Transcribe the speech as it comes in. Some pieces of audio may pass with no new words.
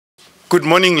Good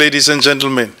morning, ladies and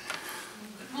gentlemen.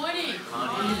 Good morning.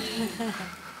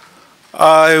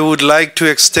 I would like to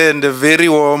extend a very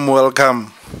warm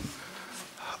welcome.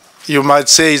 You might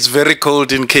say it's very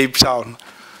cold in Cape Town.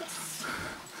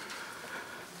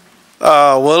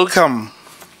 Welcome.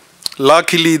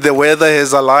 Luckily, the weather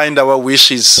has aligned our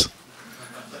wishes.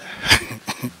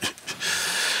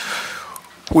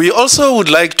 We also would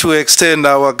like to extend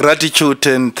our gratitude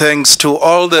and thanks to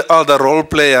all the other role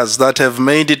players that have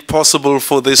made it possible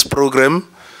for this program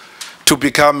to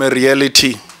become a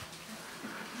reality.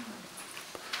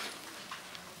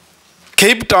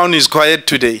 Cape Town is quiet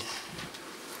today,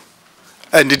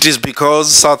 and it is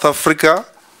because South Africa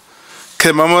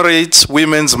commemorates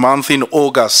Women's Month in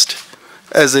August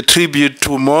as a tribute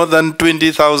to more than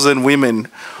 20,000 women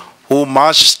who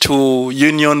marched to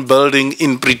Union Building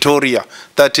in Pretoria,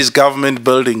 that is government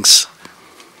buildings,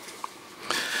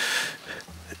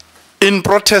 in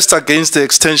protest against the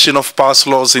extension of past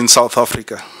laws in South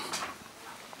Africa.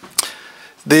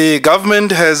 The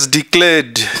government has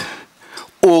declared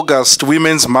August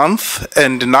Women's Month,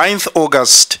 and 9th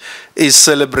August is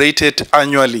celebrated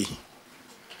annually.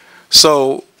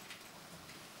 So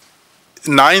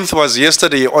 9th was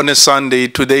yesterday on a Sunday,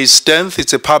 today is 10th,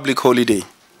 it's a public holiday.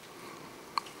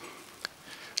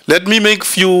 Let me make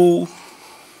few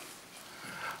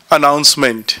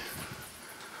announcements.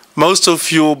 Most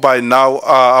of you by now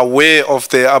are aware of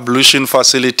the ablution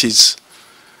facilities.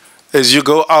 As you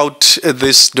go out at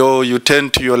this door, you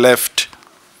turn to your left.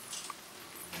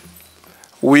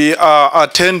 We are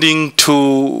attending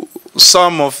to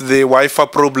some of the Wi-Fi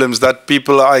problems that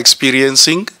people are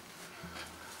experiencing.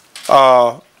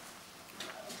 Our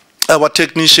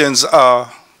technicians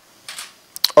are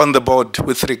on the board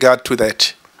with regard to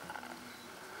that.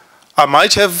 I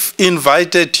might have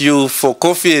invited you for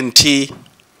coffee and tea,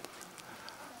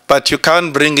 but you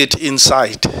can't bring it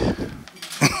inside.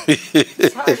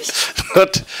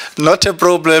 Not a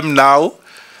problem now.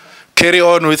 Carry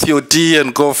on with your tea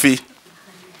and coffee.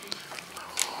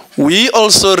 We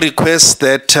also request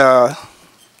that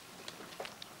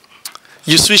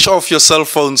you switch off your cell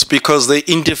phones because they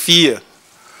interfere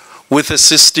with the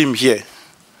system here.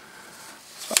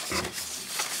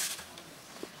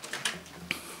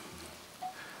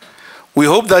 We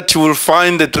hope that you will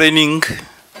find the training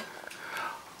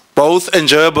both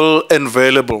enjoyable and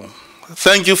valuable.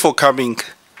 Thank you for coming.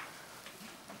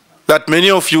 That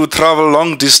many of you travel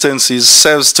long distances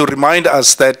serves to remind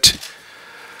us that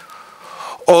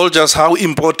just how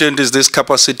important is this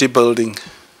capacity building.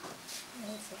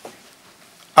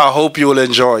 I hope you will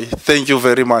enjoy. Thank you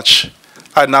very much.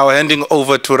 I'm now handing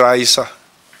over to Raisa.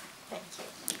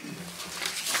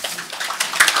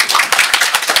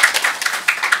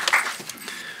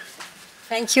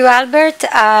 Thank you, Albert.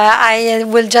 I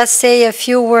will just say a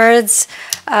few words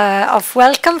of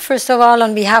welcome. First of all,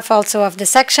 on behalf also of the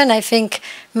section, I think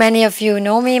many of you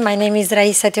know me. My name is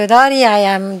Raisa Teodori. I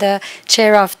am the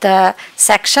chair of the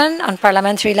section on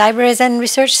parliamentary libraries and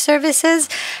research services,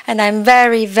 and I'm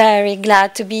very, very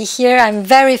glad to be here. I'm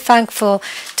very thankful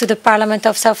to the Parliament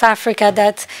of South Africa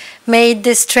that made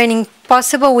this training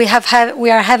possible. We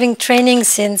are having training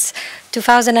since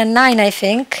 2009, I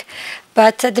think.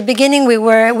 But at the beginning,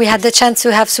 we had the chance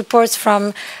to have supports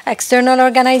from external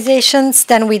organizations.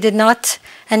 Then we did not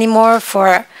anymore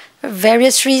for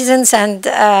various reasons. And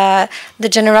the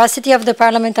generosity of the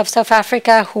Parliament of South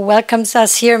Africa, who welcomes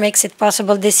us here, makes it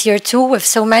possible this year too, with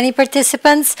so many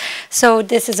participants. So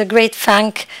this is a great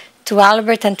thank to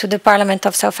Albert and to the Parliament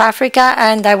of South Africa.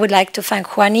 And I would like to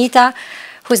thank Juanita,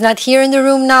 who's not here in the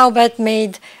room now, but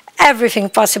made everything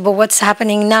possible, what's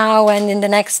happening now and in the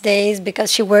next days,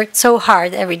 because she worked so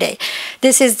hard every day.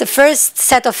 This is the first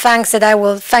set of thanks that I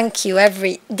will thank you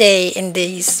every day in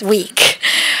this week.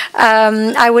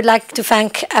 I would like to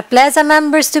thank IFLA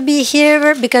members to be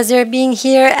here because they're being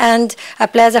here, and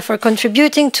IFLA for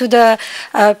contributing to the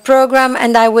program.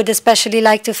 And I would especially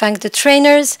like to thank the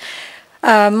trainers,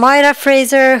 Moira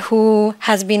Fraser, who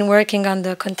has been working on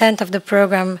the content of the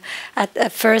program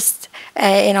at first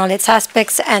in all its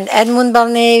aspects, and Edmund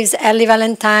Balnaves, Ellie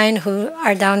Valentine, who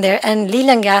are down there, and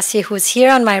Lilian Gassi, who's here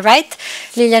on my right.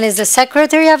 Lilian is the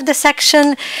secretary of the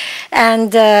section,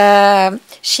 and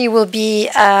she will be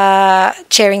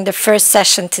chairing the first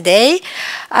session today.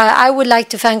 I would like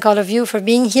to thank all of you for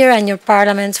being here and your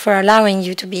parliaments for allowing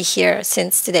you to be here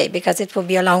since today, because it will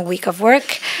be a long week of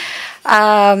work.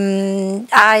 Another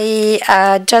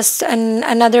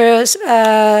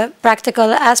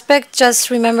practical aspect,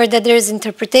 just remember that there is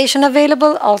interpretation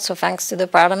available, also thanks to the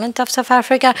Parliament of South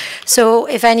Africa. So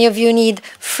if any of you need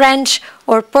French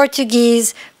or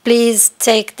Portuguese, please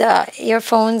take the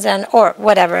earphones and or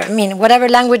whatever. I mean, whatever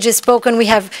language is spoken, we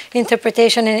have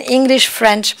interpretation in English,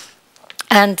 French,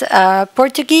 and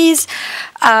Portuguese.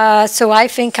 So I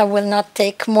think I will not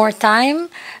take more time,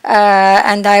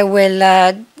 and I will.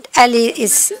 Ali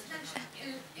is.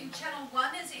 In channel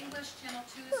 1 is English, channel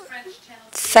 2 is French, channel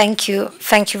 2.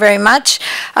 Thank you very much.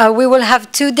 We will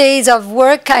have 2 days of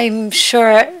work, I'm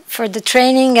sure, for the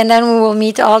training, and then we will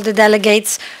meet all the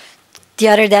delegates, the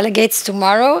other delegates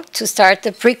tomorrow to start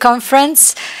the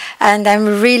pre-conference, and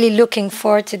I'm really looking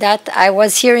forward to that. I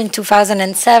was here in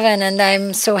 2007, and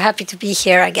I'm so happy to be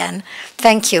here again.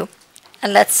 Thank you,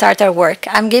 and let's start our work.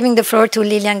 I'm giving the floor to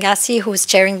Lilian Gassi, who's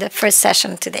chairing the first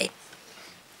session today.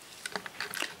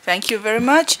 Thank you very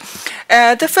much.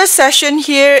 The first session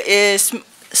here is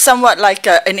somewhat like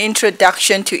an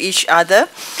introduction to each other.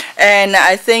 And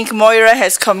I think Moira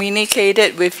has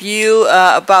communicated with you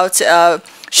about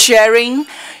sharing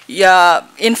your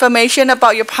information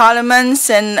about your parliaments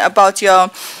and about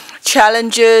your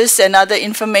challenges and other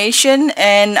information.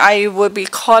 And I will be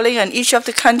calling on each of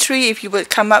the country if you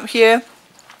would come up here.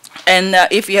 And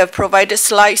if you have provided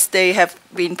slides, they have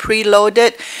been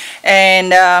preloaded,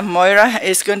 and Moira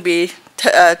is going to be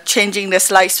changing the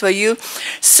slides for you.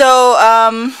 So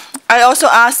I also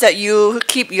ask that you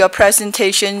keep your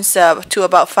presentations to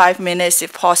about 5 minutes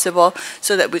if possible,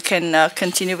 so that we can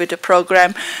continue with the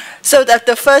program. So that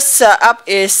the first up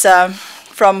is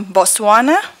from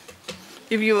Botswana.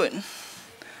 If you would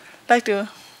like to,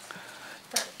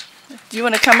 do you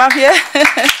want to come up here?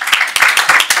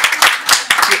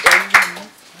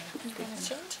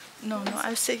 No,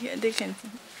 I say here. They can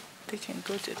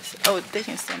go to this. Oh, they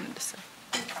can stand on this side.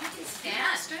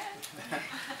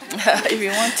 If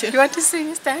you want to. You want to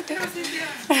sing? Stand.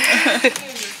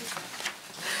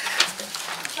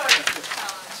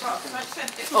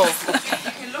 Oh,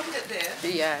 You looked at there.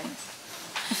 Yeah.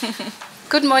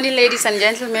 Good morning, ladies and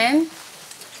gentlemen.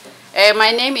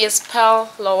 My name is Pearl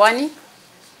Lawani.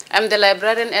 I'm the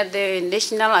librarian at the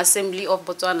National Assembly of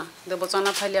Botswana, the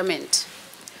Botswana Parliament.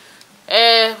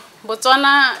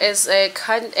 Botswana is a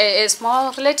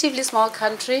small, relatively small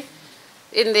country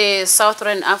in the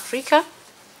southern Africa.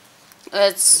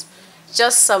 It's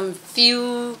just some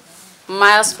few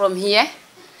miles from here,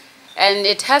 and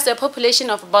it has a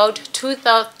population of about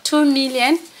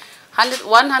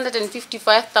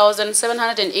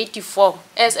 2,155,784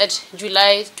 as at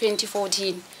July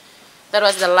 2014. That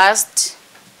was the last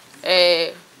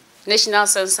national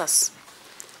census.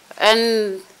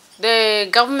 And the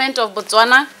government of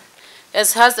Botswana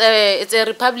it's a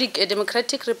republic, a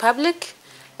democratic republic,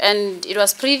 and it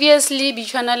was previously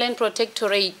Bechuanaland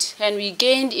Protectorate, and we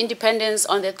gained independence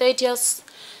on the 30th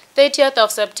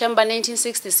of September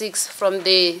 1966 from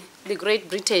the Great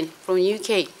Britain, from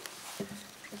UK.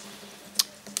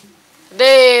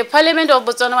 The Parliament of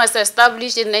Botswana was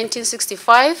established in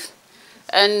 1965,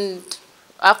 and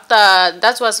after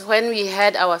that was when we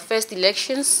had our first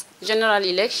elections, general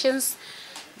elections.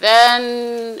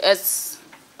 Then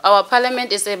our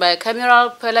parliament is a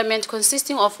bicameral parliament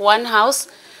consisting of one house,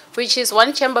 which is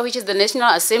one chamber, which is the National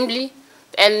Assembly,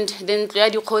 and the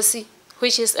Ntlwadikhosi,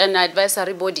 which is an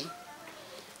advisory body.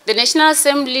 The National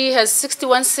Assembly has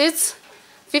 61 seats,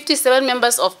 57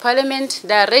 members of parliament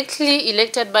directly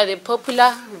elected by the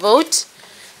popular vote,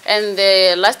 and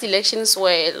the last elections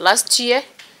were last year,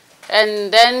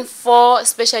 and then 4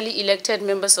 specially elected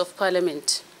members of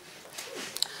parliament.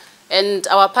 And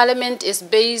our parliament is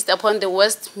based upon the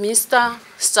Westminster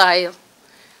style.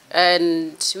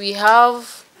 And we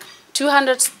have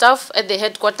 200 staff at the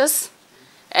headquarters,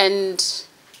 and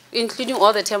including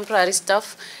all the temporary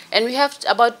staff. And we have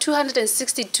about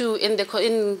 262 in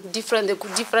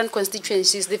different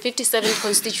constituencies, the 57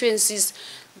 constituencies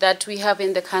that we have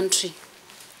in the country.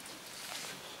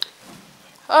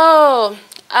 In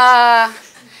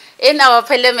our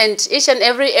parliament, each and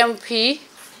every MP,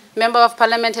 member of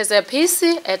parliament, has a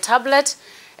PC, a tablet,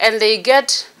 and they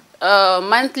get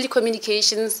monthly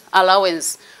communications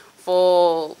allowance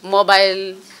for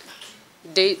mobile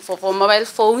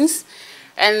phones.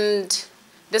 And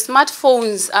the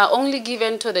smartphones are only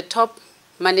given to the top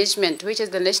management, which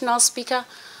is the national speaker,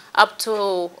 up to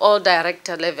all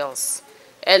director levels.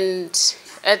 And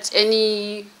at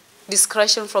any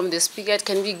discretion from the speaker, it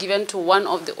can be given to one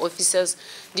of the officers,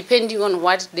 depending on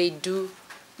what they do,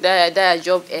 their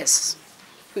job is.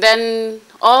 Then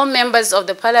all members of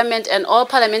the parliament and all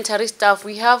parliamentary staff,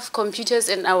 we have computers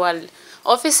in our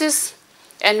offices,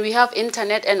 and we have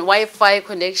internet and Wi-Fi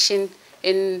connection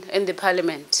in the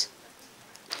parliament.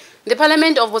 The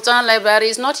Parliament of Botswana Library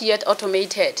is not yet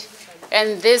automated,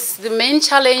 and the main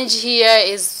challenge here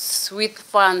is with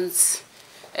funds.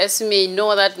 As you may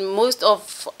know that most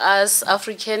of us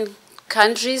African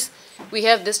countries, we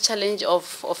have this challenge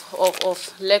of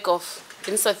lack of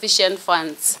insufficient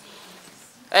funds.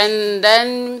 And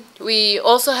then we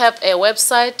also have a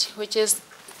website which is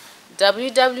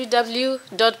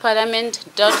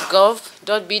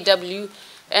www.parliament.gov.bw,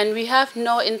 and we have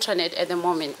no intranet at the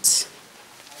moment.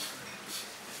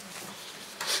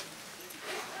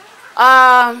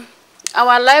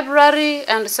 Our library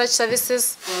and research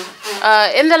services.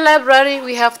 In the library,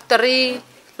 we have 3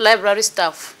 library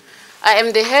staff. I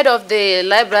am the head of the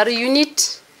library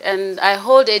unit, and I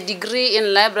hold a degree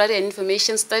in library and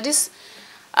information studies.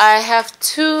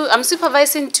 I'm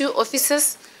supervising 2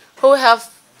 officers who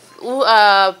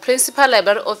are principal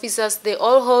library officers. They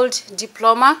all hold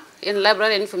diploma in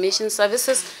library and information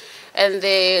services, and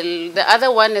the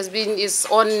other one is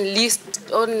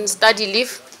on study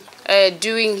leave,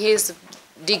 doing his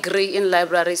degree in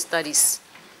library studies.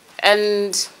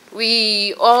 And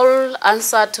we all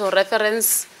answer to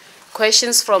reference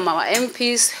questions from our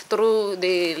MPs through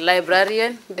the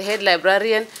librarian, the head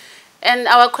librarian. And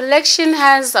our collection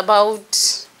has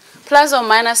about plus or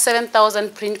minus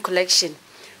 7,000 print collection.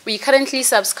 We currently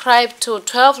subscribe to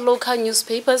 12 local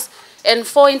newspapers and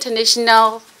 4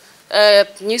 international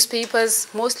newspapers,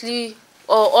 mostly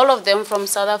or all of them from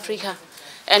South Africa.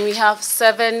 And we have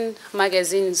 7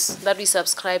 magazines that we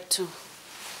subscribe to.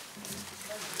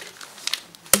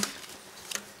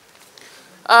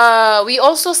 We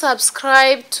also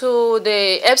subscribe to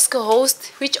the EBSCO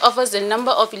host, which offers a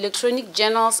number of electronic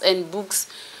journals and books.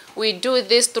 We do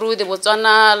this through the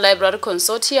Botswana Library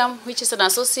Consortium, which is an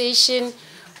association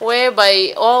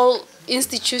whereby all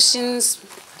institutions,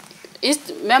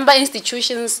 member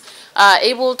institutions are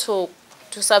able to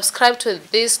subscribe to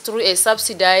this through a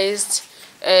subsidized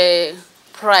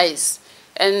price.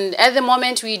 And at the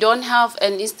moment, we don't have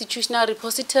an institutional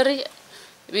repository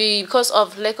because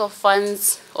of lack of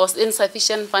funds or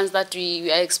insufficient funds that we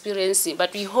are experiencing.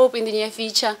 But we hope in the near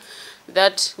future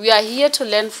that we are here to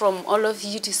learn from all of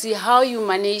you to see how you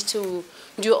manage to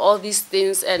do all these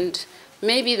things, and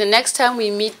maybe the next time we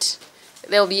meet,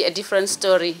 there will be a different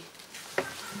story.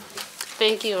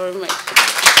 Thank you very much.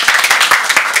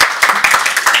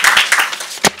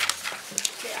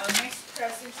 Okay, our next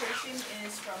presentation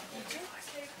is from Egypt.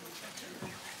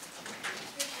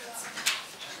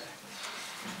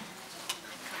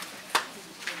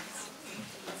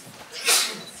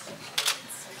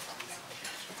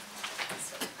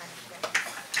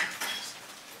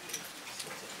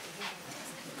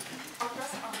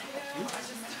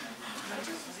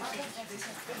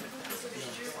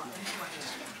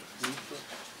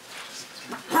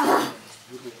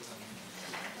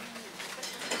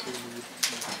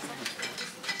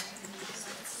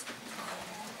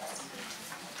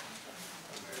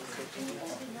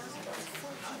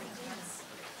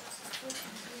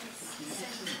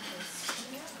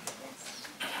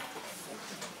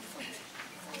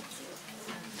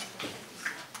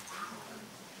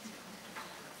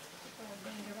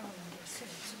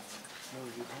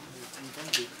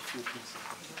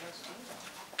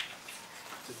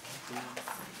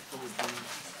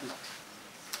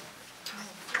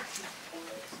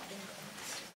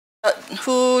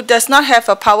 Who does not have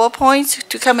a PowerPoint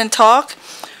to come and talk?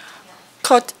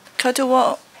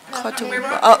 Kotuwa?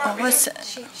 Oh, what's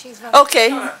that? Okay,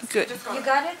 good. You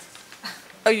got it?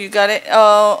 Oh, you got it?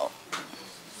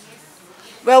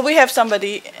 Well, we have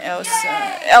somebody else.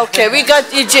 Okay, we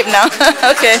got Egypt now.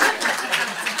 Okay.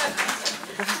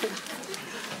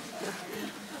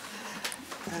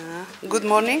 Good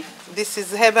morning. This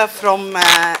is Heba from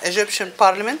Egyptian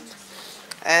Parliament.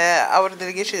 Our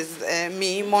delegation is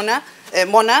me, Mona,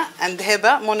 and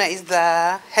Heba. Mona is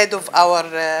the head of our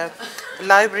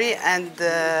library and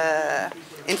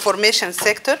information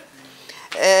sector.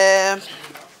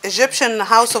 Egyptian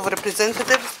House of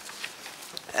Representatives.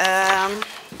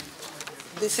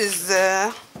 This is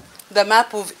the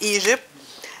map of Egypt.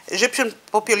 Egyptian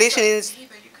population is...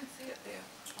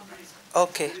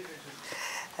 Okay.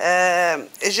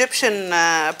 Egyptian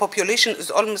population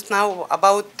is almost now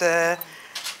about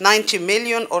 90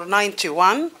 million or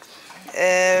 91.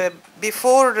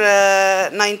 Before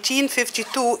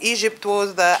 1952, Egypt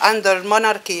was under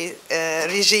monarchy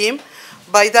regime.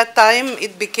 By that time,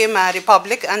 it became a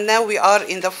republic, and now we are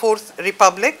in the 4th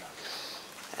republic.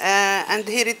 And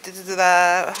here it is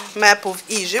the map of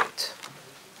Egypt.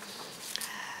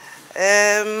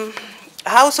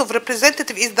 House of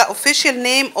Representatives is the official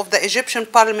name of the Egyptian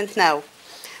Parliament now.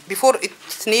 Before,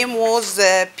 its name was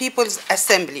People's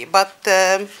Assembly, but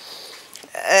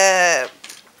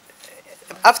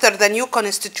after the new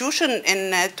constitution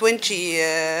in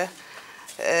 2010,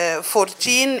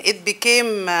 14, it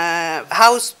became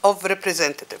House of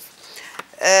Representatives.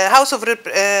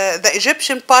 The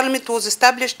Egyptian Parliament was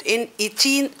established in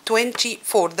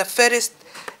 1824, the first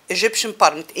Egyptian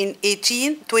Parliament in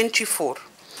 1824.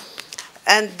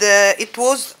 And it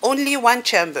was only one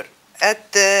chamber.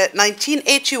 At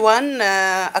 1981,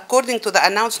 according to the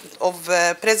announcement of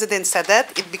President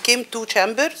Sadat, it became two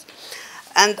chambers.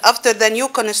 And after the new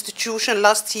constitution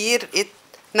last year,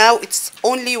 now it's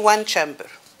only one chamber.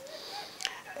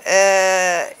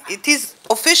 It is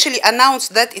officially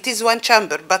announced that it is one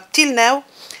chamber, but till now,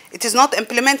 it is not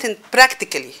implemented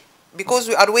practically because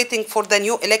we are waiting for the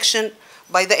new election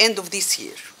by the end of this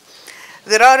year.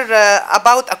 There are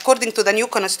according to the new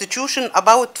constitution,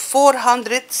 about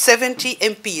 470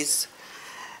 MPs,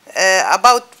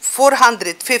 about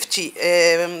 450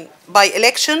 by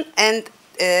election, and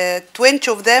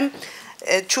 20 of them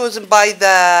chosen by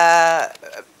the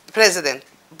president,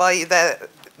 by the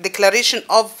declaration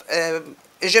of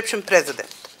Egyptian president.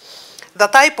 The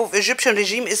type of Egyptian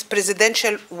regime is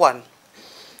presidential one.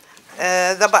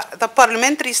 The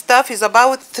parliamentary staff is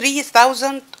about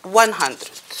 3,100.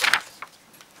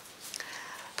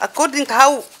 According to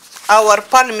how our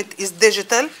parliament is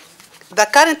digital, the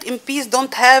current MPs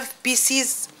don't have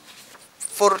PCs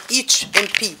for each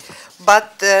MP,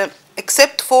 but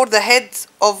except for the heads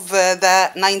of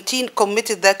the 19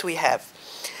 committees that we have.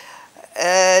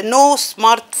 No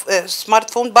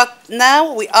smartphone, but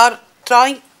now we are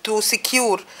trying to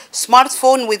secure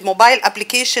smartphone with mobile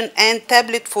application and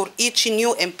tablet for each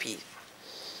new MP.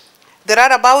 There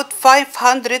are about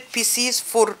 500 PCs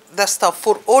for the staff,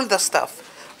 for all the staff,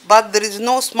 but there is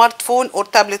no smartphone or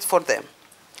tablet for them.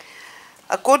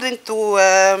 According to,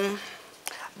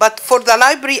 but for the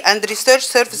library and research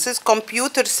services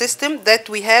computer system that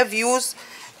we have used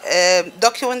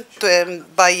document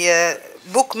by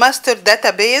Bookmaster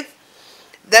database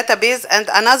and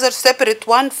another separate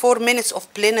one for minutes of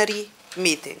plenary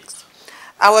meetings.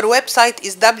 Our website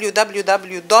is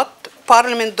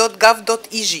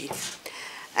www.parliament.gov.eg,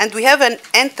 and we have an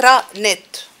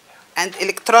intranet and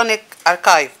electronic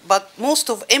archive, but most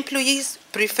of employees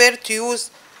prefer to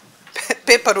use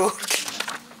paperwork.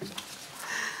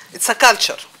 It's a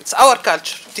culture, it's our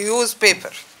culture to use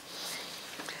paper.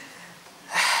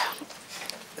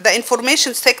 The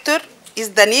information sector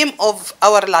is the name of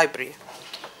our library.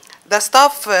 The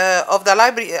staff of the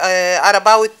library are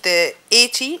about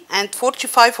 80, and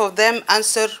 45 of them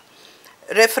answer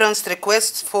reference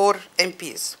requests for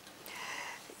MPs.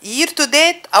 Year to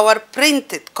date, our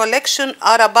printed collection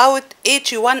are about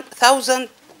 81,000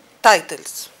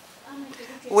 titles.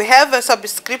 We have a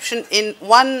subscription in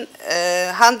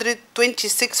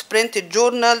 126 printed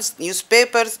journals,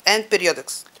 newspapers, and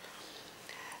periodicals.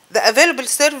 The available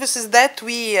services that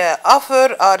we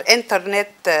offer are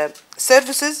internet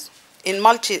services in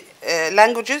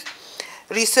multi-languages,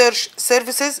 research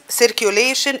services,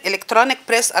 circulation, electronic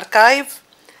press archive,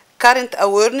 current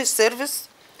awareness service,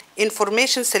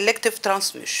 information selective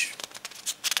transmission.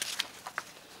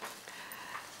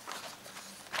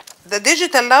 The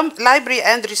digital library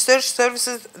and research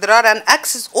services, there are an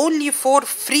access only for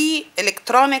free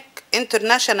electronic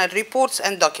international reports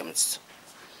and documents.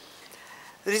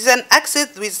 There is an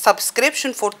access with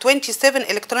subscription for 27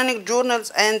 electronic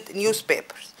journals and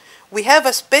newspapers. We have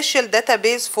a special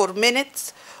database for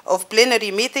minutes of plenary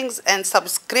meetings and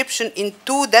subscription in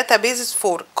 2 databases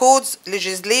for codes,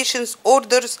 legislations,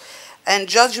 orders, and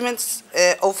judgments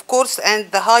of courts and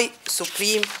the High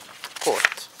Supreme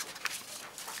Court.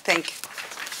 Thank you.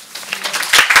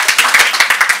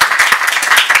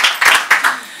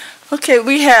 Okay,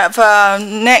 we have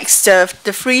next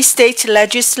the Free State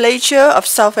Legislature of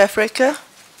South Africa.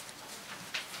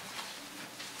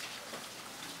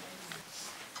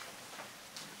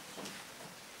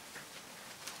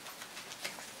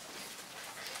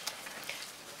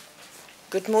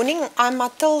 Good morning. I'm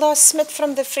Matilda Smith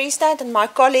from the Free State, and my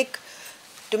colleague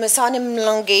Dumisani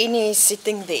Mlangeni is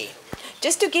sitting there.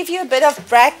 Just to give you a bit of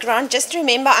background, just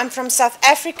remember I'm from South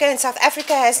Africa, and South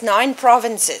Africa has 9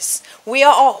 provinces. We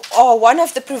are one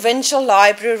of the provincial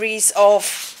libraries of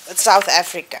South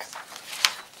Africa.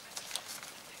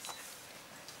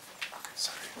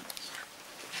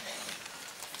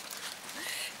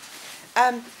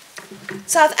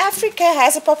 South Africa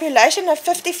has a population of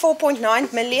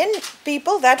 54.9 million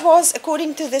people. That was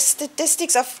according to the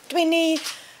statistics of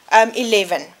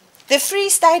 2011. The Free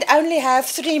State only have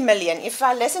 3 million. If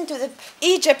I listen to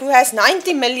Egypt, who has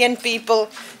 90 million people,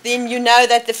 then you know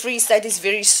that the Free State is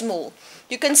very small.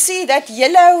 You can see that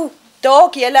yellow,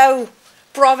 dark yellow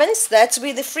province, that's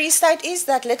where the Free State is.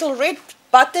 That little red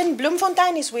button,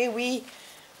 Bloemfontein, is where we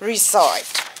reside.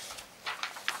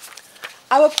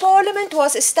 Our parliament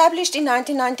was established in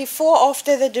 1994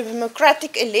 after the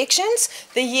democratic elections,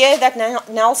 the year that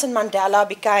Nelson Mandela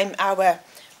became our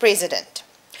president.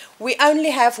 We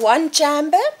only have one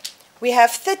chamber. We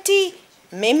have 30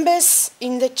 members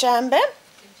in the chamber.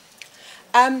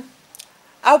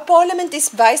 Our parliament is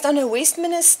based on a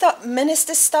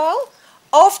Westminster style.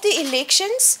 After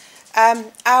elections,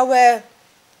 our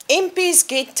MPs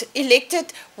get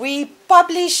elected. We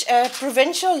publish a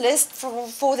provincial list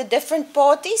for the different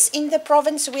parties. In the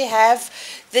province, we have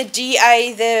the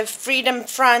DA, the Freedom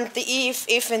Front, the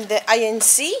EFF, and the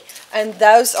ANC, and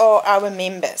those are our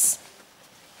members.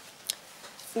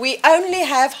 We only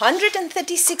have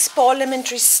 136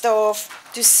 parliamentary staff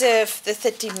to serve the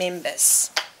 30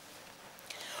 members.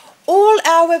 All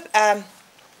our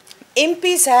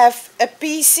MPs have a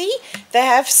PC, they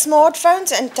have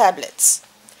smartphones and tablets.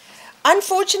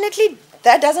 Unfortunately,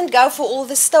 that doesn't go for all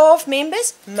the staff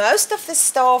members. Most of the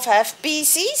staff have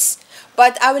PCs,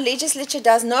 but our legislature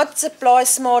does not supply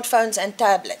smartphones and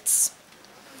tablets.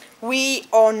 We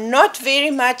are not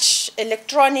very much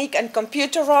electronic and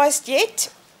computerized yet.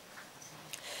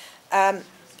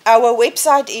 Our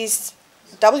website is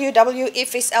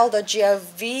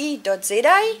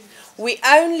www.fsl.gov.za. We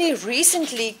only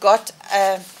recently got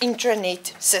an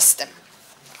intranet system.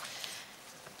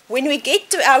 When we get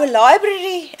to our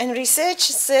library and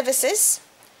research services,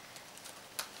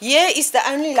 here is the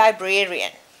only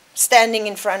librarian standing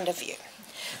in front of you.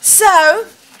 So,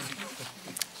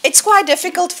 it's quite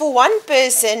difficult for one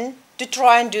person to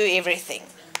try and do everything.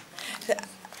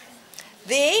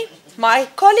 There, my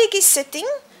colleague is sitting.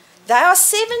 There are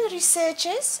 7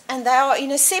 researchers and they are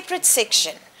in a separate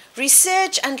section.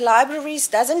 Research and libraries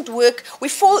doesn't work. We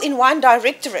fall in one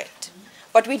directorate,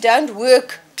 but we don't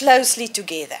work closely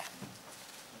together.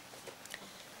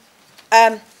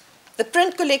 The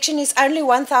print collection is only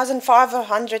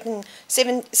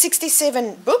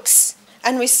 1,567 books,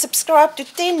 and we subscribe to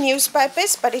 10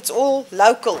 newspapers, but it's all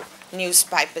local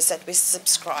newspapers that we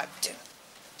subscribe to.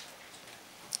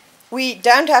 We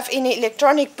don't have any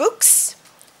electronic books.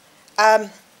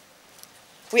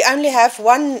 We only have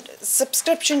one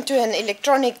subscription to an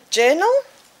electronic journal.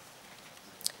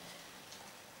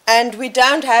 And we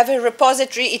don't have a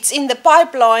repository. It's in the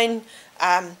pipeline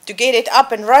to get it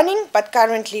up and running, but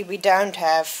currently we don't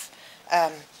have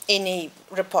any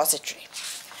repository.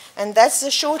 And that's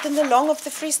the short and the long of the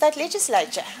Free State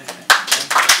Legislature.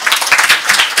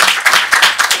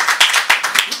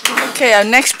 Okay, our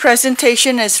next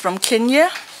presentation is from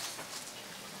Kenya.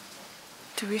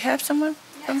 Do we have someone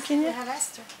from Kenya? We have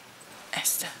Esther.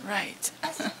 Esther, right.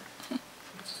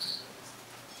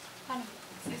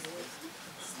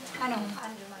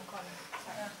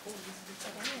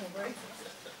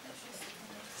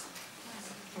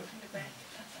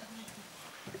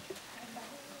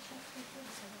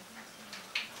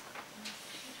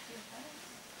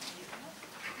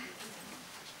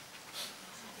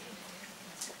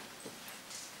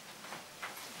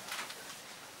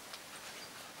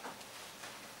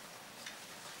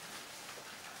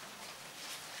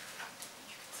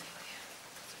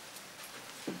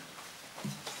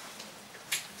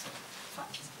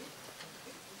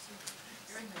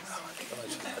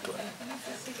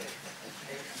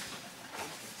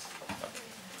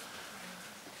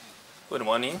 Good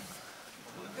morning.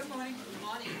 Good morning. Good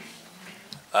morning.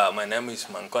 My name is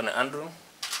Mankone Andrew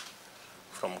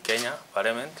from Kenya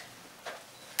Parliament.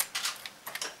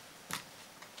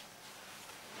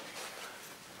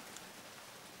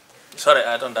 Sorry,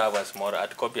 I don't have a small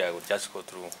hard copy. I will just go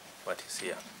through what is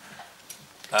here.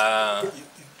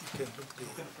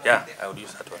 Yeah, I will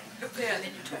use that one. Look there,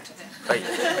 then you talk to them.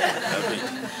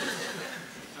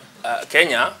 Right.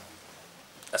 Kenya,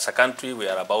 as a country, we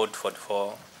are about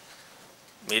 44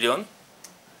 million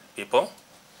people.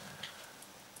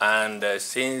 And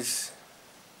since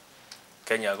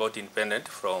Kenya got independent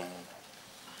from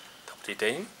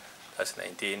Britain, that's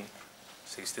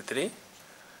 1963,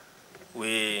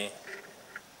 we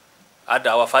had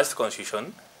our first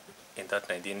constitution in that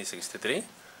 1963,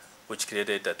 which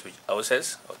created the 2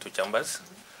 houses or 2 chambers.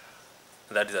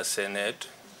 That is the Senate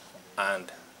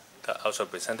and the House of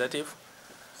Representatives.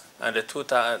 And in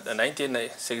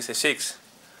 1966,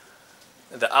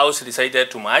 the House decided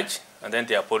to merge, and then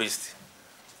they abolished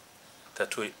the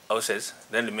 2 houses.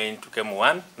 Then remained became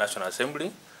one National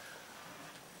Assembly,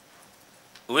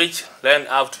 which then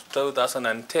after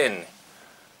 2010,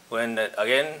 when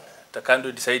again the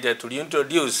country decided to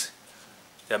reintroduce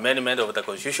the amendment of the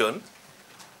Constitution,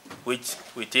 which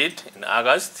we did in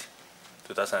August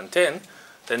 2010,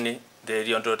 then the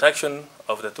reintroduction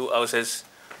of the 2 houses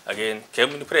again came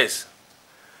in place.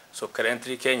 So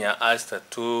currently Kenya has the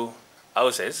 2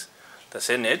 houses, the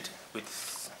Senate, with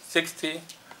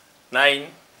 69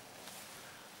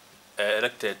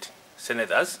 elected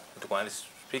senators, with one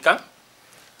speaker,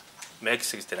 makes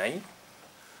 69.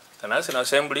 The National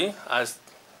Assembly has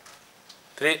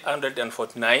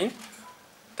 349,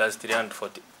 that's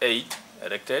 348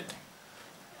 elected,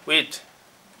 with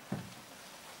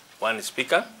one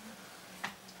speaker,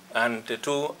 and the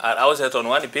two are houses on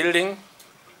one building,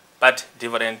 but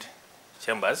different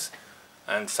chambers,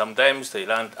 and sometimes they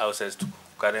land houses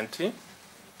currently.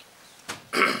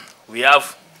 We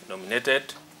have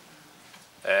nominated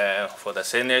for the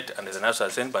Senate and the National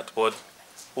Assembly, but both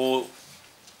who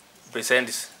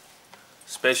presents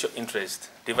special interest,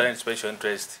 different special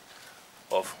interest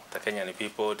of the Kenyan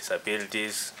people,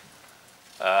 disabilities,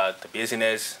 the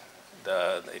business,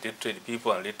 the illiterate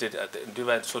people, and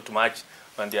different so much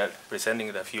when they are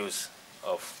presenting the views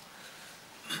of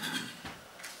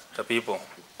the people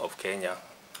of Kenya.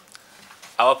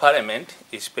 Our parliament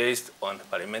is based on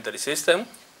parliamentary system,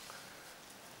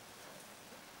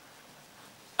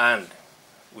 and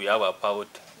we have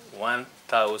about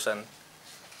 1,000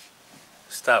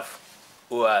 staff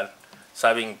who are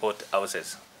serving both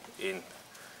houses in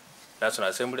National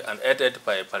Assembly and headed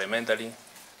by a Parliamentary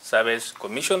Service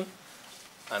Commission,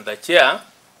 and the chair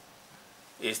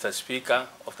is the Speaker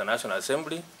of the National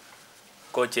Assembly,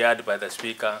 co-chaired by the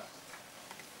Speaker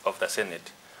of the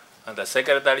Senate. And the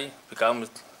Secretary becomes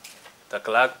the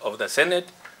Clerk of the Senate,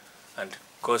 and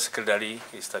co-secretary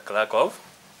is the Clerk of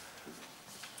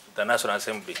the National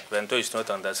Assembly, even though it's not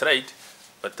on the slide,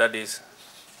 but that is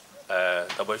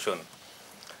the version.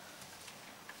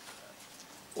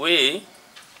 We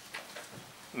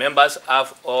members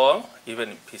have all,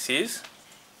 even PCs,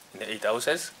 in the 8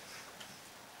 houses.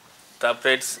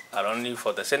 Tablets are only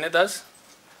for the senators.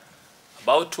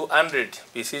 About 200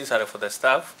 PCs are for the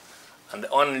staff, and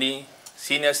only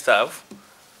senior staff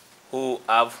who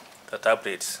have the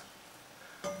tablets.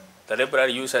 The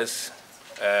library uses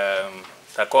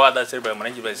the core that's library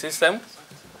management system.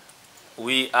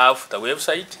 We have the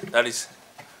website, that is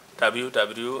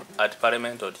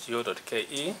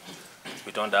www.parliament.go.ke.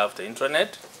 We don't have the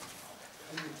intranet.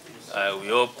 We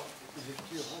hope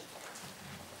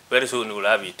very soon we'll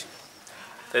have it.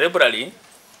 The library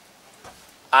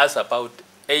has about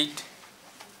 8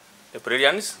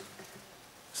 librarians,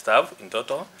 staff in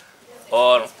total,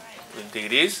 all with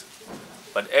degrees,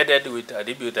 but added with a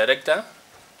deputy director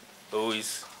who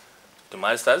is the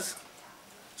masters.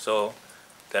 So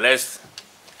the rest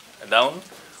down,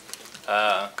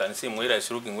 can see Moira is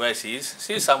looking where she is.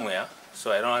 She is somewhere,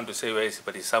 so I don't want to say where she is,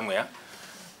 but it's somewhere.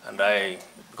 And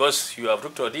because you have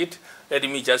looked at it, let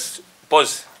me just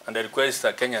pause and request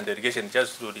the Kenyan delegation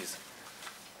just to do this.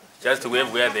 Just to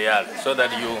wave where they are, so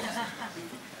that you,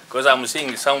 because I'm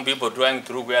seeing some people trying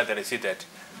to look where they're seated.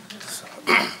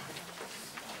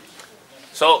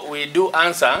 So we do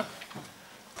answer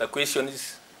the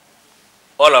questions,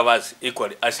 all of us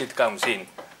equally, as it comes in.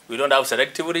 We don't have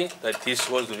selectively that this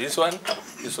goes to this one.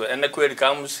 This one, and the query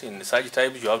comes in such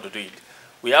types, you have to do it.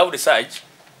 We have research,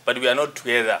 but we are not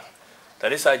together.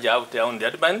 The research have their own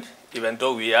department, even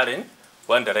though we are in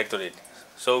one directorate.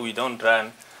 So we don't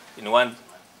run in one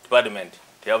department.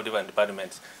 They have different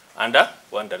departments under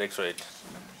one directorate.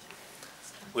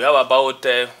 We have about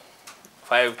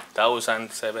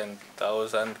 5,000,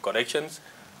 7,000 collections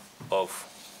of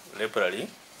library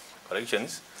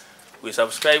collections. We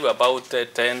subscribe about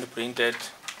 10 printed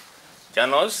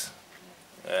journals,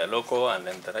 local and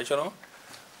international.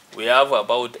 We have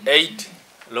about 8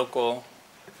 local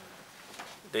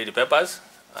daily papers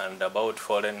and about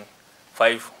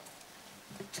 5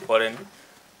 foreign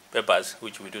papers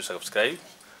which we do subscribe.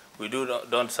 We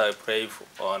don't subscribe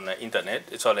on internet.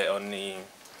 It's only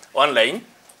online.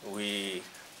 We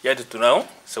yet to know.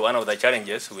 So one of the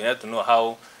challenges, we have to know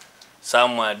how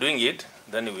some are doing it.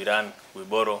 Then we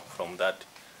borrow from that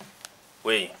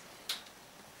way.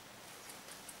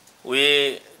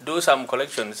 We do some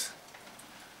collections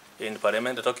in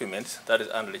parliamentary documents, that is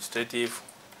under legislative,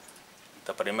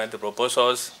 the parliamentary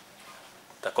proposals,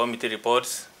 the committee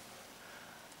reports,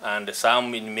 and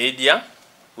some in media,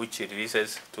 which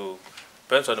releases to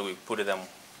person. We put them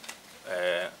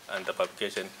under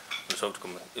publication.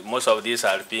 Most of these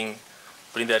are being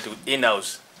printed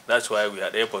in-house. That's why we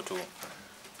are able to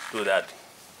do that.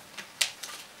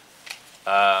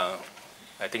 I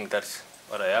think that's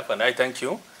what I have, and I thank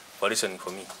you for listening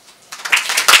for me.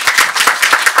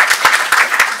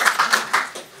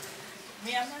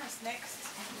 Myanmar is next.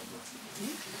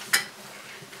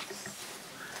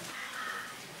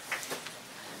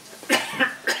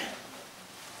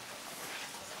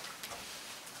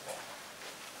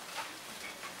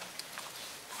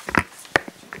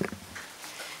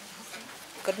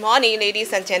 morning,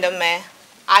 ladies and gentlemen.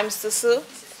 I'm Susu.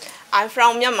 I'm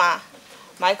from Myanmar.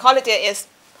 My colleague is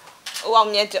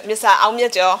Mr. Aung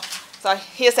Myejo. So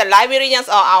he's a librarian of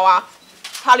our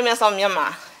Parliament of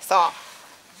Myanmar. So,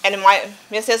 and my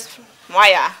Mrs.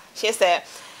 Maya, she's the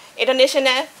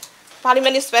international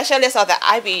parliamentary specialist of the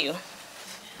IBU.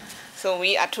 So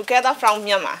we are together from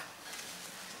Myanmar.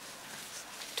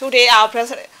 Today, I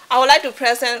would like to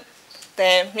present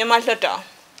the Myanmar Hluttaw.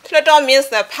 Hluttaw means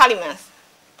the parliament.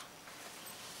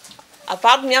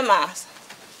 About Myanmar,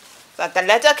 so the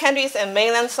larger countries in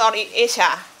mainland Southeast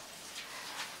Asia,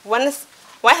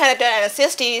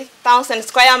 160,000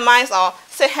 square miles or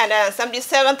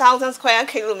 677,000 square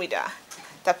kilometers.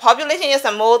 The population is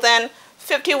more than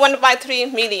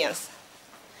 51.3 million.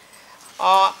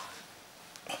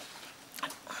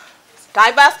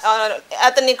 Diverse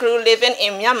ethnic groups living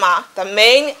in Myanmar, the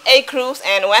main 8 groups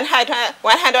and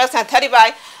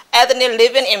 135 ethnic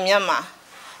living in Myanmar.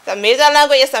 The major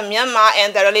language is Myanmar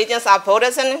and the religions are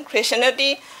Buddhism,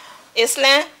 Christianity,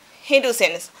 Islam,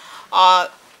 Hinduism.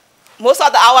 Most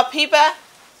of our people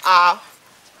are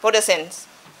Buddhists.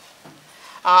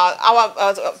 Our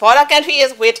border country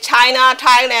is with China,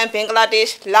 Thailand,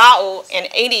 Bangladesh, Laos, and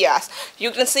India. You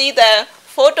can see the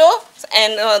photo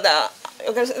and the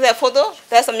photo.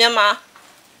 That's Myanmar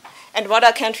and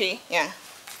border country. Yeah.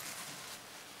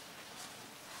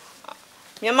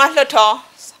 Myanmar Hluttaw.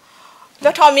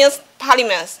 Hluttaw means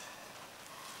parliaments.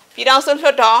 Pidangsu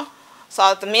Hluttaw,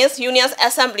 so the means unions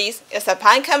assemblies is the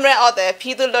bicameral or the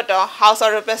Pidu Hluttaw, House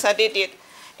of Representatives,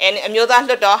 and Amyoda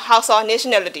Hluttaw, House of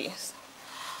Nationalities.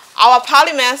 Our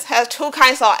parliament has 2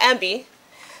 kinds of MB.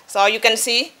 So you can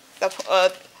see the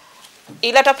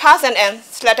elected person and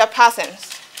selected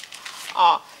persons.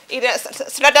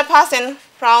 Selected person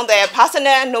from the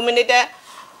personnel nominated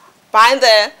by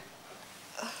the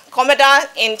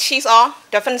Commander-in-Chief of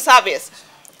Defense Service.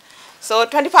 So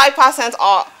 25%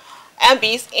 of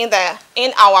MPs in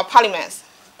our parliament.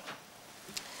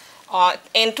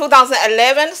 In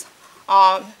 2011,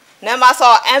 numbers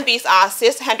of MPs are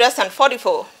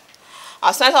 644.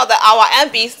 Some of our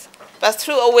MPs was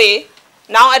threw away.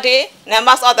 Nowadays,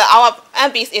 numbers of our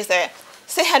MPs is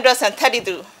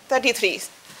 633.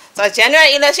 So general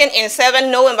election in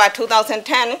 7 November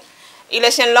 2010,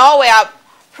 election law were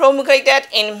promulgated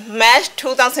in March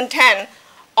 2010.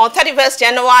 On 31st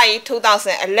January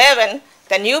 2011,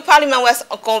 the new parliament was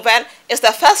convened. It's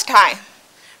the first time.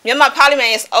 Myanmar parliament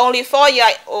is only 4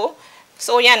 years old,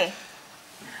 so young.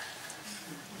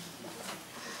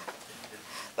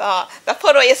 The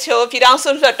photo is shown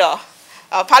Pidangsu Hluttaw,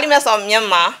 Parliament of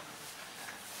Myanmar.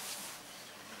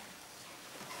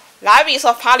 Libraries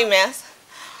of Parliament.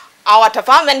 Our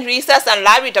department, Research and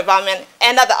Library Department,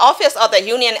 under the Office of the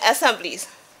Union Assemblies.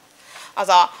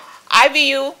 Also,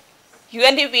 IBU,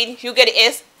 UNDP,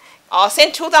 UKDS,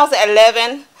 since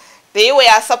 2011, they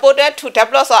were supported to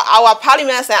develop our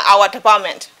parliaments and our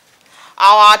department.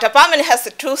 Our department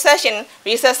has 2 sessions,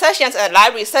 research sessions and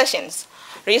library sessions.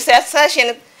 Research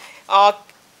session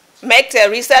make the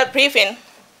research briefing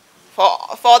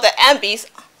for the MPs,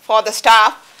 for the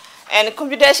staff, and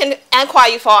computation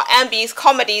inquiry for MPs,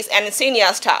 committees, and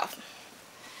senior staff.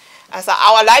 So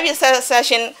our library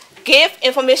session give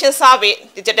information service,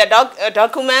 digital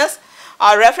documents,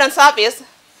 or reference service.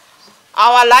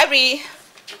 Our library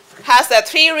has a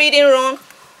 3 reading room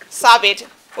service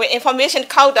with information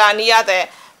counter near the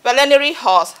plenary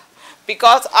halls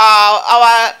because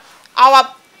our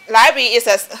library is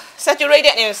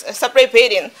saturated in a separate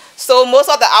building, so most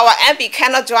of our MP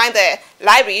cannot join the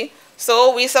library, so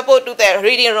we support to the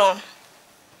reading room.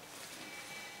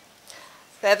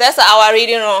 So that's our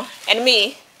reading room and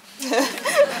me.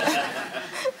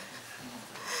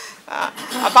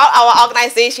 About our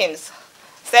organizations,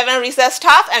 7 research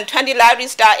staff and 20 library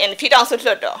staff in Pidangsu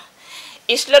Hluttaw.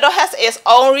 Each Hluttaw has its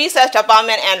own research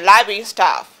department and library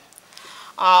staff.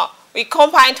 We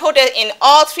combine total in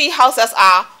all 3 houses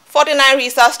are 49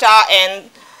 research staff and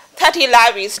 30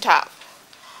 library staff.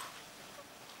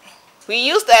 We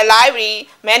use the library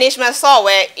management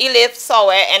software, ELIF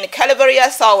software, and Calibria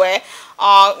software.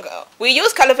 We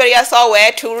use Calibria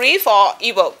software to read for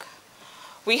ebook.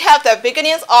 We have the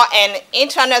beginnings of an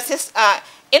intranet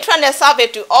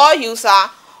service to all users,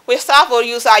 with several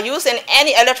users using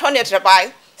any electronic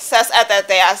device, such as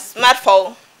their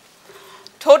smartphone.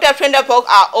 Total printed books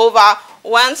are over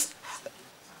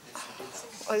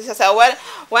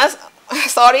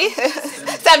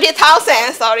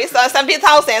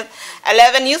 70,000.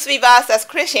 11 newspaper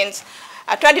subscriptions,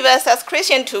 21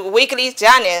 subscription to weekly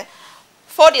journal,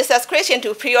 40 subscription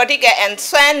to periodical and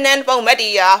non-book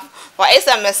media for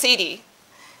SMS CD.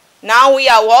 Now we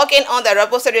are working on the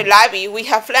repository library. We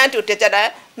have planned to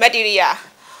digital material.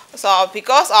 So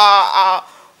because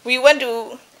we want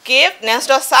to give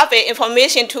national survey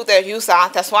information to the user,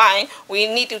 that's why we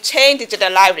need to change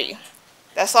digital library.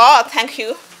 That's all. Thank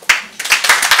you.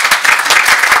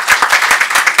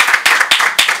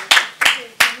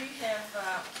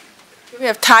 We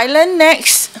have Thailand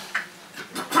next.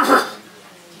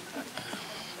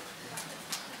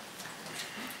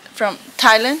 From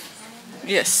Thailand?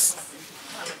 Yes.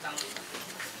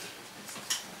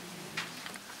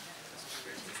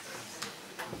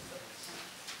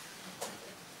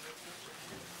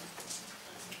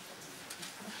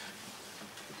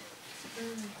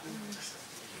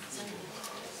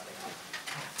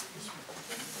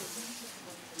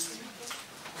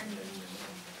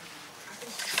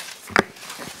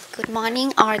 Good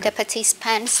morning, all the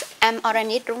participants. I'm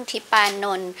Oranit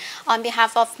Rungtipanon. On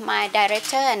behalf of my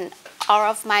director and all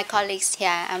of my colleagues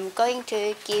here, I'm going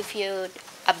to give you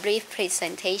a brief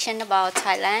presentation about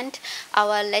Thailand,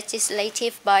 our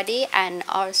legislative body, and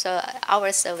also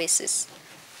our services.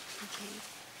 Okay.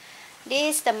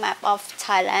 This is the map of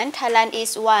Thailand. Thailand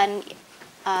is one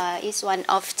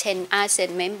of 10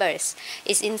 ASEAN members.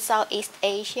 It's in Southeast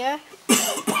Asia.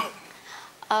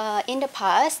 In the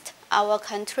past, our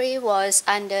country was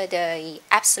under the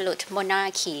absolute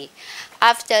monarchy.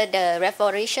 After the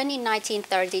revolution in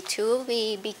 1932,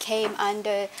 we became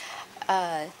under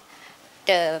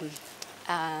the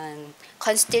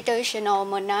constitutional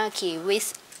monarchy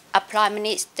with a prime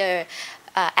minister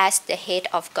as the head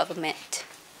of government.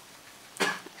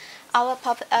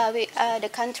 The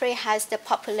country has the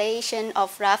population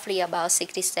of roughly about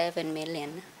 67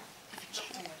 million.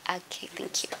 Okay,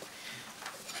 thank you.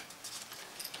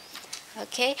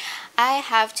 Okay, I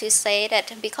have to say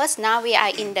that because now we are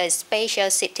in the special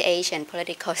situation,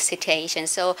 political situation,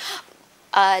 so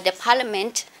the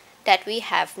parliament that we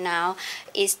have now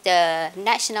is the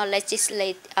National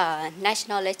Legislative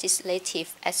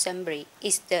Assembly,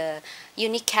 is the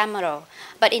unicameral.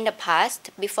 But in the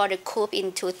past, before the coup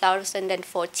in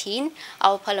 2014,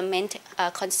 our parliament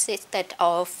consisted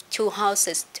of two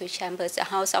houses, two chambers, the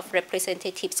House of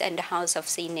Representatives and the House of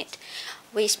Senate,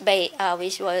 which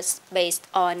was based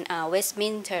on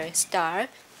Westminster style.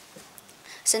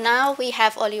 So now we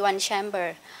have only one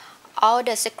chamber. All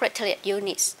the secretariat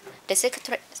units, the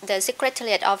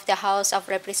secretariat of the House of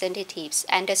Representatives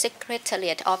and the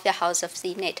secretariat of the House of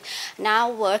Senate now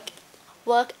work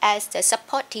as the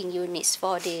supporting units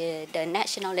for the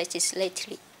National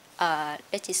Legislative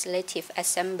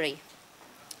Assembly.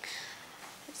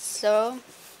 So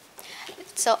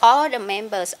all the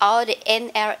members, all the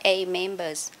NLA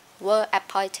members were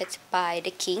appointed by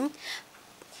the King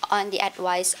on the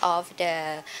advice of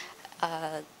the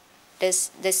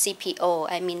CPO,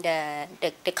 I mean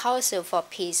the Council for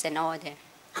Peace and Order.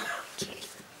 Okay.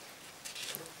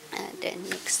 The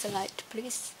next slide,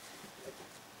 please.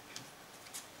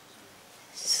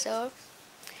 So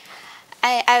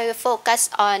I will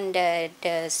focus on the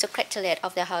Secretariat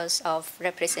of the House of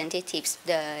Representatives,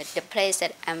 the place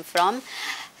that I'm from.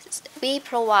 We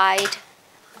provide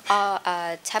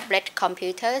tablet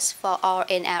computers for all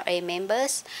NRA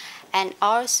members, and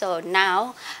also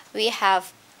now we are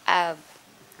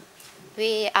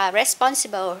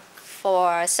responsible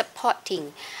for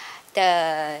supporting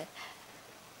the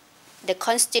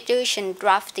Constitution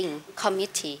Drafting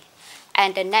Committee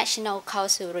and the National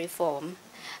Council Reform.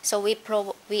 So we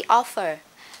offer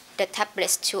the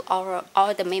tablets to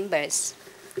all the members,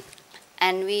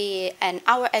 and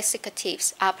our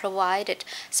executives are provided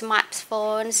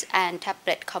smartphones and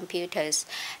tablet computers.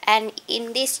 And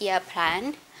in this year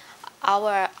plan,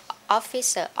 all the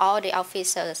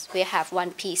officers will have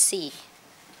one PC.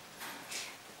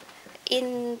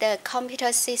 In the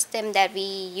computer system that we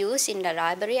use in the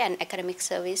library and academic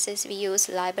services, we use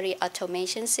library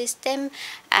automation system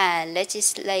and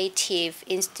legislative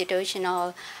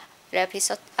institutional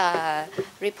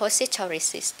repository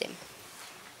system.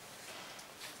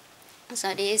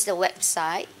 So this is the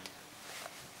website.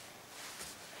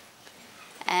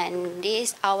 And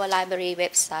this is our library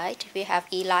website. We have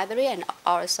e-library and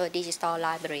also digital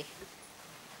library.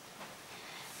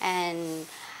 And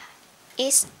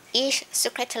each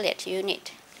secretariat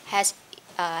unit has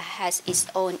its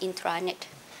own intranet.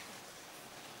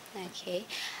 Okay.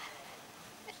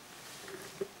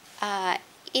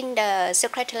 In the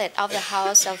Secretariat of the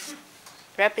House of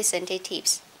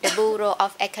Representatives, the Bureau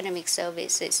of Economic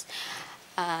Services,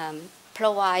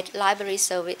 provide library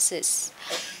services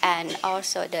and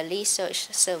also the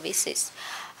research services.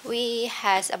 We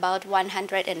has about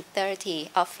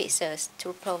 130 officers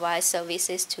to provide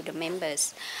services to the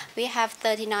members. We have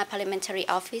 39 parliamentary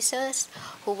officers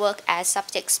who work as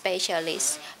subject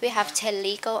specialists. We have 10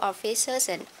 legal officers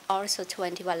and also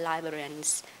 21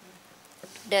 librarians.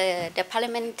 The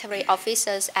parliamentary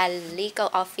officers and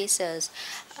legal officers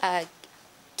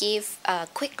give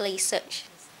quick research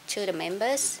to the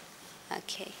members.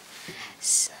 Okay.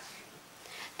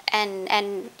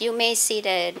 And you may see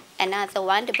another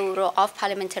one, the Bureau of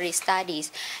Parliamentary Studies.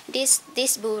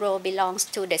 This bureau belongs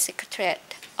to the Secretariat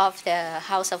of the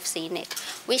House of Senate,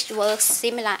 which works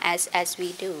similar as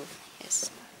we do. Yes.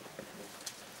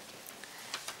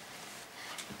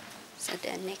 So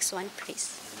the next one,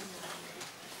 please.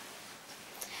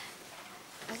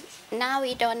 Now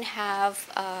we don't have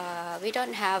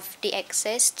the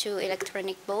access to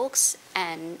electronic books,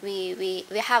 and we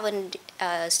haven't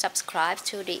subscribed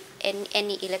to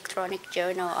any electronic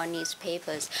journal or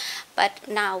newspapers. But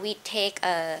now we take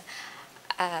a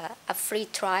free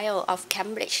trial of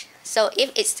Cambridge. So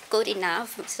if it's good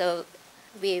enough, so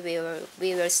we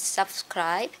will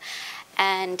subscribe.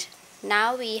 And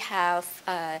now we have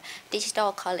a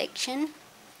digital collection,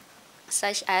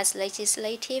 such as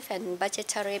legislative and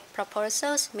budgetary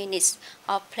proposals, minutes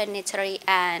of plenary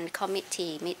and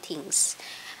committee meetings.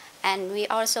 And we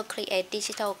also create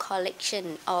digital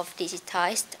collection of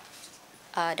digitized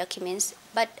documents,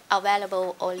 but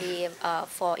available only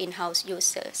for in-house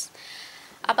users.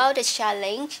 About the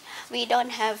challenge, we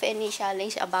don't have any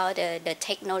challenge about the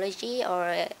technology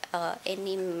or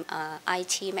any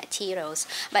IT materials,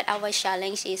 but our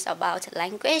challenge is about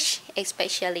language,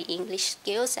 especially English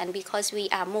skills, and because we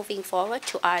are moving forward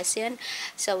to ASEAN,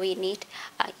 so we need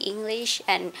English,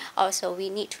 and also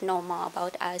we need to know more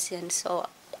about ASEAN, so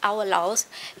our laws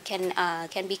can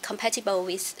be compatible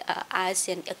with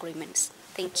ASEAN agreements.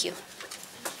 Thank you.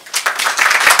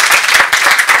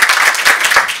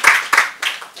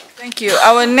 Thank you.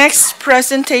 Our next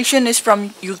presentation is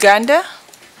from Uganda.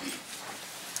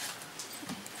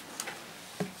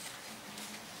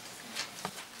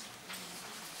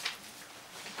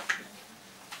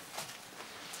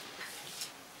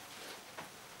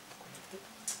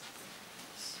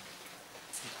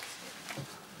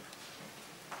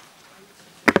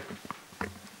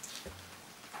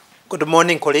 Good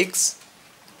morning, colleagues.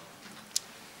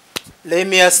 Let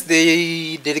me ask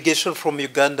the delegation from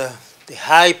Uganda, the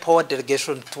high-powered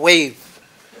delegation, to wave.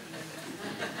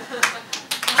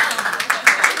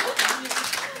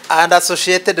 And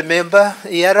associated member,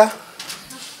 Iara.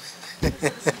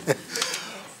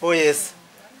 Oh, yes.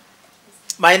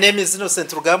 My name is Innocent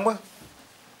Rugamwa,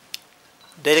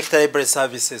 Director of Library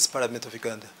Services, Parliament of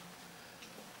Uganda.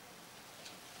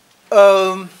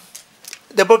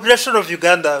 The population of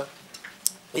Uganda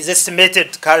is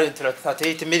estimated currently at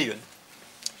 38 million.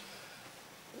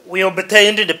 We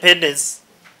obtained independence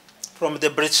from the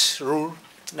British rule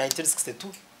in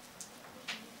 1962,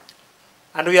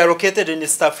 and we are located in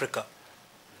East Africa.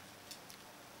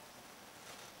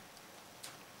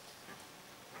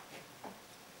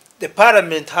 The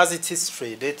parliament has its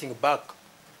history dating back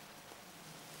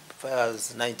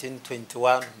as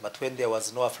 1921, but when there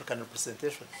was no African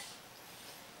representation.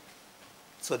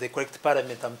 So the correct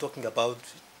parliament I'm talking about,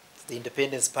 the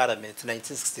Independence Parliament,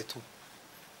 1962.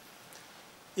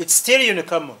 It's still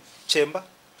unicameral chamber.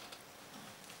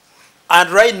 And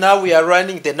right now we are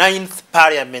running the 9th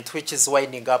parliament, which is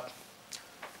winding up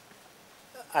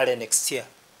early next year.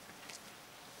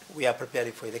 We are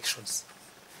preparing for elections.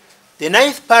 The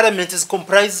 9th parliament is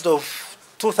comprised of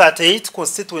 238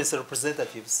 constituency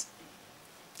representatives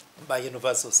by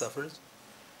universal suffrage,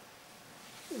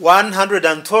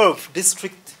 112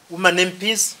 district women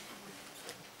MPs.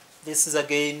 This is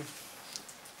again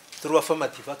through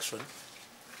affirmative action.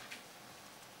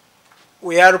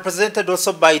 We are represented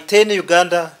also by 10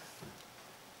 Uganda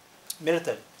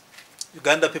military,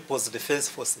 Uganda People's Defense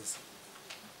Forces.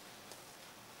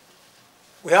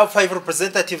 We have 5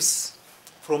 representatives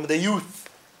from the youth,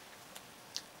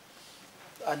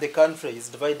 and the country is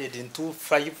divided into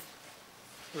 5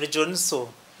 regions, so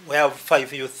we have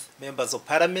 5 youth members of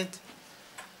parliament,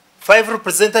 5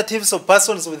 representatives of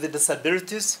persons with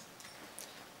disabilities,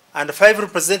 and 5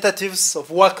 representatives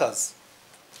of workers.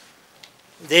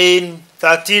 Then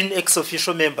 13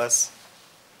 ex-official members,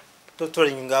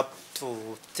 totaling up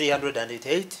to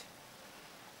 388.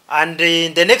 And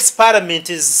the next parliament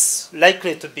is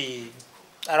likely to be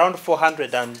around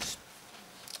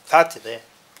 430 there,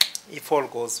 if all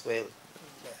goes well.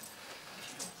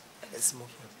 Let's move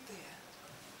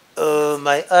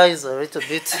My eyes are a little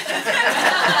bit.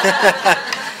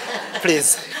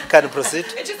 Please, can you proceed?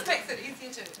 It just makes it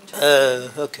easier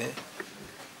to. Okay.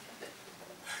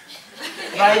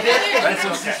 By the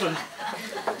Constitution,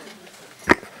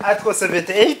 Article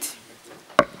 78,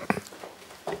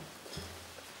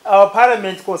 our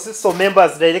parliament consists of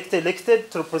members directly elected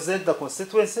to represent the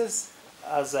constituencies,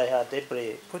 as I had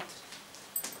Debre put.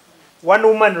 One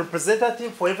woman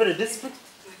representative for every district,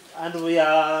 and we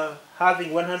are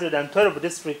having 112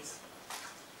 districts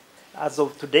as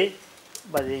of today,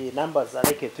 but the numbers are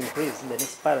likely to increase in the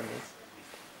next parliament.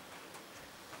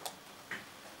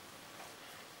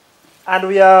 And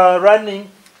we are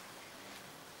running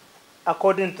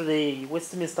according to the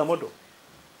Westminster model.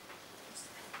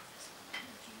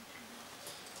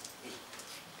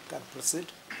 Can proceed.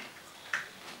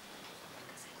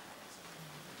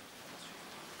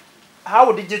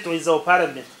 How digital is our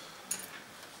parliament?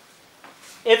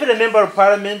 Every member of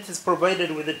parliament is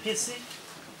provided with a PC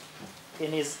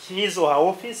in his or her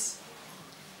office,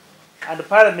 and the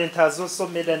parliament has also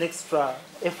made an extra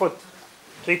effort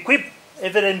to equip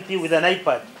every MP with an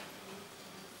iPad.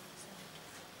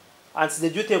 And it's the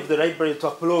duty of the library to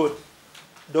upload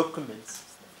documents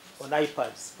on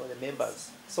iPads for the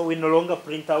members. So we no longer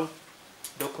print out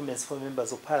documents for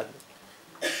members of parliament.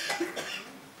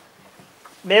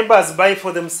 Members buy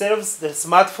for themselves the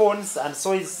smartphones, and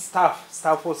so is staff.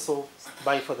 Staff also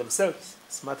buy for themselves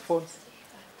smartphones.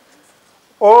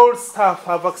 All staff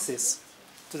have access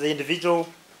to the individual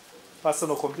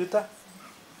personal computer.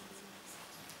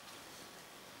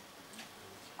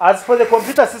 As for the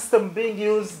computer system being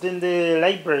used in the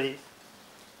library,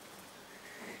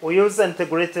 we use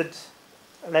integrated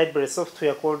library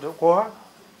software called Koha.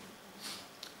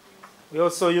 We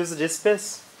also use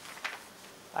DSpace,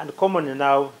 and commonly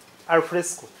now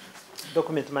Alfresco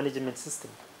document management system,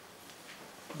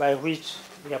 by which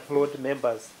we upload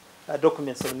members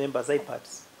documents on members'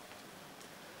 iPads.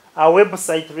 Our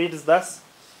website reads thus,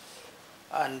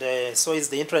 and so is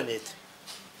the intranet.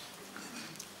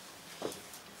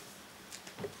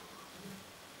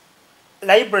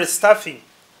 Library staffing.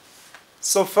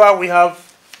 So far we have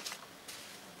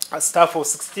a staff of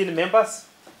 16 members,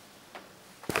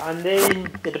 and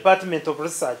then the Department of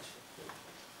Research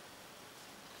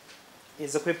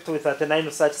is equipped with 39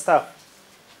 research staff.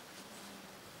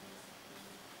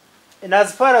 And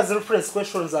as far as reference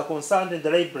questions are concerned in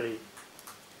the library,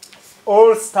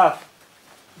 all staff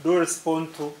do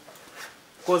respond to,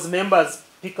 because members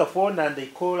pick a phone and they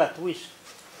call at wish.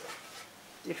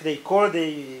 If they call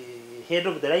the head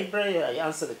of the library, I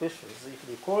answer the questions. If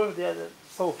they call the other,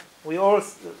 so we all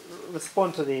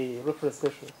respond to the reference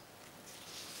questions,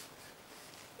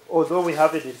 although we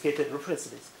have a dedicated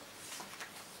reference list.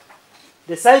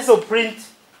 The size of print,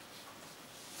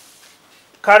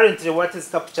 currently what is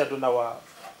captured on our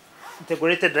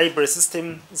integrated library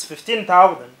system is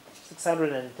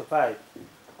 15,695,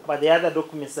 but the other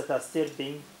documents that are still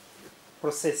being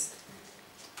processed.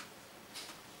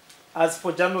 As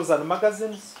for journals and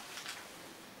magazines,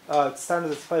 it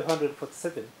stands at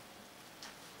 547.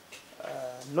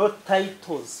 Not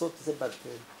titles, so to say, but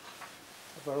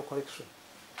overall collection.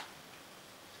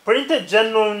 Printed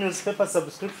journal newspaper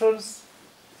subscriptions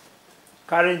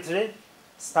currently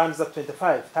stands at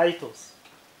 25 titles.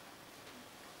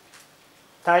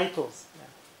 Titles. Yeah.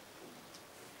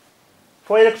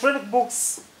 For electronic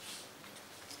books,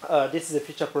 this is a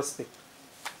future prospect.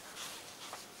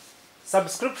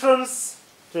 Subscriptions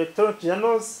to electronic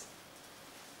journals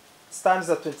stands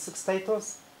at 26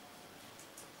 titles.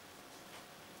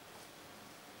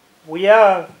 We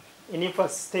are in the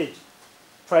first stage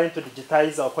trying to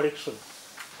digitize our collection.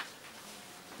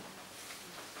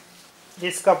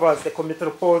 This covers the committee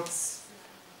reports,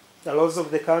 the laws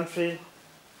of the country,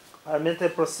 parliamentary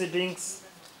proceedings,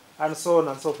 and so on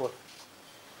and so forth.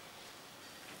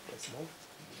 Let's move.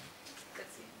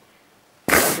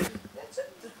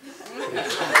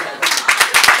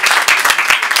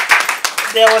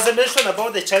 There was a mention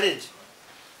about the challenge.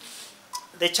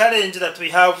 The challenge that we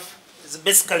have is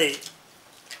basically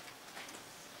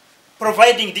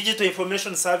providing digital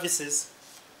information services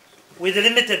with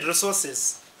limited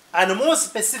resources. And more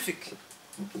specific,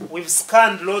 we've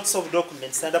scanned lots of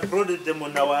documents and uploaded them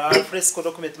on our Alfresco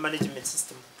document management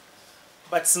system.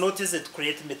 But it's not easy to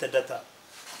create metadata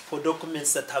for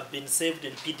documents that have been saved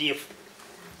in PDF.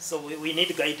 So we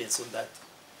need guidance on that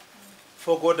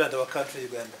for God and our country,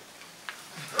 Uganda.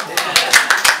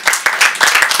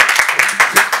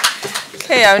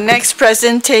 Okay, our next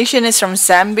presentation is from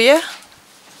Zambia.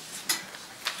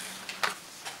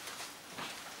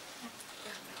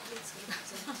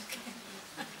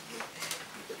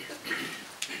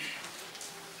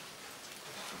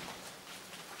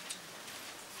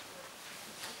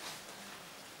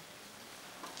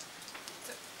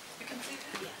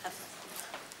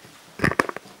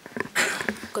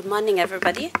 Good morning,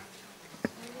 everybody.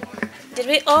 Did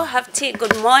we all have tea?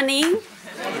 Good morning.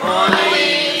 Good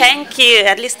morning. Thank you.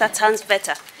 At least that sounds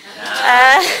better.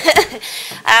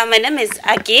 My name is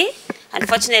Agi.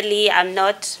 Unfortunately, I'm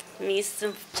not Miss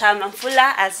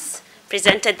Chamamfula as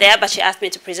presented there, but she asked me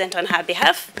to present on her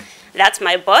behalf. That's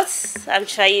my boss. I'm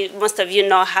sure most of you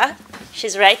know her.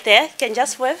 She's right there. You can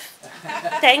just wave.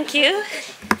 Thank you.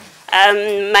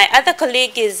 My other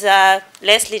colleague is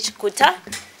Leslie Chikuta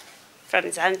from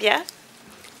Zambia.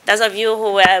 Those of you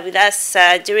who were with us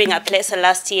during our place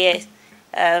last year,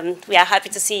 we are happy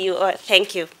to see you all.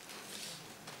 Thank you.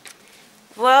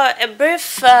 Well, a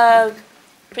brief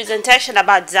presentation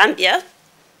about Zambia.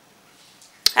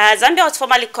 Zambia was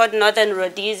formerly called Northern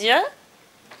Rhodesia.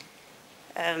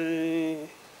 The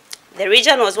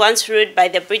region was once ruled by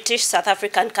the British South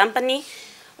African Company,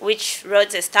 which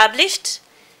Rhodes established,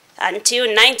 until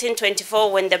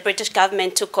 1924 when the British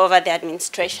government took over the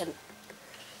administration.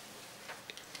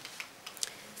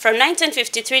 From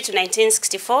 1953 to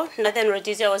 1964, Northern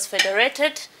Rhodesia was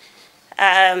federated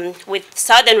with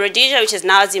Southern Rhodesia, which is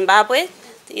now Zimbabwe.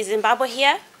 Is Zimbabwe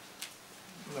here?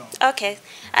 No. Okay.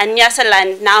 And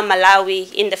Nyasaland, now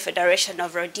Malawi, in the Federation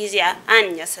of Rhodesia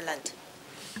and Nyasaland.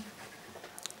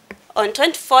 On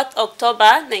 24th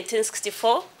October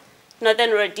 1964,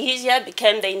 Northern Rhodesia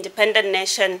became the independent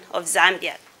nation of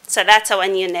Zambia. So that's our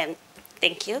new name.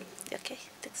 Thank you. Okay,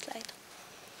 next slide.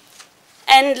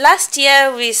 And last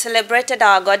year, we celebrated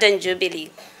our Golden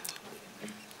Jubilee.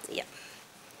 Yeah.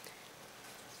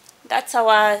 That's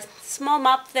our small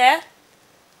map there.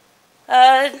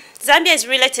 Zambia is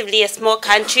relatively a small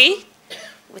country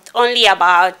with only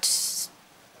about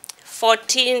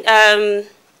 14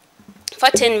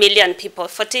 million people,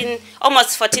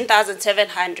 almost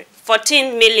 14,700,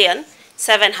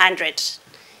 14,700,000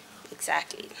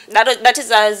 exactly. That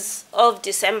is as of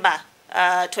December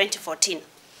 2014.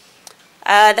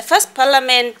 The first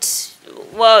parliament,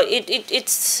 well,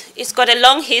 it's got a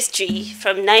long history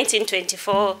from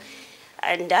 1924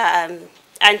 and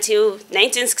until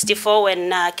 1964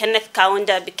 when Kenneth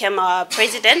Kaunda became our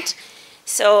president.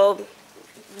 So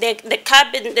the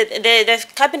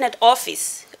cabinet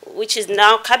office, which is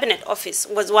now cabinet office,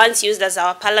 was once used as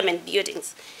our parliament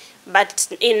buildings. But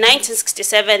in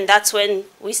 1967, that's when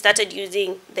we started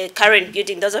using the current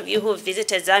building. Those of you who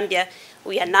visited Zambia,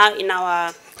 we are now in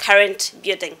our current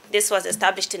building. This was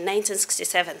established in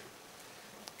 1967.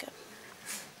 Okay.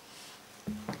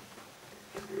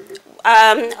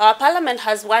 Our parliament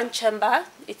has one chamber.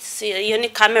 It's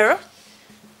unicameral.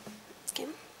 Okay.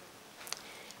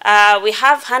 We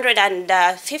have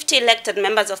 150 elected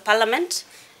members of parliament,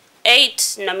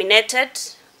 8 nominated,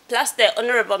 plus the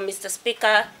Honorable Mr.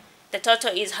 Speaker. The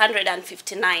total is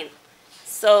 159.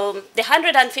 So the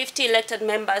 150 elected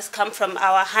members come from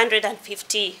our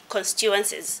 150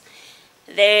 constituencies.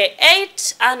 The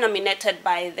 8 are nominated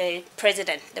by the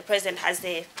president. The president has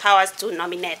the powers to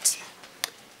nominate.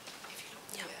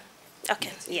 Yeah.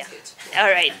 Okay, yeah, all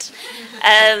right.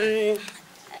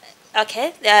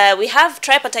 Okay, we have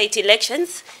tripartite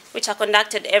elections, which are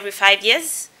conducted every 5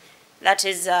 years. That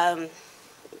is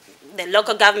the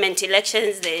local government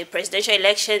elections, the presidential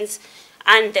elections,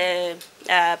 and the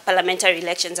parliamentary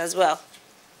elections as well.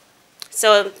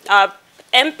 So our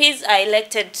MPs are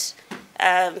elected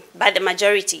by the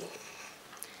majority.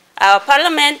 Our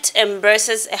parliament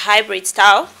embraces a hybrid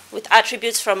style with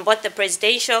attributes from both the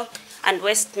presidential and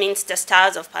Westminster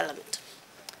styles of parliament.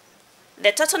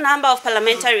 The total number of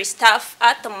parliamentary staff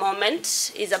at the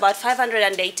moment is about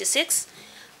 586.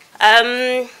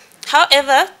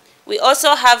 However, we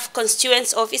also have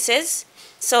constituent offices,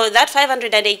 so that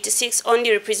 586 only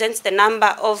represents the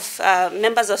number of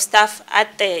members of staff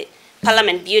at the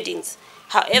parliament buildings.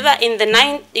 However, in the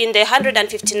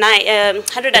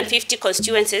 150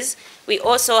 constituencies, we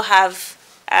also have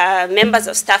members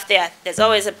of staff there. There's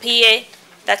always a PA,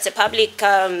 that's a public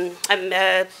a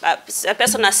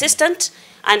personal assistant,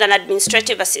 and an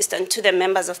administrative assistant to the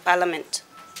members of parliament.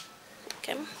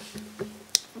 Okay.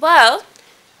 Well,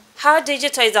 how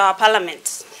digital is our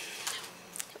parliament?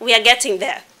 We are getting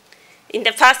there. In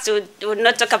the past, we would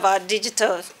not talk about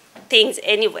digital things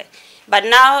anyway. But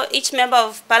now, each member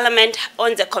of parliament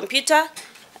owns a computer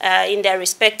in their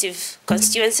respective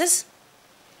constituencies.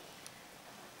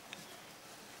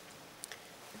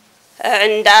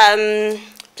 And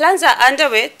plans are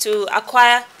underway to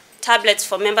acquire tablets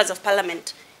for members of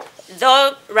parliament.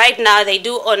 Though right now, they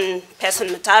do own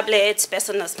personal tablets,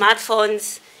 personal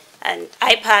smartphones, and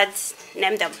iPads,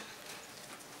 name them.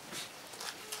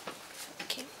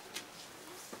 Okay.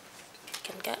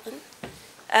 Can go on.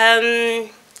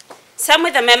 Some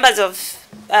of the members of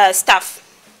staff.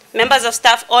 Members of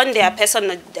staff own their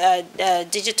personal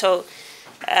digital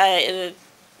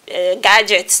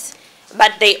gadgets,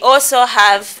 but they also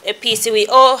have a PC. We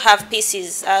all have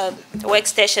PCs,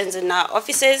 workstations in our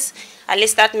offices. At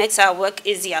least that makes our work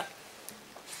easier.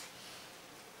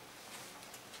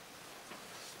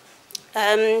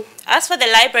 As for the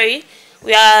library,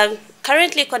 we are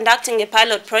currently conducting a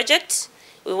pilot project.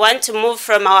 We want to move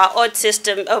from our old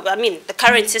system, the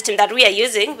current system that we are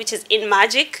using, which is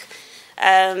InMagic.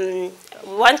 We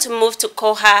want to move to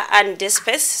Koha and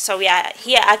Disperse. So we are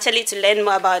here actually to learn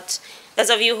more about, those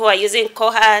of you who are using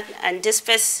Koha and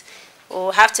Disperse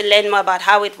will have to learn more about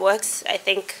how it works. I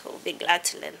think we'll be glad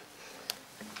to learn.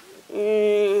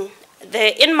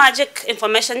 The InMagic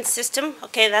information system,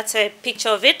 okay, that's a picture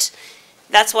of it.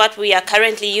 That's what we are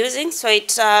currently using. So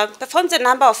it performs a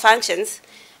number of functions.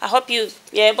 I hope you're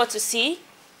able to see.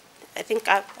 I think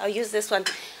I'll use this one.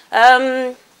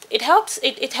 It helps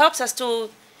us to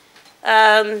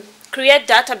create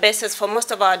databases for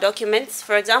most of our documents.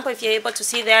 For example, if you're able to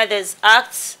see there's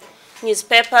acts,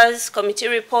 newspapers, committee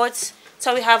reports.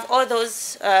 So we have all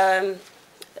those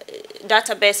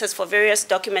databases for various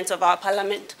documents of our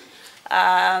parliament.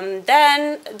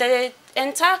 Then the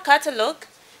entire catalog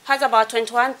has about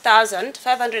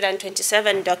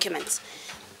 21,527 documents.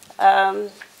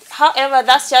 However,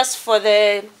 that's just for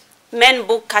the main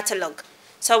book catalog.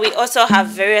 So we also have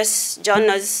various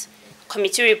journals,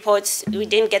 committee reports. We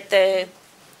didn't get the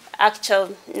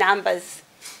actual numbers.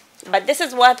 But this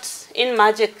is what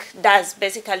InMagic does,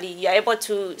 basically. You're able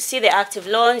to see the active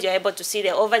loans, you're able to see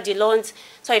the overdue loans,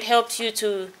 so it helps you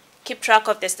to keep track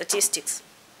of the statistics.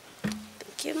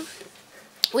 Thank you.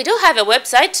 We do have a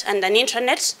website and an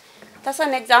intranet. That's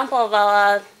an example of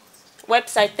our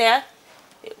website there.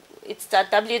 It's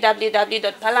at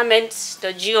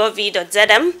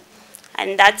www.parliament.gov.zm.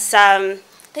 And that's, I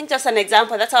think just an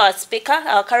example. That's our speaker,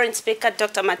 our current speaker,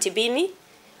 Dr. Matibini,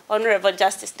 Honorable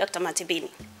Justice Dr.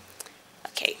 Matibini.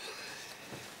 Okay.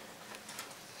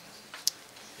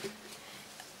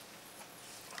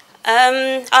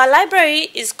 Our library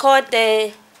is called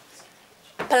the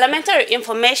Parliamentary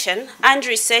Information and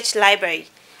Research Library.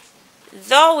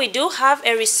 Though we do have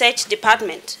a research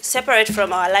department separate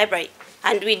from our library,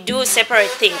 and we do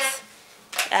separate things.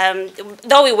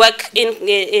 Though we work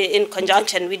in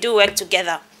conjunction, we do work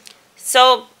together.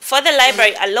 So for the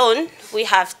library alone, we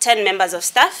have 10 members of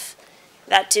staff.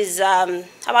 That is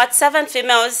about 7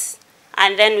 females,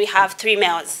 and then we have 3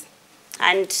 males.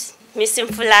 And Ms.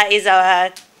 Mfula is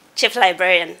our chief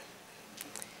librarian.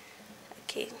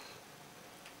 Okay.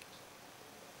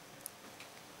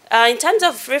 In terms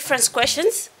of reference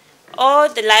questions, all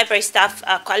the library staff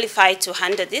are qualified to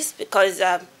handle this because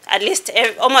at least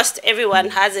almost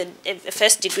everyone has a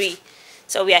first degree.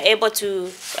 So we are able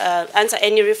to answer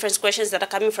any reference questions that are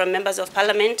coming from members of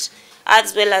parliament,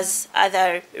 as well as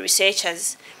other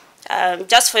researchers.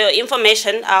 Just for your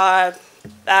information, our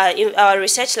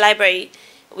research library,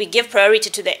 we give priority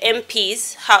to the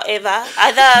MPs. However,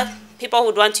 other people who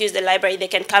would want to use the library, they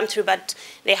can come through, but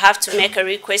they have to make a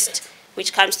request,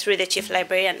 which comes through the chief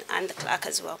librarian and the clerk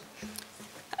as well.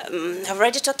 I've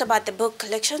already talked about the book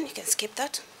collection. You can skip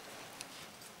that.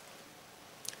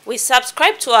 We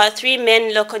subscribe to our 3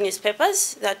 main local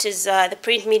newspapers. That is the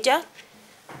print media,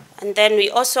 and then we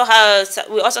also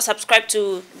subscribe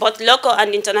to both local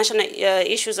and international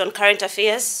issues on current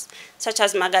affairs, such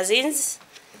as magazines.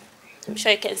 I'm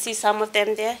sure you can see some of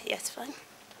them there. Yes, fine.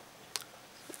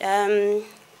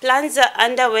 Plans are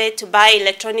underway to buy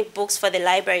electronic books for the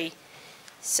library.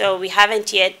 So we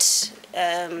haven't yet.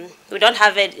 We don't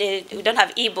have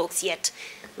e-books yet,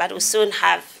 but we'll soon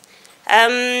have.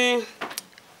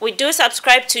 We do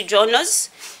subscribe to journals,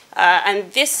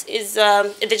 and this is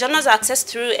the journals are accessed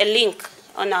through a link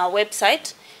on our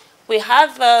website. We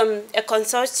have a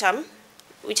consortium,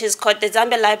 which is called the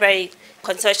Zambia Library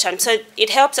Consortium. So it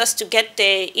helps us to get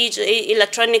the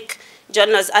electronic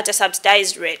journals at a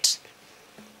subsidized rate.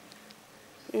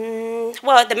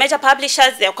 Well, the major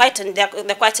publishers, they're quite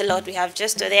a lot. We have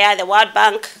just there the World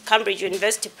Bank, Cambridge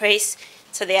University Press,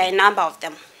 so there are a number of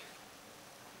them.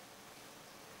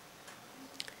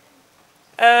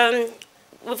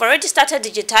 We've already started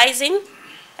digitizing,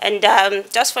 and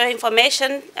just for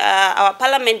information, our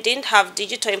parliament didn't have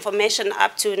digital information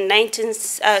up to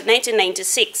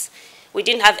 1996. We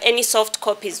didn't have any soft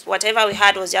copies. Whatever we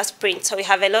had was just print, so we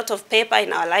have a lot of paper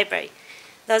in our library.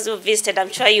 Those who visited, I'm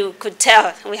sure you could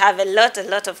tell, we have a lot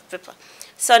of paper.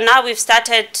 So now we've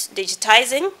started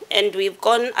digitizing, and we've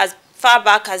gone as far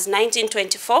back as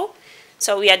 1924.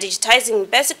 So we are digitizing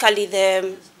basically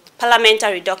the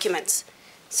parliamentary documents.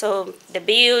 So the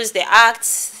bills, the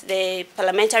acts, the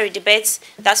parliamentary debates,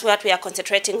 that's what we are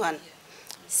concentrating on.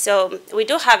 So we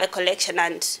do have a collection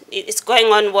and it's going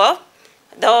on well,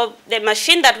 though the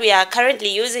machine that we are currently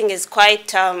using is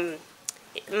quite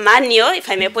manual, if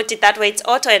I may put it that way. It's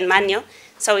auto and manual.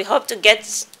 So we hope to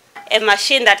get a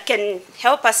machine that can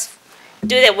help us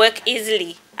do the work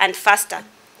easily and faster.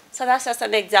 So that's just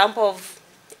an example of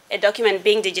a document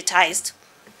being digitized.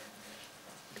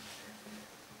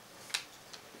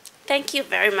 Thank you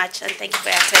very much, and thank you for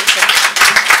your attention.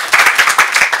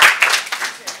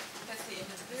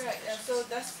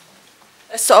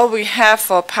 That's all we have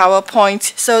for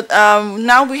PowerPoint. So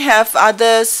now we have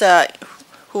others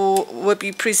who will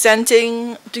be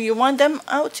presenting. Do you want them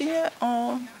out here?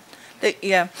 Or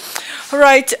yeah. All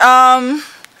right.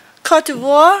 Côte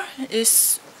d'Ivoire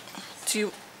is. Do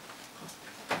you?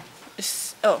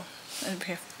 Is oh.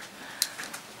 Okay.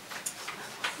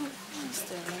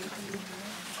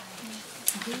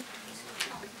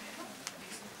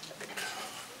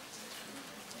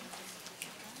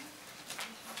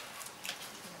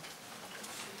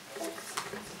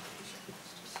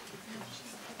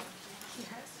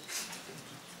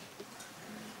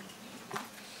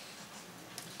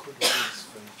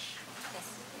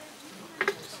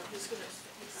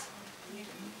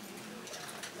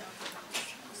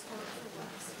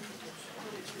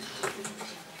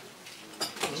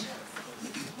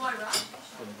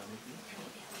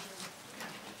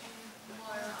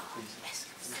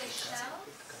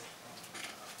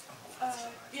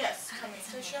 Yes,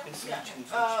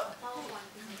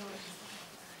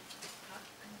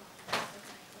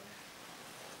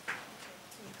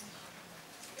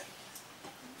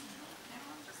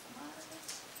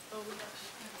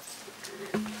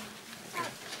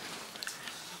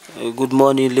 Good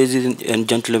morning, ladies and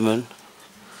gentlemen.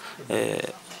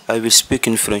 I will speak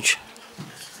in French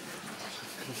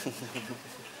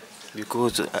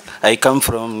because I come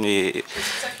from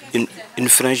in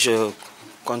French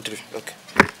country. Okay.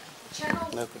 Channel,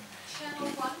 Okay. channel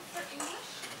 1 for English?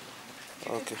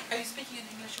 Okay. Are you speaking in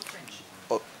English or French?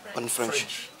 Oh, en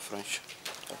French. French.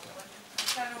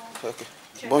 Okay. Okay.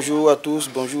 Bonjour à tous,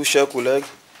 bonjour chers collègues.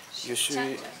 Je suis. Un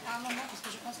moment, parce que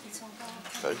je pense qu'ils sont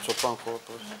encore. Ils ne sont pas encore.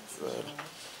 Voilà.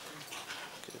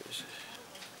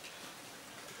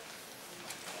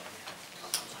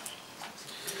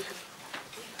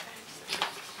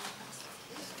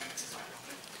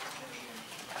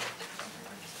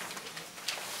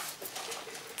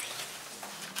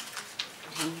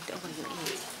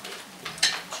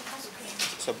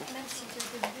 C'est bon?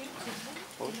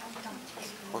 Oui.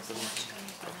 Ok.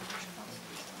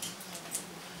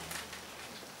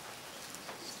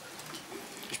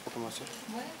 Je peux commencer?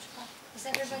 Oui, je crois. Is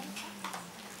everybody?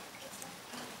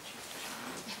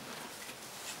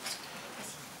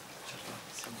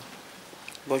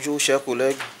 Bonjour chers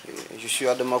collègues, je suis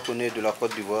Adama Koné de la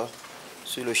Côte d'Ivoire,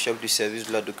 je suis le chef du service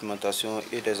de la documentation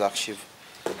et des archives.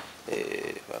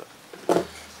 Voilà.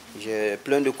 J'ai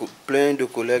plein de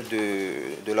collègues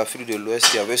de l'Afrique de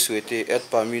l'Ouest qui avaient souhaité être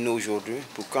parmi nous aujourd'hui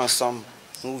pour qu'ensemble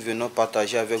nous venons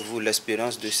partager avec vous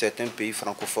l'expérience de certains pays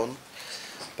francophones,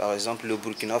 par exemple le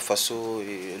Burkina Faso,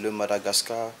 et le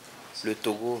Madagascar, le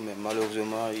Togo, mais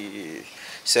malheureusement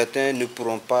certains ne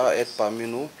pourront pas être parmi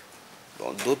nous.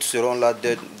 D'autres seront là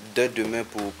dès demain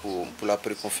pour la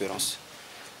préconférence.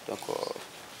 Donc,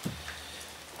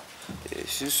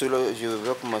 sur cela, je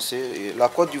vais commencer. La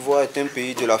Côte d'Ivoire est un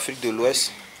pays de l'Afrique de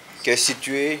l'Ouest qui est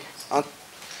situé,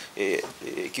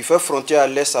 qui fait frontière à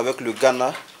l'est avec le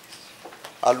Ghana,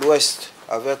 à l'ouest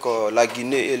avec la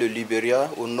Guinée et le Libéria,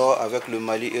 au nord avec le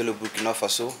Mali et le Burkina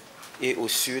Faso, et au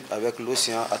sud avec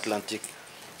l'océan Atlantique.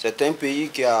 C'est un pays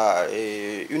qui a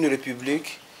une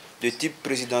république de type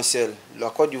présidentiel.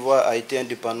 La Côte d'Ivoire a été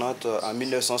indépendante en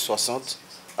 1960,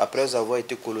 après avoir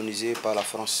été colonisée par la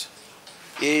France.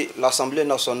 Et l'Assemblée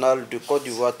nationale de Côte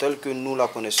d'Ivoire, telle que nous la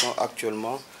connaissons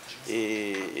actuellement,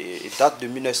 date de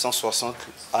 1960,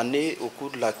 année au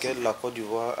cours de laquelle la Côte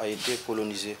d'Ivoire a été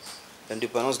colonisée.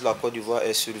 L'indépendance de la Côte d'Ivoire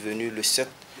est survenue le 7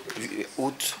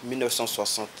 août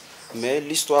 1960. Mais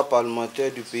l'histoire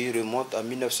parlementaire du pays remonte à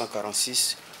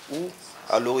 1946, où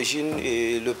à l'origine,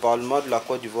 le Parlement de la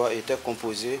Côte d'Ivoire était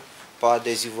composé par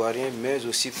des Ivoiriens, mais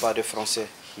aussi par des Français.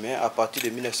 Mais à partir de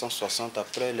 1960,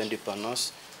 après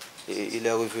l'indépendance, il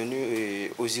est revenu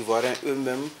aux Ivoiriens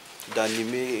eux-mêmes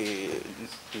d'animer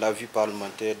la vie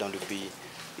parlementaire dans le pays.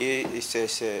 Et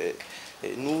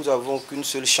nous n'avons qu'une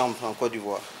seule chambre en Côte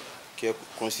d'Ivoire, qui est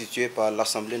constituée par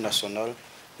l'Assemblée nationale.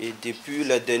 Et depuis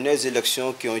les dernières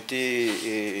élections qui ont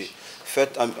été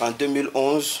faites en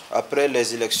 2011, après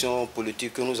les élections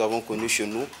politiques que nous avons connues chez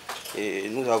nous, Et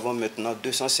nous avons maintenant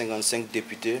 255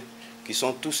 députés qui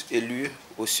sont tous élus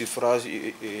au suffrage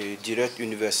direct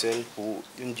universel pour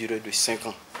une durée de 5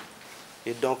 ans.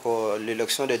 Et donc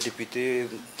l'élection des députés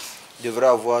devrait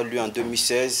avoir lieu en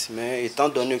 2016, mais étant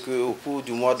donné qu'au cours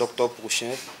du mois d'octobre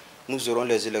prochain, nous aurons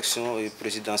les élections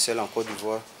présidentielles en Côte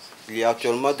d'Ivoire, il y a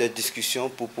actuellement des discussions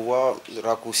pour pouvoir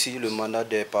raccourcir le mandat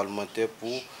des parlementaires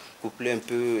pour coupler un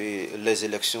peu les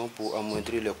élections pour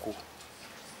amoindrir les coûts.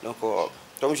 Donc,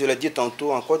 comme je l'ai dit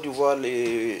tantôt, en Côte d'Ivoire,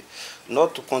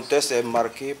 notre contexte est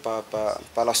marqué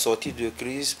par la sortie de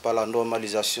crise, par la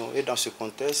normalisation. Et dans ce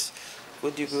contexte, il faut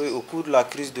dire qu'au cours de la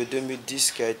crise de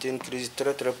 2010, qui a été une crise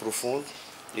très très profonde,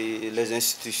 les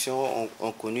institutions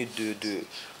ont connu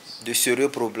de sérieux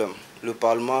problèmes. Le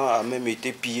Parlement a même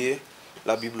été pillé,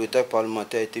 la bibliothèque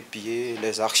parlementaire a été pillée,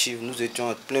 les archives, nous étions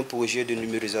en plein projet de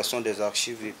numérisation des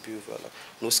archives et puis voilà.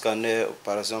 Nos scanners,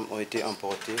 par exemple, ont été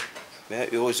emportés. Mais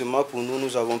heureusement pour nous,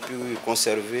 nous avons pu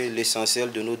conserver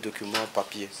l'essentiel de nos documents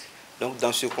papier. Donc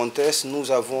dans ce contexte,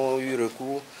 nous avons eu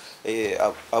recours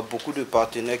à beaucoup de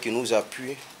partenaires qui nous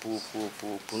appuient pour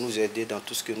nous aider dans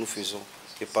tout ce que nous faisons.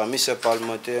 Et parmi ces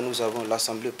parlementaires, nous avons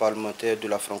l'Assemblée parlementaire de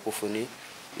la francophonie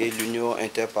et l'Union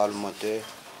interparlementaire.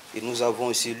 Et nous avons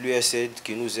aussi l'USAID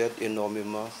qui nous aide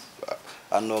énormément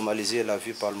à normaliser la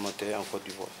vie parlementaire en Côte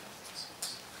d'Ivoire.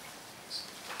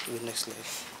 Next slide.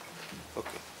 Okay.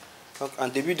 Donc, en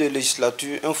début de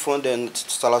législature, un fonds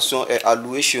d'installation est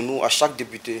alloué chez nous à chaque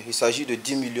député. Il s'agit de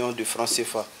 10 millions de francs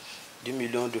CFA. 10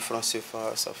 millions de francs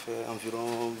CFA, ça fait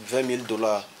environ 20 000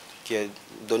 $ qui est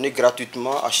donné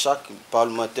gratuitement à chaque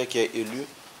parlementaire qui est élu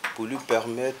pour lui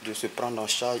permettre de se prendre en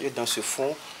charge. Et dans ce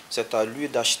fonds, c'est à lui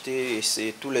d'acheter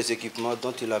tous les équipements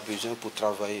dont il a besoin pour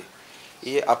travailler.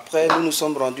 Et après, nous nous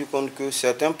sommes rendus compte que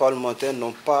certains parlementaires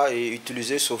n'ont pas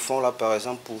utilisé ce fonds-là, par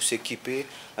exemple, pour s'équiper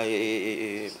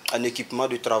en équipement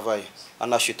de travail,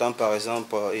 en achetant, par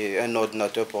exemple, un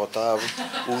ordinateur portable.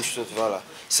 Voilà.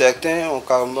 Certains ont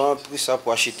carrément pris ça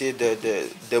pour acheter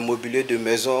des mobiliers de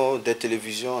maison, des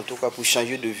télévisions, en tout cas pour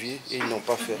changer de vie, et ils n'ont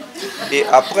pas fait. Et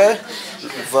après,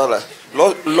 voilà.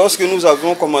 Lorsque nous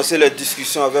avons commencé les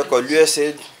discussions avec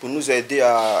l'USAID pour nous aider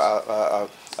à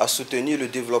soutenir le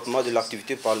développement de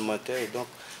l'activité parlementaire. Et donc,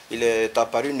 il est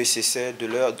apparu nécessaire de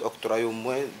leur octroyer au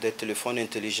moins des téléphones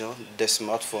intelligents, des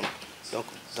smartphones. Donc,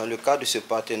 dans le cadre de ce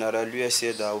partenariat,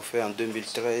 l'USAID a offert en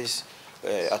 2013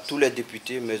 à tous les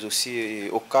députés, mais aussi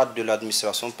au cadre de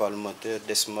l'administration parlementaire,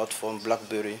 des smartphones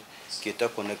BlackBerry qui étaient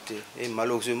connectés. Et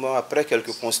malheureusement, après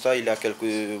quelques constats, il y a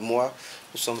quelques mois,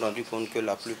 nous nous sommes rendus compte que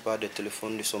la plupart des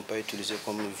téléphones ne sont pas utilisés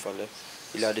comme il fallait.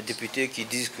 Il y a des députés qui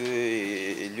disent que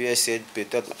l'USAID,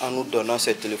 peut-être en nous donnant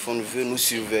ces téléphones, veut nous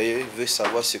surveiller, veut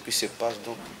savoir ce qui se passe.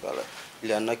 Donc voilà, il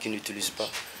y en a qui n'utilisent pas.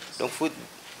 Donc il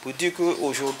faut dire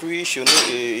qu'aujourd'hui, chez nous,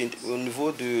 au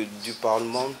niveau du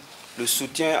Parlement, le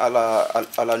soutien à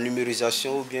la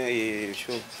numérisation ou bien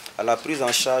à la prise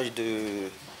en charge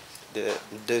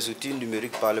des outils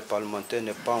numériques par les parlementaires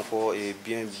n'est pas encore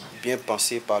bien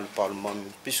pensé par le Parlement,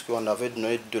 puisqu'on avait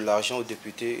donné de l'argent aux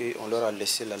députés et on leur a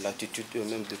laissé la latitude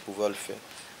eux-mêmes de pouvoir le faire.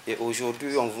 Et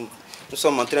aujourd'hui, nous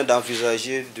sommes en train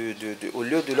d'envisager, au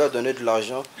lieu de leur donner de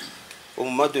l'argent, au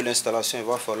moment de l'installation, il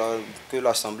va falloir que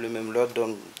l'Assemblée même leur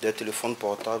donne des téléphones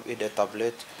portables et des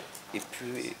tablettes et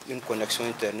puis une connexion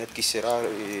Internet qui sera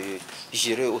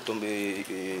gérée au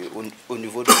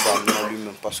niveau du Parlement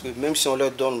lui-même. Parce que même si on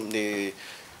leur donne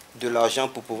de l'argent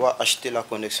pour pouvoir acheter la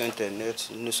connexion Internet,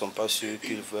 nous ne sommes pas sûrs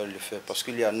qu'ils veulent le faire. Parce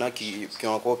qu'il y en a qui ont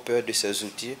encore peur de ces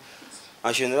outils.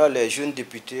 En général, les jeunes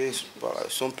députés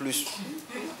sont plus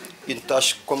une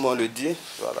tâche, comme on le dit.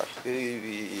 Voilà.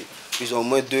 Ils ont au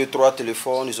moins 2-3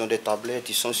 téléphones, ils ont des tablettes,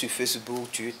 ils sont sur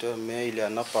Facebook, Twitter, mais il y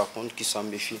en a par contre qui s'en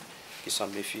méfient.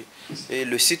 Et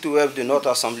le site web de notre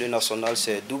Assemblée nationale,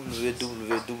 c'est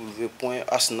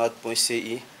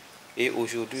www.asnat.ci. Et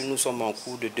aujourd'hui, nous sommes en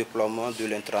cours de déploiement de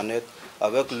l'intranet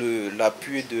avec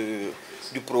l'appui du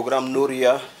programme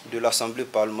NORIA de l'Assemblée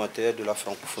parlementaire de la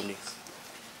francophonie.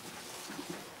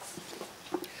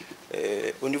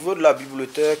 Et au niveau de la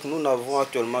bibliothèque, nous n'avons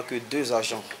actuellement que 2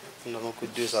 agents. Nous n'avons que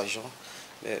 2 agents.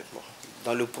 Mais bon,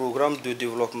 dans le programme de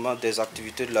développement des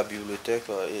activités de la bibliothèque,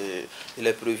 il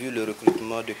est prévu le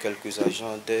recrutement de quelques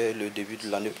agents dès le début de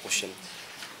l'année prochaine.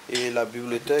 Et la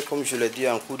bibliothèque, comme je l'ai dit, est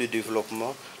en cours de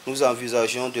développement. Nous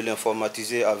envisageons de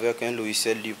l'informatiser avec un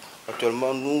logiciel libre.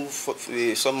 Actuellement, nous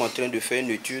sommes en train de faire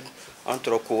une étude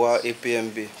entre COA et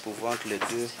PMB pour voir entre les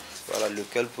deux, voilà,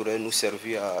 lequel pourrait nous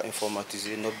servir à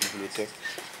informatiser notre bibliothèque.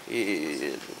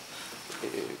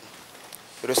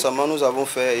 Récemment, nous avons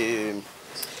fait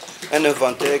un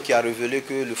inventaire qui a révélé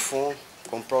que le fonds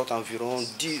comporte environ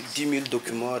 10 000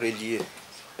 documents reliés.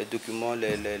 Les documents,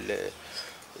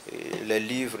 les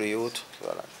livres et autres.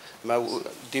 Voilà. Mais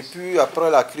depuis,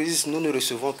 après la crise, nous ne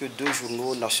recevons que 2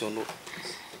 journaux nationaux.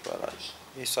 Voilà.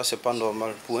 Et ça, c'est pas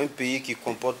normal. Pour un pays qui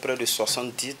comporte près de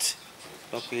 60 titres,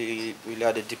 donc il y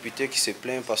a des députés qui se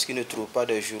plaignent parce qu'ils ne trouvent pas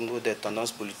des journaux, des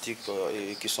tendances politiques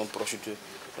et qui sont proches d'eux.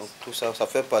 Donc tout ça, ça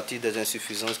fait partie des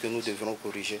insuffisances que nous devrons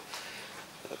corriger.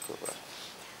 Voilà.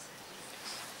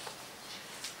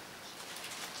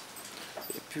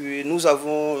 Et puis nous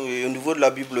avons, au niveau de la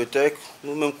bibliothèque,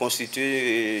 nous-mêmes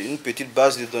constitué une petite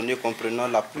base de données comprenant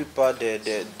la plupart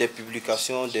des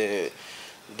publications, des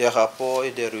rapports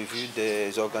et des revues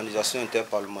des organisations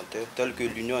interparlementaires, telles que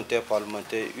l'Union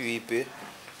interparlementaire UIP,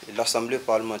 l'Assemblée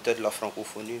parlementaire de la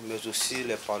francophonie, mais aussi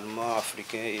les parlements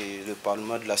africains et le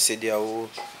parlement de la CEDEAO,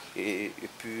 et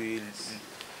puis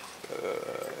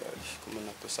comment on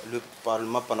appelle ça, le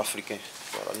parlement panafricain.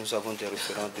 Voilà, nous avons des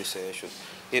référents de ces choses.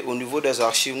 Et au niveau des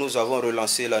archives, nous avons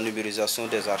relancé la numérisation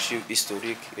des archives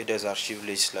historiques et des archives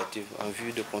législatives en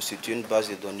vue de constituer une base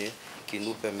de données qui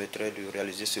nous permettrait de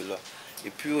réaliser cela. Et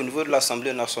puis au niveau de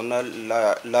l'Assemblée nationale,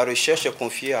 la recherche est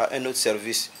confiée à un autre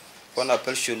service qu'on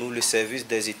appelle chez nous le service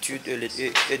des études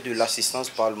et de l'assistance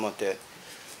parlementaire.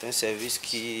 C'est un service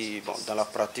qui, bon, dans la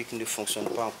pratique, ne fonctionne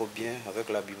pas encore bien avec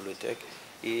la bibliothèque.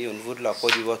 Et au niveau de la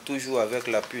Côte d'Ivoire, toujours avec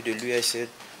l'appui de l'USAID,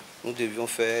 nous devions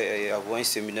faire et avoir un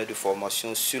séminaire de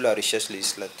formation sur la recherche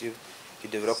législative qui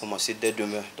devra commencer dès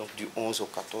demain, donc du 11 au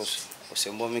 14.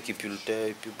 C'est moi-même qui pilotais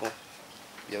et puis bon,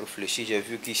 j'ai réfléchi, j'ai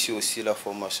vu qu'ici aussi la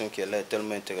formation qui est là est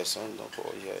tellement intéressante. Donc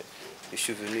je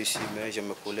suis venu ici, mais j'ai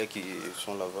mes collègues qui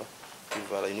sont là-bas.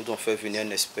 Voilà, ils nous ont fait venir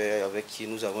un expert avec qui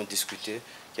nous avons discuté,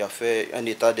 qui a fait un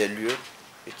état des lieux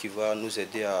et qui va nous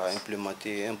aider à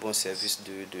implémenter un bon service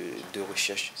de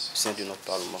recherche au sein de notre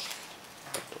Parlement.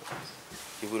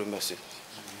 Je vous remercie.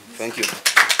 Thank you.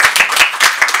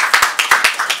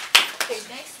 Okay,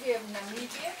 next we have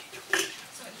Namibia.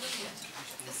 So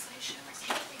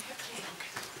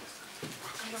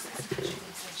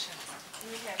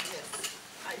we have this.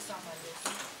 I saw my list.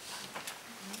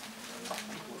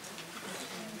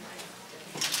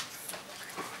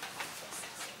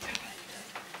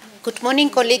 Good morning,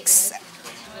 colleagues.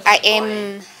 I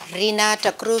am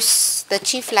Renata Cruz, the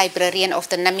Chief Librarian of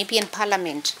the Namibian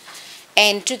Parliament.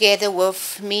 And together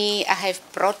with me, I have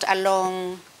brought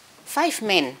along 5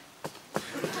 men.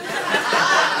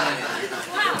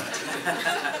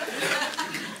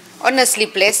 Honestly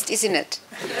blessed, isn't it?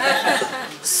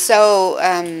 So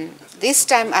this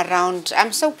time around,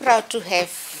 I'm so proud to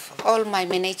have all my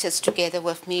managers together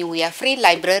with me. We are 3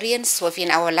 librarians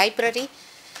within our library.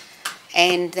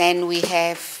 And then we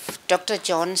have Dr.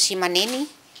 John Shimaneni,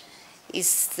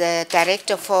 is the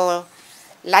Director for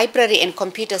Library and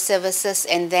Computer Services.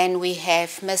 And then we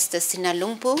have Mr.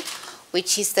 Sinalumpu,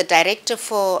 which is the Director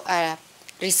for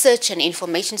Research and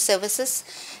Information Services.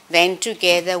 Then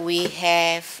together we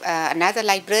have another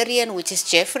librarian, which is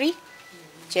Jeffrey.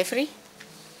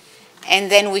 And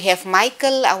then we have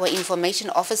Michael, our Information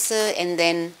Officer, and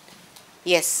then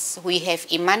yes, we have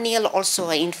Emmanuel, also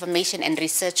an Information and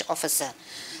Research Officer.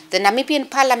 The Namibian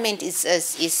Parliament is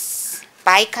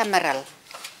bicameral.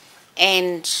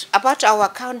 And about our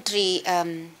country,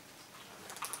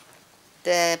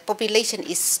 the population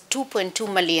is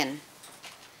 2.2 million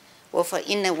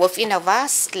within a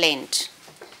vast land.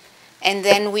 And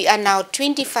then we are now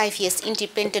 25 years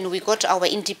independent. We got our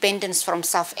independence from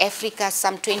South Africa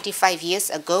some 25 years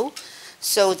ago.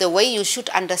 So the way you should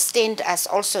understand us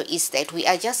also is that we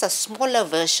are just a smaller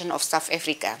version of South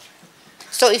Africa.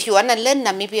 So if you want to learn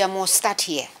Namibia more, start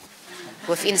here,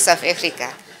 within South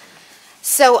Africa.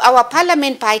 So our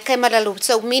parliament bicameral,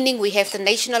 so meaning we have the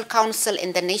National Council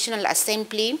and the National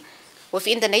Assembly.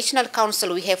 Within the National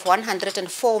Council, we have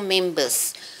 104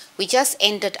 members. We just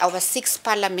ended our 6th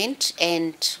parliament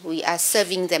and we are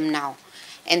serving them now.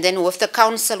 And then with the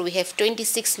council, we have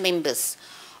 26 members.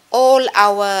 All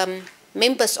our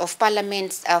members of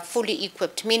parliament are fully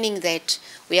equipped, meaning that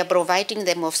we are providing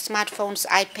them with smartphones,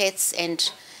 iPads,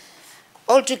 and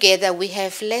altogether we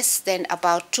have less than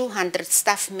about 200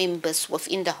 staff members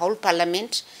within the whole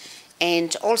parliament,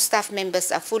 and all staff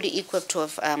members are fully equipped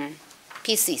with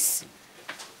PCs.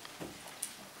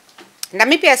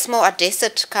 Namibia is more a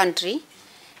desert country,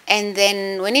 and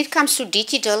then when it comes to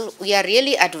digital, we are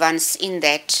really advanced in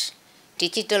that.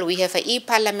 Digital, we have an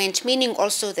e-parliament, meaning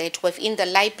also that within the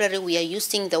library we are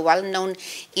using the well-known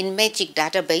InMagic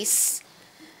database.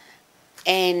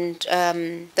 And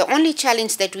the only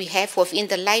challenge that we have within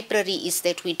the library is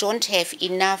that we don't have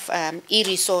enough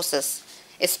e-resources,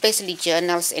 especially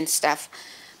journals and stuff.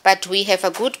 But we have a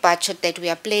good budget that we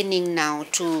are planning now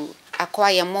to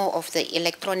acquire more of the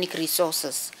electronic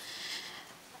resources.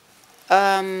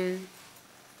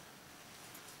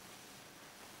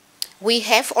 We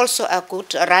have also a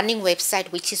good running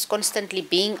website which is constantly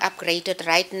being upgraded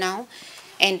right now.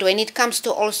 And when it comes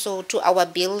to also to our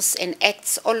bills and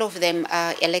acts, all of them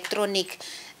are electronic.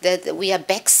 We are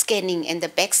back scanning, and the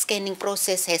back scanning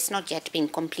process has not yet been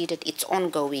completed. It's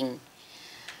ongoing.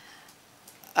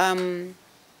 The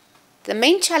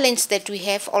main challenge that we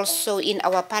have also in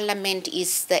our parliament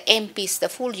is the MPs, the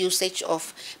full usage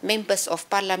of members of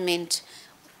parliament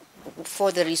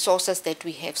for the resources that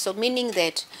we have. So meaning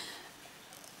that,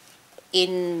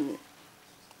 in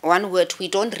one word, we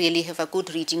don't really have a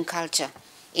good reading culture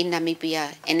in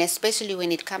Namibia, and especially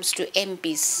when it comes to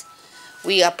MPs.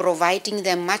 We are providing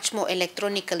them much more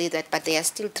electronically, but they are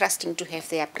still trusting to have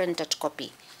their printed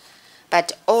copy.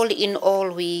 But all in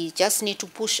all, we just need to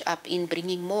push up in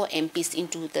bringing more MPs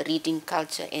into the reading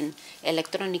culture and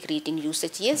electronic reading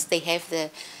usage. Yes, they have the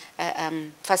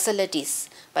facilities,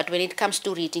 but when it comes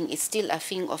to reading, it's still a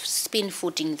thing of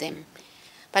spoon-feeding them.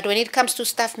 But when it comes to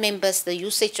staff members, the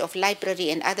usage of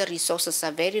library and other resources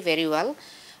are very, very well.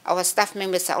 Our staff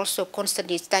members are also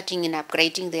constantly studying and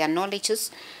upgrading their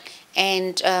knowledges.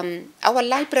 And our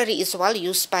library is well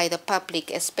used by the public,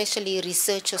 especially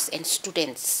researchers and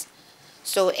students.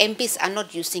 So MPs are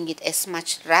not using it as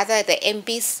much. Rather, the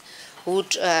MPs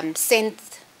would send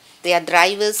their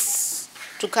drivers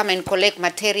to come and collect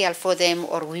material for them,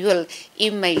 or we will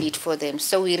email it for them.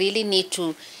 So we really need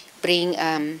to bring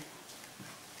them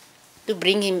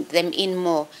in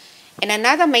more. And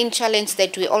another main challenge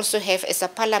that we also have as a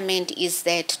parliament is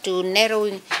that to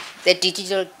narrowing the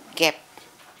digital gap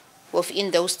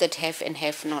within those that have and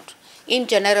have not. In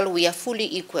general, we are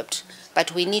fully equipped,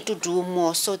 but we need to do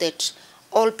more so that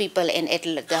all people and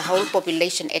the whole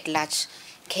population at large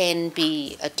can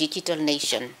be a digital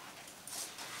nation.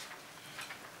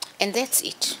 And that's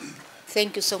it.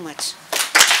 Thank you so much.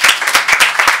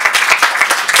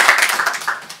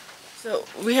 So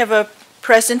we have a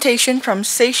presentation from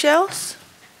Seychelles.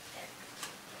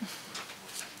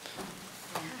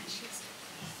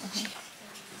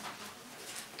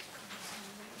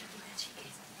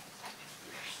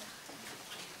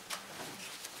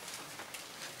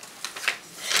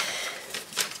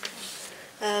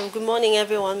 Good morning,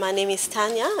 everyone. My name is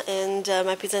Tanya, and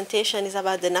my presentation is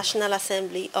about the National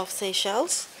Assembly of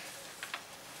Seychelles.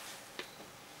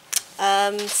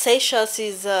 Seychelles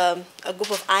is a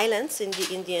group of islands in the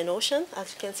Indian Ocean,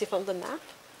 as you can see from the map.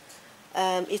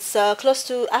 It's close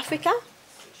to Africa.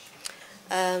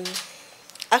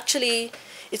 Actually,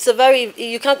 it's a very,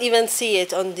 you can't even see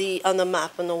it on the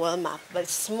map, on the world map, but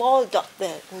it's a small dot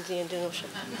there in the Indian Ocean.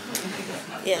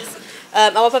 Yes.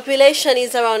 Our population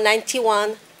is around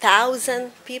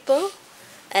 91,000 people,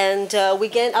 and we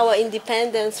gained our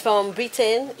independence from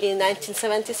Britain in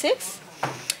 1976.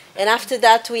 And after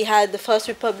that, we had the First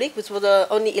Republic, which was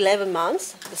only 11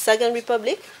 months, the Second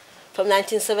Republic from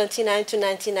 1979 to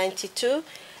 1992.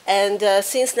 And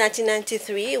since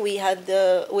 1993, we have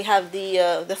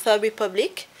the Third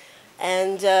Republic,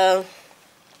 and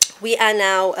we are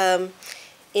now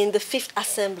in the 5th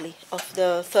Assembly of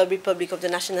the Third Republic of the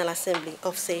National Assembly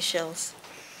of Seychelles.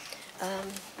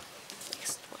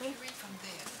 Next one.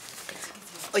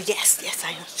 Oh, yes,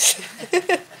 I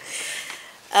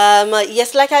know.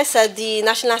 Yes, like I said, the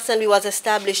National Assembly was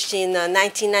established in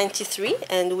 1993,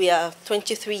 and we are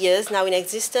 23 years now in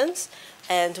existence.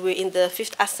 And we're in the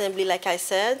 5th Assembly, like I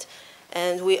said,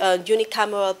 and we are a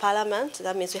unicameral parliament.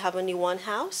 That means we have only one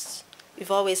house.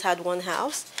 We've always had one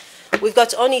house. We've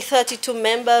got only 32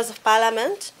 members of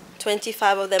parliament.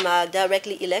 25 of them are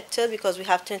directly elected because we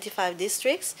have 25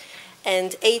 districts,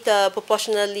 and 8 are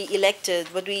proportionally elected,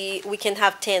 but we can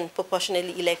have 10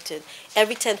 proportionally elected.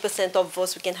 Every 10% of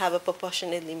votes, we can have a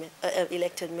proportionally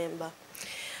elected member.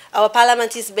 Our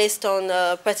parliament is based on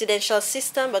a presidential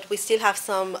system, but we still have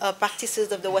some practices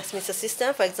of the Westminster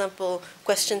system. For example,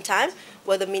 question time,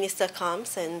 where the minister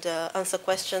comes and answers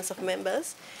questions of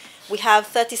members. We have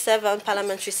 37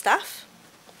 parliamentary staff.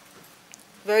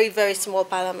 Very, very small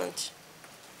parliament.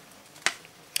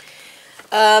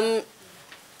 All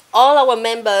our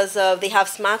members, they have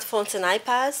smartphones and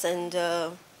iPads, and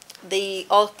they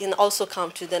all can also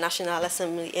come to the National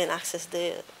Assembly and access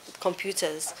the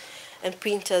computers and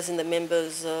printers in the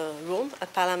members' room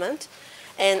at Parliament.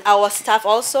 And our staff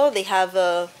also, they have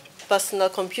personal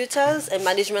computers, and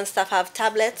management staff have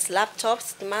tablets,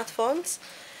 laptops, smartphones.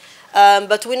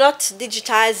 But we're not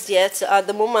digitized yet. At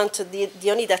the moment,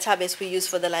 the only database we use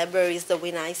for the library is the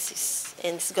WinISIS,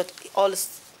 and it's got all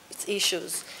its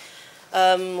issues.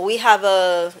 We have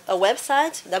a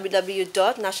website,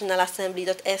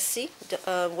 www.nationalassembly.sc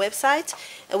website.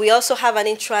 And we also have an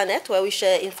intranet where we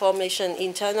share information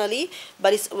internally,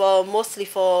 but it's mostly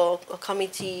for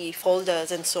committee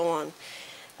folders and so on.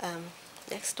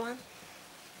 Next one.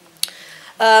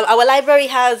 Our library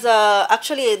has,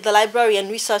 actually the library and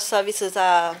research services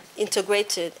are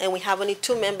integrated, and we have only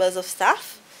 2 members of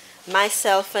staff,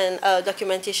 myself and a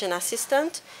documentation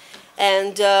assistant.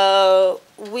 And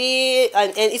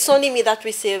it's only me that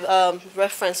receive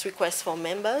reference requests for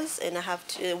members, and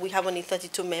we have only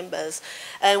 32 members.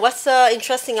 And what's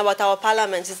interesting about our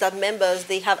parliament is that members,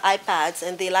 they have iPads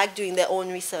and they like doing their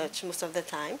own research most of the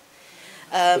time.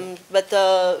 But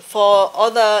for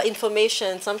other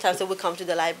information, sometimes they will come to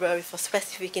the library for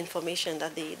specific information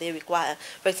that they require.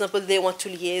 For example, they want to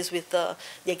liaise with the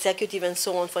executive and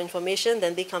so on for information,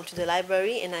 then they come to the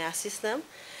library and I assist them.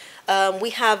 We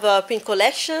have print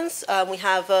collections. We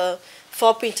have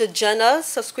 4 printed journals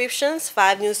subscriptions,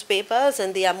 5 newspapers,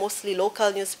 and they are mostly local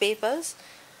newspapers.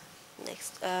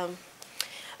 Next.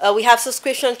 We have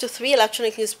subscription to 3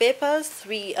 electronic newspapers,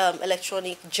 3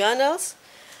 electronic journals.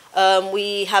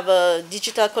 We have a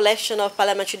digital collection of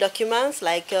parliamentary documents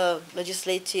like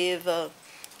legislative,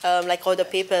 like other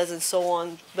papers and so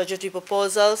on, budgetary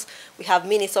proposals. We have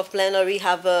minutes of plenary,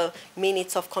 have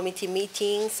minutes of committee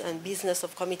meetings and business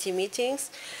of committee meetings.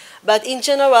 But in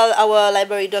general, our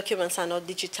library documents are not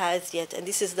digitized yet, and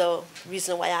this is the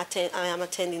reason why I am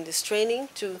attending this training,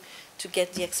 to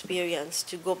get the experience,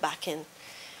 to go back and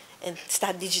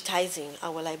start digitizing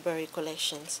our library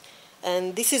collections.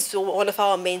 And this is one of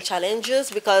our main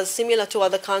challenges, because similar to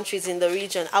other countries in the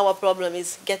region, our problem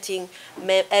is getting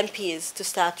MPs to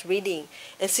start reading.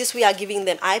 And since we are giving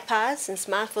them iPads and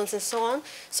smartphones and so on,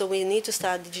 so we need to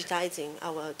start digitizing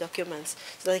our documents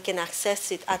so they can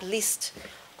access it at least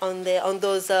on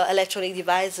those electronic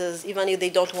devices, even if they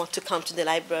don't want to come to the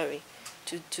library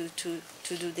to do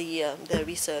the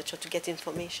research or to get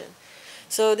information.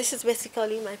 So this is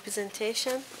basically my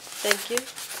presentation. Thank you.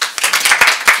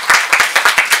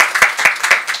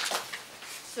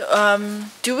 So,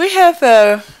 do we have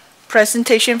a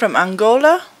presentation from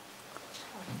Angola?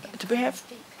 Do we have?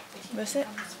 What's it?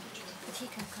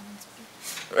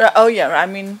 Oh yeah, I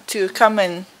mean to come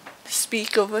and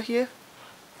speak over here.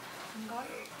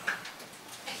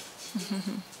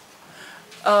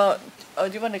 Oh,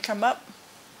 do you want to come up?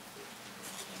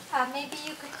 Maybe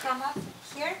you could come up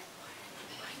here.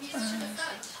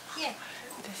 Here.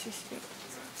 Does he speak?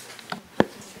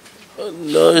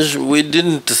 No, we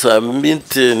didn't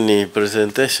submit any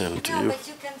presentation to you. No, but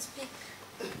you can speak.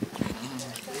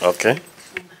 Okay. And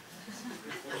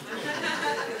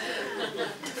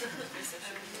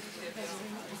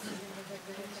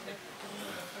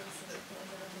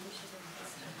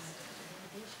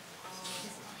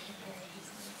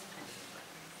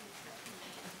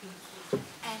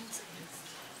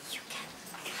you can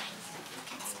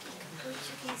speak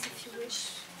Portuguese if you wish,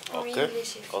 or Okay.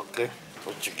 English if Okay.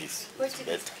 Portuguese.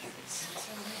 Portuguese.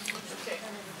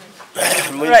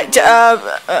 Right.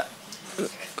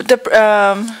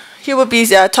 He will be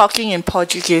talking in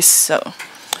Portuguese, so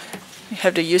you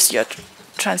have to use your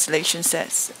translation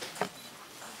sets.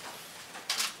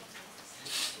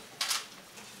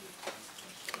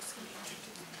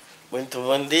 Muito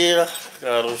bom dia,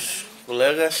 caros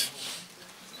colegas.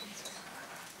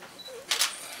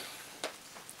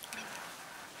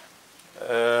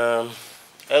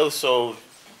 Eu sou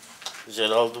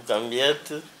Geraldo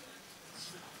Cambiete,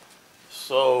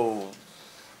 sou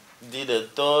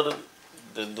diretor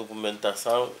de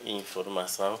documentação e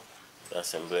informação da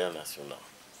Assembleia Nacional.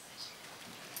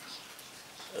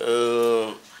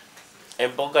 Em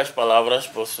poucas palavras,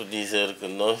 posso dizer que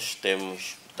nós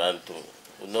temos, portanto,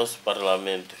 o nosso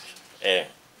parlamento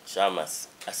chama-se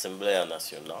Assembleia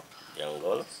Nacional de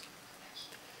Angola.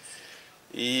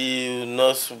 E o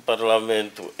nosso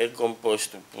parlamento é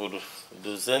composto por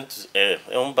 200, é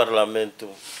um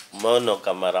parlamento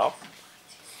monocamaral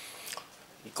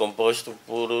e composto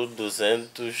por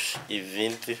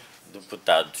 220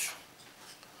 deputados.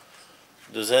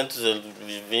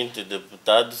 220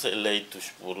 deputados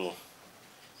eleitos por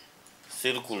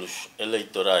círculos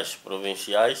eleitorais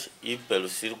provinciais e pelo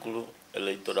Círculo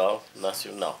Eleitoral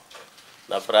Nacional.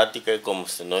 Na prática é como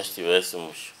se nós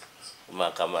tivéssemos uma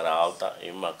câmara alta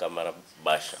e uma câmara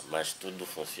baixa, mas tudo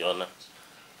funciona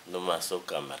numa só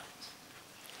câmara.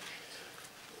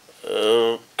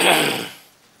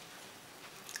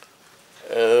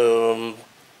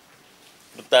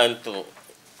 Portanto,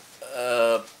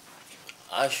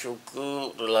 acho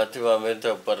que relativamente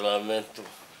ao Parlamento,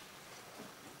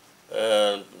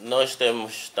 nós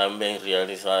temos também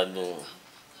realizado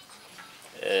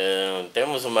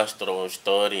Temos uma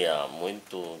história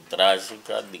muito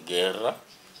trágica de guerra.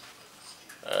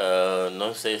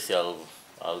 Não sei se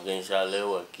alguém já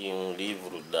leu aqui um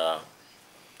livro da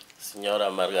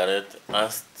senhora Margaret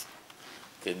Ernst,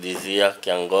 que dizia que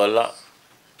Angola,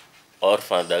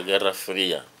 órfã da Guerra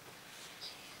Fria,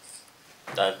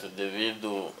 tanto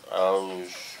devido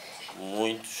aos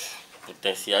muitos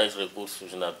potenciais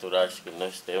recursos naturais que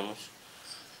nós temos,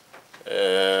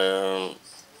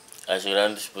 as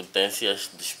grandes potências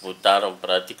disputaram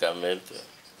praticamente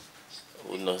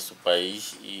o nosso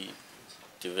país e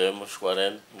tivemos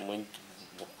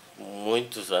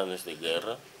muitos anos de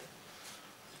guerra.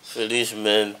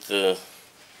 Felizmente,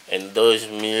 em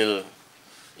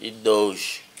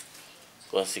 2002,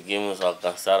 conseguimos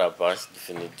alcançar a paz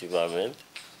definitivamente.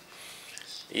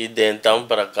 E de então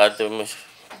para cá temos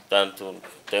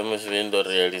vindo a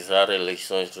realizar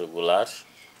eleições regulares.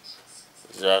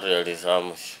 Já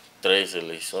realizamos 3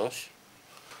 eleições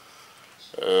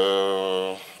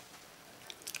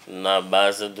na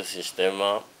base do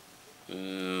sistema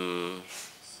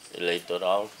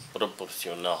eleitoral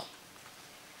proporcional.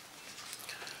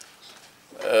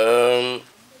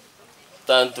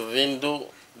 Tanto vindo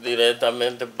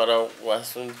diretamente para o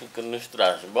assunto que nos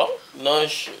traz. Bom,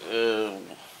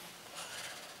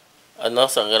 a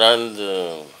nossa grande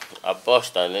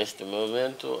aposta neste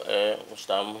momento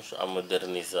estamos a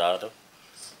modernizar,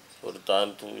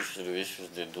 portanto, os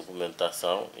serviços de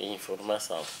documentação e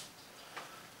informação.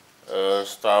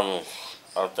 Estamos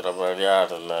a trabalhar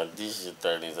na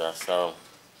digitalização,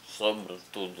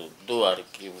 sobretudo dos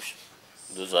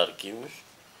arquivos.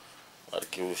 O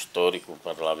arquivo histórico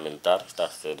parlamentar está a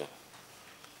ser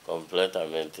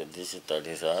completamente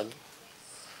digitalizado.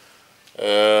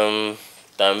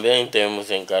 Também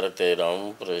temos em carteira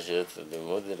um projeto de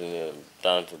modernização,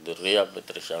 tanto de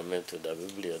reapetrechamento da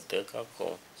biblioteca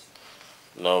com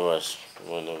novas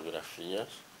monografias.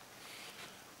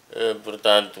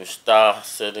 Portanto, está a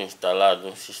ser instalado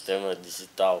um sistema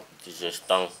digital de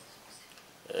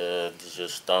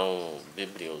gestão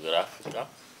bibliográfica.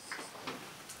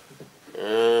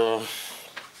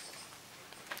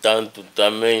 Tanto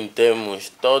também temos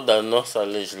toda a nossa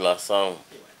legislação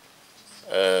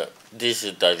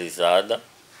digitalizada.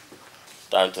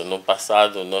 Tanto no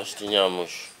passado nós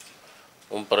tínhamos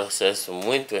um processo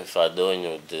muito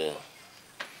enfadonho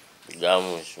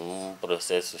digamos, um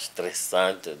processo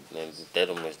estressante em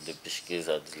termos de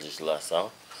pesquisa de legislação,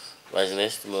 mas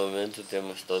neste momento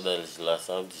temos toda a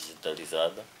legislação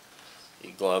digitalizada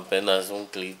e com apenas um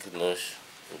clique o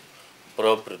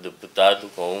próprio deputado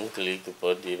com um clique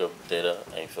pode ir obter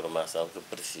a informação que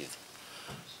precisa.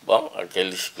 Bom,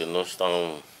 aqueles que não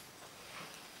estão,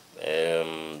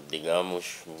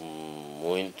 digamos,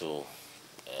 muito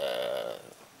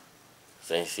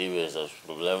sensíveis aos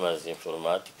problemas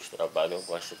informáticos trabalham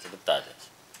com as secretárias.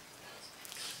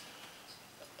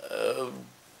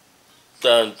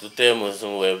 Portanto, temos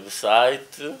um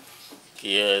website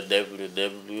que é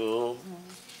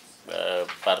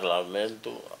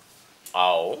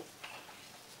www.parlamento.ao,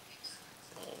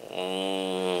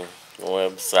 um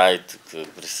website que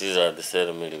precisa de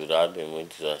ser melhorado em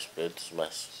muitos aspectos,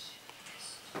 mas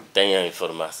tem a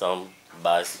informação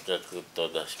básica que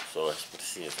todas as pessoas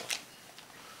precisam.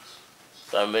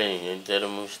 Também, em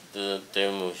termos de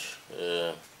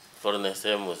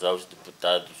fornecemos aos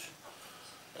deputados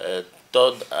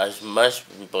todas as mais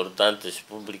importantes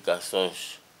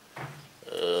publicações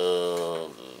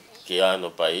que há no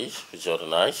país,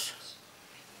 jornais.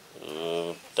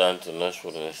 Portanto, nós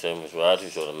fornecemos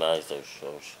vários jornais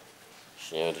aos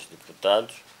senhores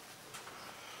deputados.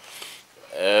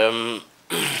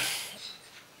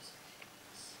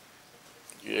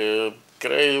 Eu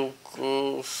creio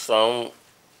que são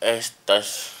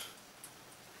estas,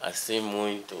 assim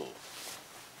muito,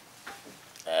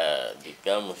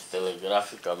 digamos,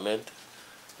 telegraficamente,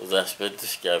 os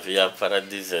aspectos que havia para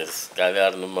dizer. Se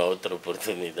calhar numa outra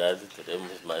oportunidade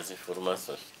teremos mais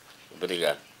informações.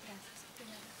 Obrigado.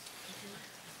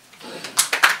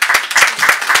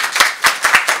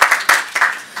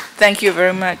 Thank you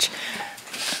very much.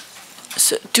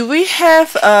 So, do we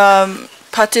have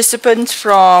participants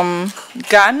from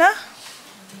Ghana?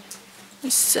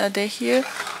 Are they here?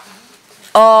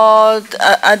 Or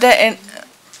are there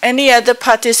any other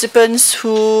participants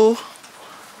who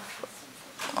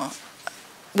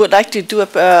would like to do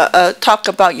a talk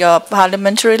about your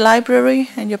parliamentary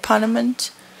library and your parliament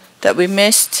that we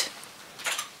missed?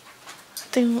 I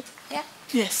think, yeah.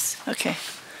 Yes, okay.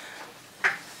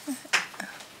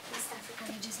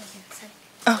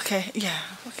 Okay, yeah,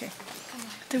 okay. I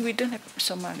think we don't have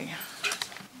Somalia.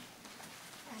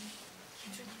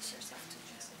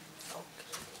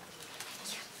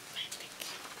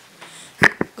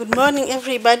 Good morning,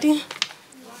 everybody.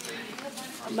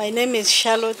 My name is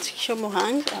Charlotte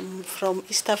Shomuhang. I'm from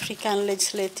East African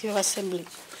Legislative Assembly.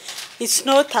 It's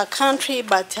not a country,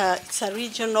 but it's a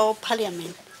regional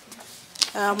parliament.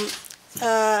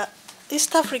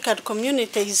 East African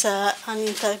Community is an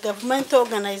intergovernmental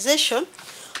organization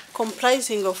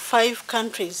comprising of 5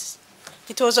 countries.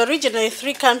 It was originally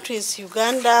 3 countries,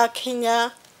 Uganda,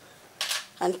 Kenya,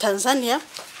 and Tanzania,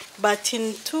 but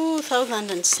in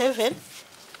 2007,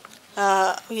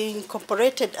 we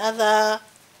incorporated other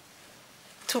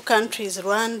 2 countries,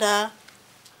 Rwanda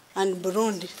and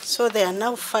Burundi. So there are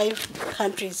now 5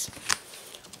 countries.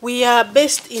 We are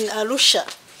based in Arusha,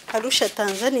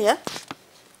 Tanzania,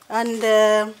 and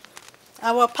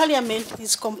our parliament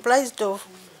is comprised of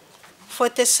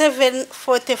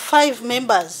 45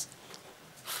 members,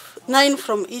 9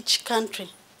 from each country.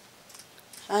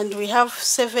 And we have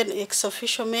 7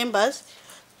 ex-officio members.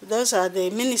 Those are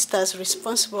the ministers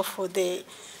responsible for the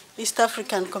East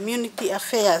African Community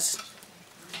affairs.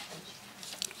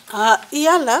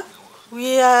 IFLA,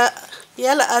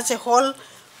 IFLA as a whole,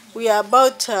 we are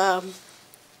about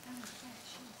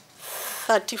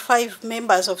 35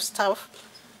 members of staff.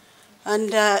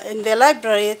 And in the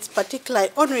library, particularly,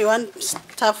 only 1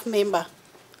 staff member.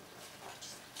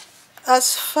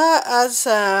 As far as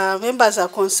members are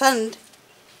concerned,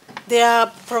 they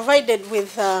are provided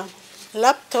with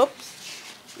laptops,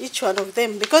 each one of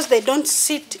them, because they don't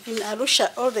sit in Arusha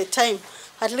all the time.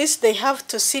 At least they have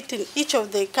to sit in each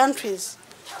of the countries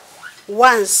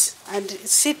once and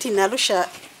sit in Arusha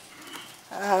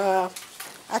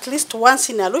at least once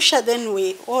in Arusha. Then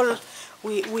we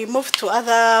move to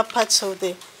other parts of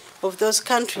those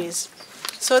countries.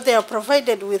 So they are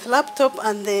provided with laptop,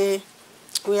 and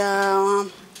we are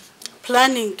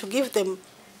planning to give them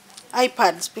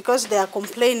iPads because they are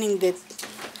complaining that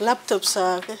laptops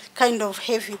are kind of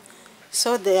heavy.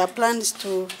 So there are plans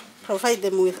to provide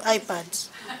them with iPads.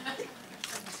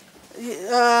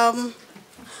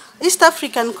 East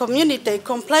African Community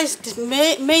comprised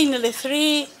mainly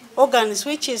 3 organs,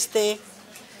 which is the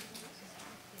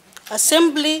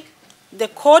Assembly, the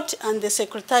Court, and the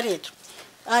Secretariat.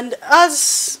 And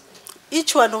as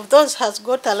each one of those has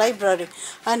got a library,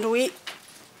 and we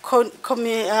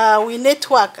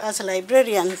network as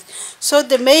librarians. So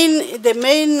the main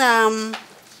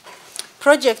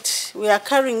project we are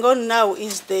carrying on now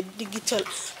is the digital.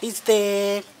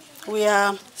 We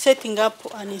are setting up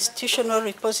an institutional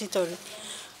repository.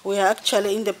 We are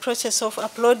actually in the process of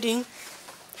uploading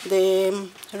the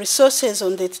resources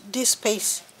on this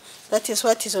space. That is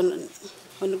what is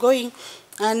ongoing.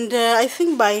 And I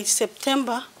think by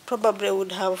September, probably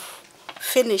would have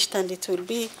finished and it will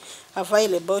be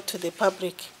available to the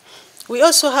public. We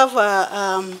also have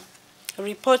a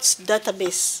reports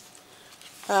database,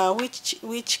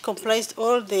 which comprised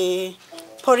all the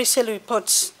policy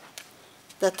reports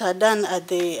that are done at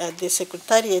the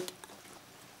Secretariat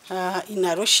in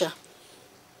Arusha.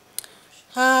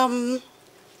 The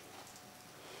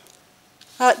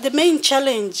main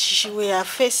challenge we are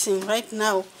facing right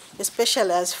now,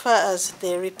 especially as far as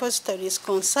the repository is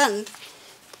concerned,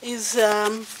 is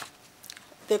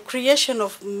the creation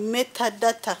of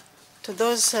metadata to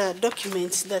those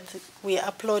documents that we are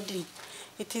uploading.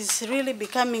 It is really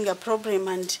becoming a problem,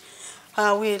 and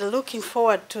we're looking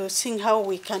forward to seeing how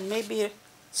we can maybe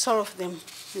solve them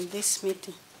in this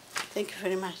meeting. Thank you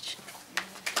very much.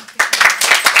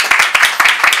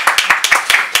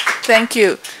 Thank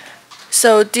you.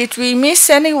 So did we miss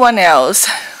anyone else?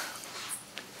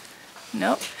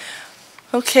 No?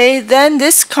 Okay, then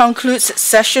this concludes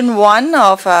session 1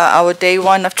 of our day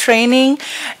 1 of training.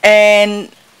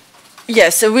 And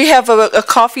yes, so we have a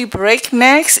coffee break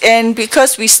next. And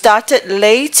because we started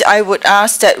late, I would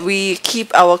ask that we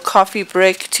keep our coffee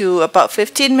break to about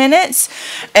 15 minutes.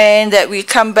 And that we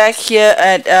come back here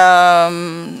at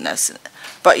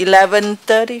about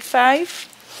 11:35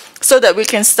 so that we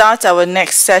can start our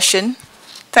next session.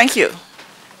 Thank you.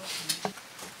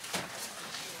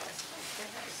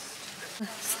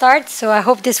 So I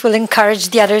hope this will encourage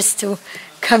the others to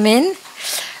come in.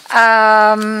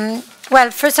 Well,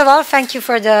 first of all, thank you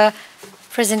for the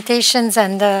presentations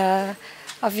and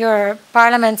of your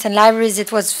parliaments and libraries.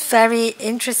 It was very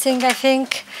interesting, I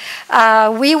think.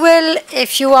 We will,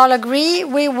 if you all agree,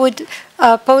 we would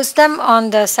post them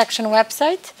on the section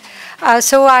website.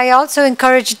 So I also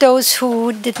encourage those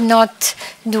who did not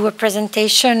do a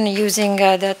presentation using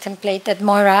the template that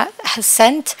Moira has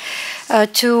sent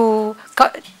to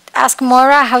ask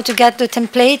Moira how to get the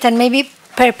template and maybe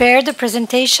prepare the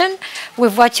presentation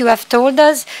with what you have told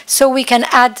us, so we can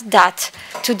add that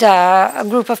to the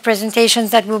group of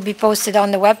presentations that will be posted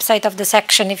on the website of the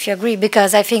section, if you agree,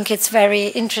 because I think it's very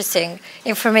interesting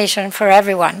information for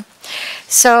everyone.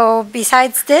 So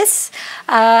besides this,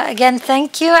 again,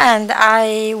 thank you, and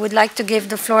I would like to give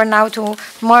the floor now to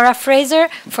Maura Fraser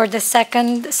for the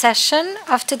second session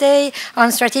of today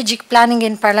on strategic planning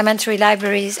in parliamentary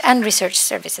libraries and research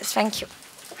services. Thank you.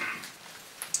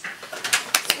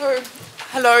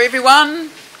 Hello everyone,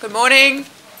 good morning.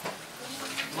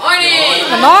 Morning.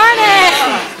 Good morning.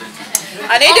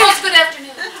 Good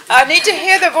afternoon. I need to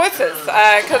hear the voices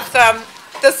because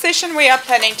this session we are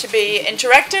planning to be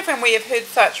interactive, and we have heard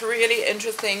such really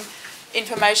interesting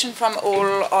information from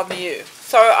all of you.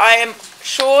 So I am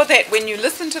sure that when you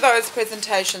listen to those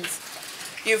presentations,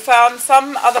 you found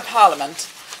some other parliament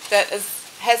that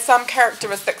has some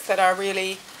characteristics that are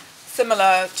really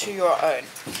similar to your own.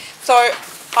 So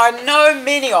I know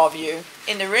many of you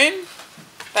in the room,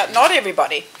 but not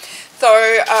everybody.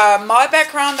 So my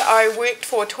background, I worked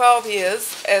for 12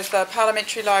 years as the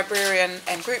Parliamentary Librarian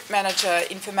and Group Manager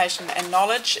Information and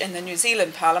Knowledge in the New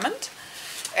Zealand Parliament.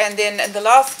 And then in the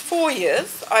last 4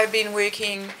 years, I've been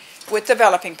working with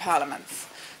developing parliaments.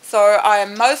 So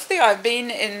I've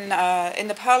been in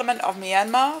the Parliament of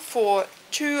Myanmar for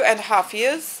 2.5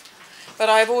 years, but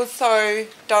I've also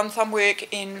done some work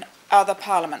in other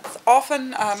parliaments,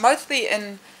 often, mostly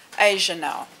in Asia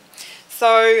now.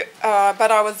 So,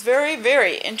 but I was very,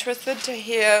 very interested to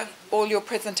hear all your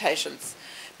presentations.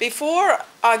 Before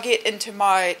I get into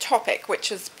my topic,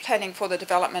 which is planning for the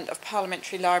development of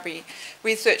parliamentary library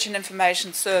research and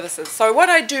information services. So what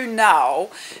I do now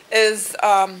is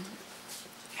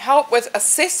help with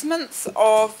assessments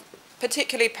of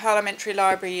particularly parliamentary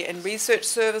library and research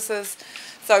services,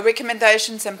 so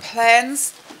recommendations and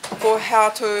plans for how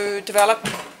to develop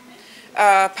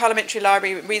parliamentary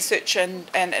library research and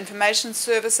information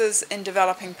services in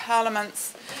developing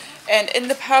parliaments. And in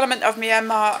the Parliament of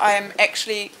Myanmar, I am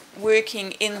actually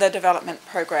working in the development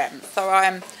program. So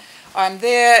I'm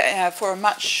there for a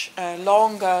much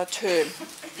longer term,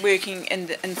 working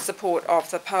in support of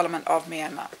the Parliament of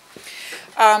Myanmar.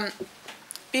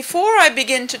 Before I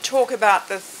begin to talk about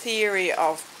the theory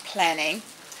of planning,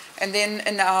 and then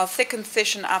in our second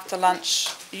session after lunch,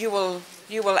 you will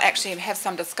actually have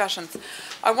some discussions.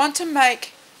 I want to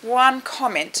make one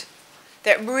comment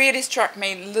that really struck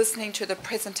me listening to the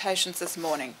presentations this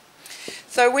morning.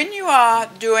 So when you are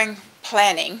doing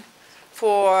planning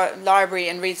for library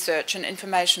and research and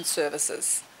information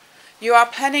services, you are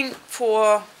planning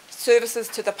for services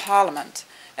to the Parliament,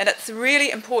 and it's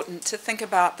really important to think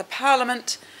about the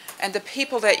Parliament and the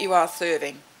people that you are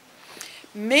serving.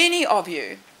 Many of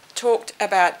you talked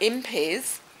about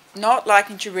MPs not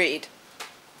liking to read.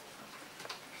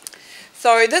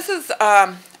 So this is,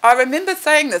 I remember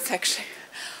saying this actually,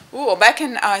 back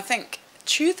in, I think,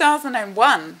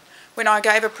 2001, when I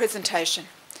gave a presentation,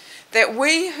 that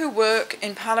we who work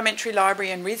in parliamentary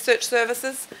library and research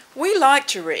services, we like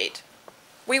to read.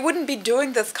 We wouldn't be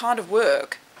doing this kind of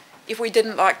work if we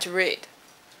didn't like to read.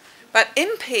 But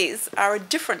MPs are a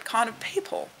different kind of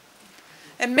people.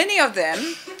 And many of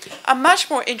them are much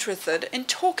more interested in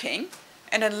talking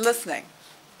and in listening.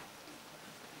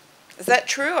 Is that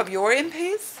true of your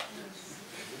MPs?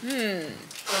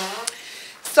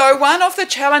 So one of the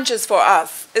challenges for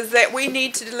us is that we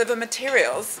need to deliver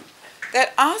materials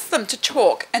that ask them to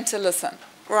talk and to listen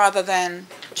rather than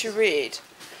to read.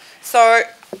 So,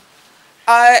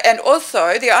 and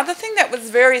also the other thing that was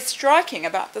very striking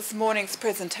about this morning's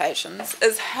presentations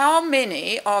is how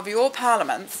many of your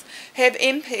parliaments have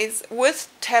MPs with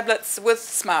tablets, with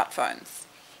smartphones.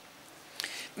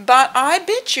 But I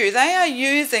bet you they are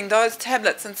using those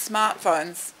tablets and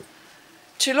smartphones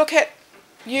to look at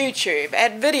YouTube,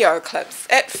 at video clips,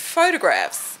 at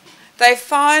photographs. They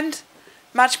find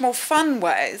much more fun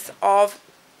ways of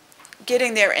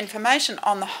getting their information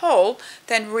on the whole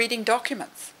than reading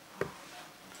documents.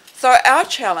 So our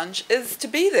challenge is to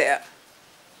be there,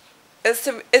 is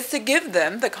to give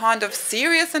them the kind of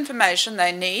serious information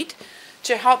they need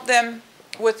to help them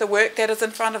with the work that is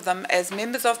in front of them as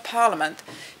members of Parliament,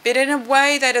 but in a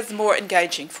way that is more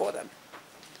engaging for them.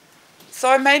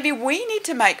 So maybe we need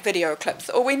to make video clips,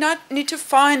 or we need to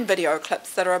find video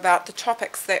clips that are about the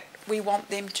topics that we want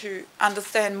them to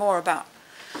understand more about.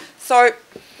 So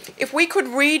if we could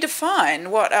redefine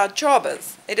what our job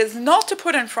is, it is not to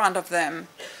put in front of them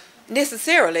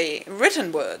necessarily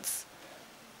written words,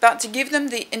 but to give them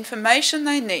the information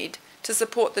they need to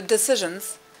support the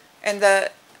decisions and the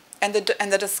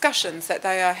discussions that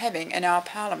they are having in our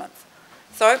parliaments.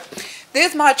 So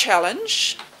there's my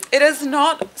challenge. it is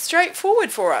not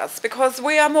straightforward for us because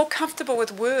we are more comfortable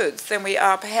with words than we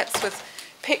are perhaps with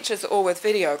pictures or with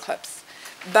video clips.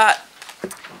 But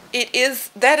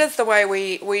that is the way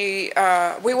we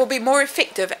will be more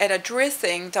effective at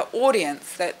addressing the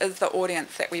audience that is the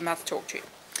audience that we must talk to.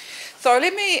 So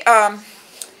let me,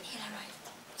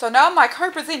 so now my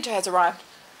co-presenter has arrived.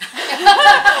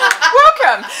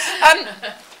 Welcome.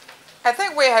 I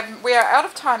think we are out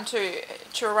of time to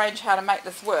arrange how to make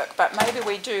this work, but maybe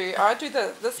we do. I do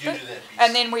this bit,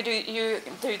 and then you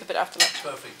do the bit after that.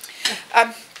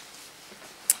 Perfect.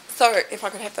 So if I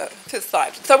could have the first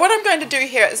slide. So what I'm going to do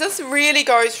here is this really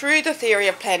goes through the theory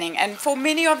of planning, and for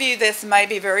many of you this may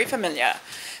be very familiar,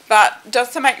 but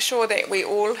just to make sure that we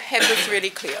all have this really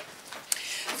clear.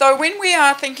 So when we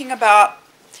are thinking about,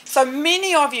 so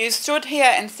many of you stood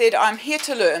here and said, I'm here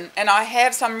to learn, and I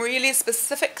have some really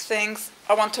specific things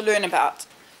I want to learn about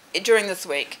during this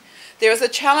week. There is a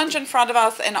challenge in front of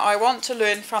us, and I want to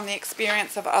learn from the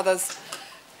experience of others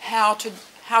how to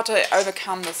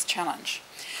overcome this challenge.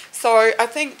 So I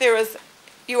think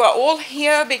you are all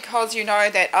here because you know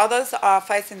that others are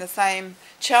facing the same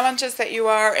challenges that you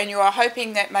are, and you are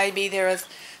hoping that maybe there is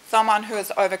someone who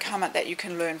has overcome it that you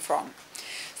can learn from.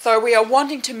 So we are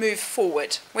wanting to move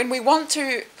forward. When we want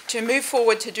to move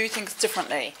forward to do things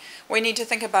differently, we need to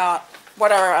think about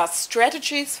what are our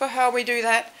strategies for how we do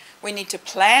that. We need to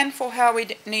plan for how we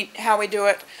do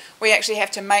it. We actually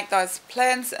have to make those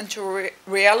plans into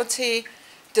reality,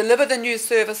 deliver the new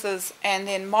services, and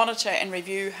then monitor and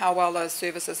review how well those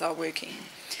services are working.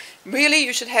 Really,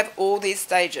 you should have all these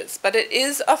stages, but it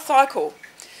is a cycle.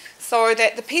 So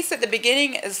that the piece at the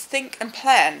beginning is think and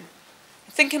plan.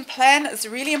 Think and plan is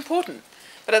really important,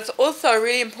 but it's also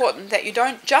really important that you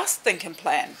don't just think and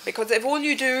plan, because if all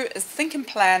you do is think and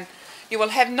plan, you will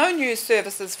have no new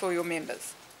services for your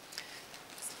members.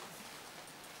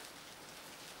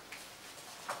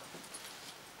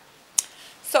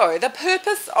 So the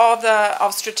purpose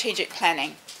of strategic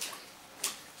planning.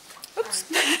 Oops.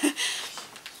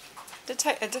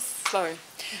 Just slow.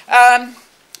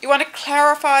 You want to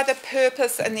clarify the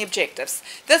purpose and the objectives.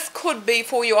 This could be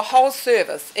for your whole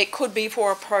service. It could be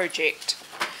for a project.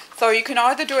 So you can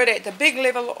either do it at the big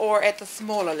level or at the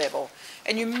smaller level.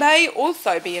 And you may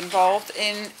also be involved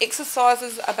in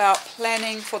exercises about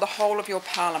planning for the whole of your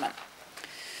parliament.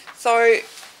 So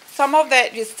some of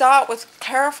that, you start with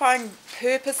clarifying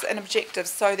purpose and objectives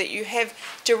so that you have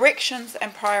directions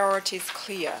and priorities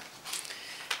clear.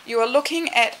 You are looking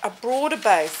at a broader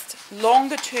based,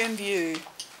 longer term view.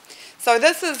 So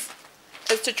this is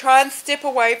to try and step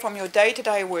away from your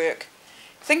day-to-day work.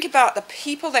 Think about the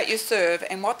people that you serve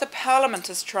and what the Parliament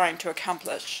is trying to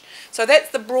accomplish. So that's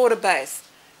the broader base,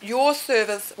 your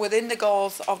service within the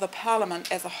goals of the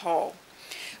Parliament as a whole.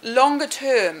 Longer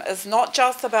term is not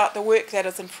just about the work that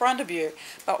is in front of you,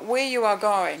 but where you are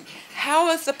going.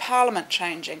 How is the Parliament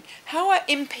changing? How are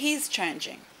MPs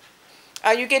changing?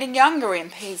 Are you getting younger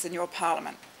MPs in your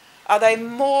Parliament? Are they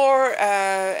more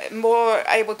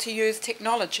able to use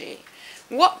technology?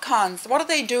 What are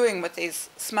they doing with these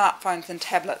smartphones and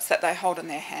tablets that they hold in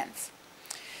their hands?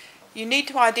 You need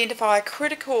to identify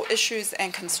critical issues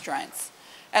and constraints.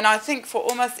 And I think for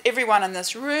almost everyone in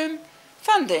this room,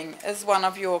 funding is one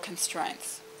of your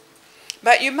constraints.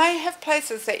 But you may have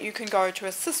places that you can go to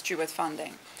assist you with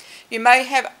funding. You may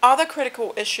have other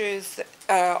critical issues,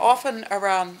 often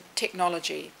around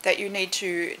technology, that you need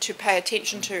to pay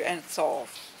attention to and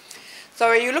solve. So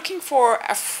are you looking for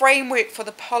a framework for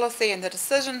the policy and the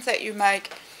decisions that you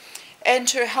make, and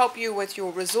to help you with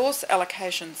your resource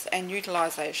allocations and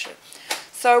utilisation?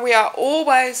 So we are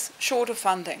always short of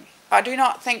funding. I do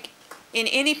not think in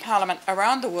any parliament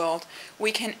around the world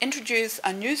we can introduce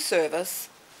a new service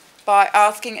by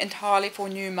asking entirely for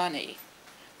new money.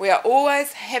 We are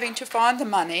always having to find the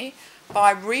money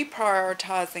by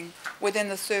reprioritising within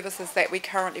the services that we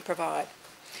currently provide.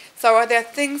 So are there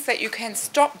things that you can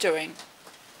stop doing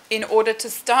in order to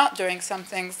start doing some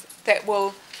things that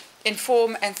will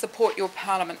inform and support your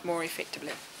parliament more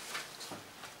effectively?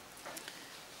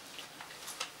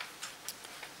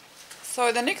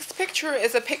 So the next picture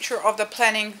is a picture of the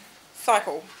planning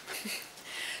cycle.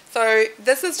 So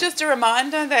this is just a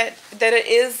reminder that it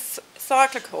is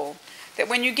cyclical. That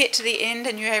when you get to the end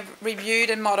and you have reviewed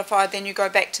and modified, then you go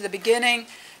back to the beginning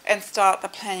and start the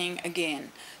planning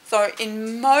again. So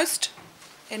in most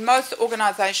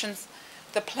organisations,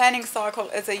 the planning cycle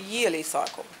is a yearly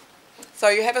cycle. So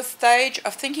you have a stage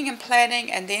of thinking and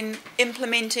planning, and then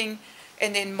implementing,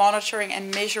 and then monitoring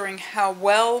and measuring how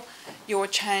well your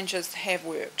changes have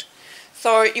worked.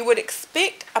 So you would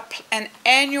expect an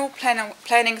annual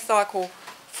planning cycle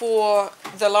for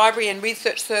the library and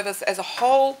research service as a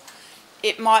whole,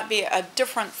 it might be a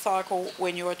different cycle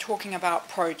when you are talking about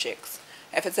projects.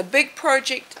 If it's a big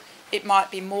project, it might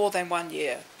be more than 1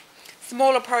 year.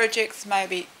 Smaller projects,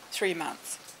 maybe 3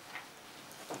 months.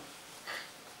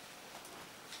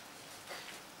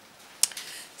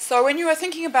 So when you are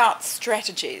thinking about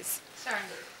strategies,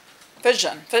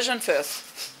 vision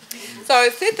first. So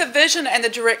set the vision and the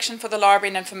direction for the library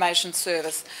and information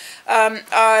service.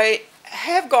 I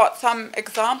have got some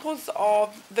examples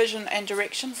of vision and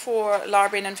direction for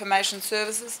library and information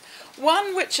services.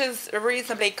 One which is a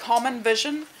reasonably common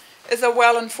vision is a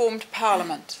well-informed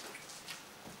parliament.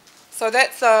 So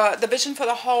that's the vision for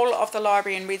the whole of the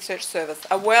library and research service,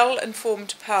 a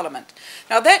well-informed parliament.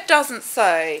 Now that doesn't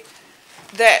say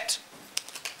that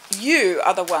you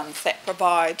are the ones that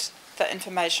provide the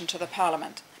information to the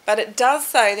parliament, but it does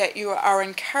say that you are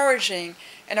encouraging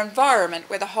an environment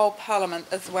where the whole parliament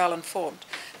is well informed.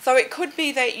 So it could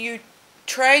be that you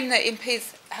train the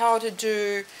MPs how to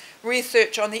do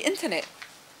research on the internet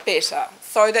better,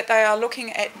 so that they are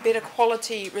looking at better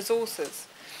quality resources.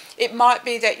 It might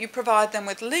be that you provide them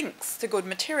with links to good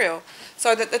material,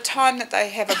 so that the time that they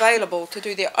have available to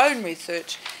do their own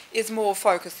research is more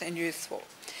focused and useful.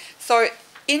 So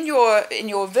in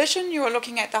your vision, you are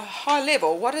looking at the high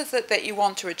level. What is it that you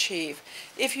want to achieve?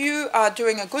 If you are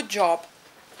doing a good job,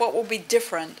 what will be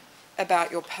different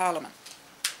about your parliament?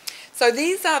 So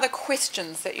these are the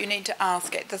questions that you need to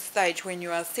ask at this stage when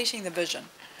you are setting the vision.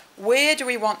 Where do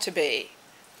we want to be?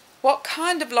 What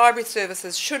kind of library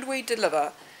services should we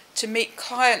deliver to meet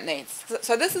client needs?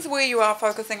 So this is where you are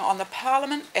focusing on the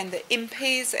parliament and the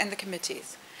MPs and the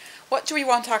committees. What do we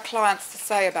want our clients to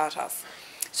say about us?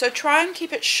 So try and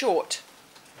keep it short.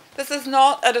 This is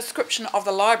not a description of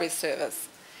the library service.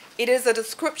 It is a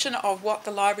description of what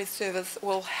the library service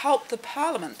will help the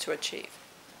parliament to achieve.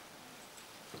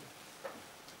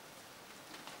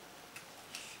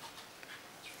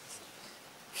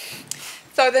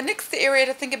 So the next area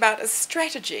to think about is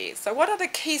strategy. So what are the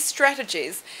key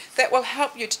strategies that will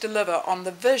help you to deliver on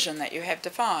the vision that you have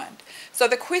defined? So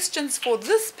the questions for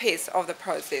this piece of the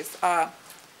process are,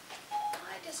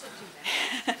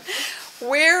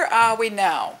 where are we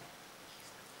now?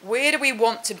 Where do we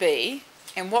want to be?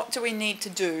 And what do we need to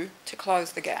do to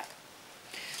close the gap?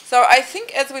 So I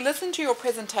think as we listen to your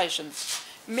presentations,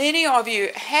 many of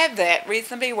you have that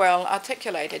reasonably well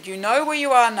articulated. You know where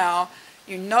you are now,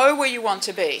 you know where you want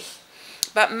to be,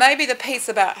 but maybe the piece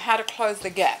about how to close the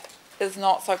gap is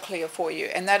not so clear for you,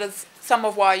 and that is some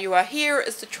of why you are here,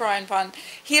 is to try and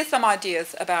hear some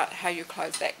ideas about how you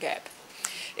close that gap.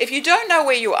 If you don't know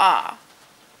where you are,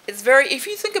 if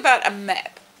you think about a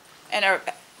map and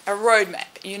a road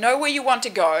map, you know where you want to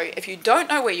go. If you don't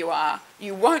know where you are,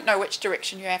 you won't know which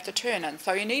direction you have to turn in.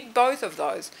 So you need both of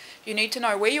those. You need to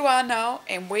know where you are now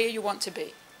and where you want to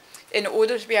be in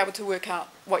order to be able to work out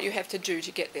what you have to do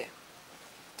to get there.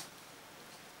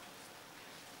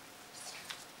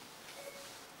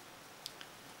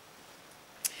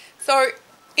 So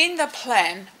in the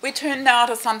plan, we turn now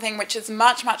to something which is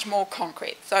much, much more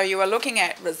concrete. So you are looking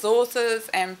at resources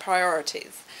and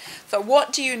priorities. So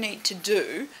what do you need to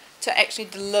do to actually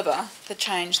deliver the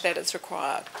change that is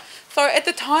required? So at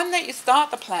the time that you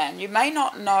start the plan, you may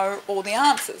not know all the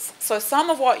answers. So some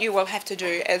of what you will have to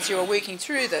do as you are working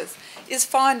through this is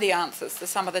find the answers to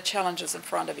some of the challenges in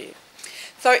front of you.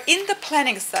 So in the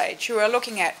planning stage, you are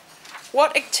looking at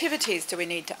what activities do we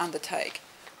need to undertake?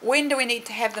 When do we need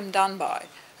to have them done by?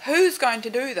 Who's going to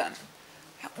do them?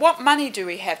 What money do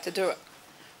we have to do it?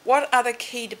 What are the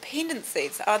key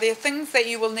dependencies? Are there things that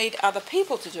you will need other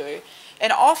people to do?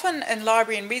 And often in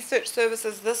library and research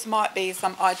services, this might be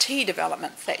some IT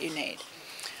developments that you need.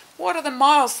 What are the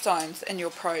milestones in your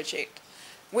project?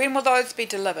 When will those be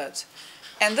delivered?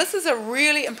 And this is a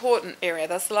really important area,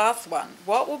 this last one.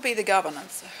 What will be the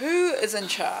governance? Who is in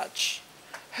charge?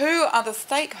 Who are the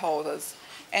stakeholders?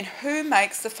 And who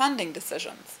makes the funding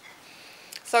decisions?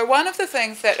 So one of the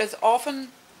things that is often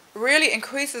really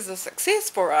increases the success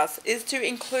for us is to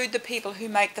include the people who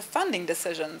make the funding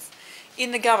decisions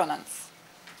in the governance,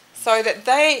 so that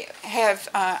they have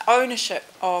ownership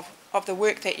of the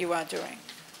work that you are doing.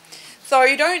 So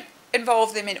you don't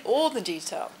involve them in all the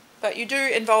detail, but you do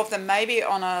involve them maybe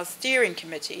on a steering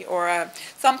committee or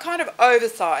some kind of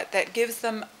oversight that gives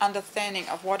them understanding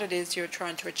of what it is you're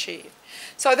trying to achieve.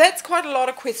 So that's quite a lot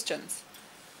of questions.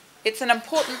 It's an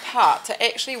important part to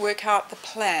actually work out the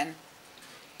plan,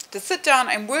 to sit down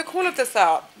and work all of this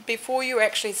out before you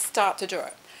actually start to do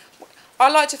it. I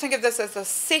like to think of this as a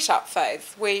setup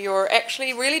phase where you're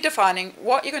actually really defining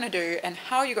what you're going to do and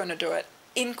how you're going to do it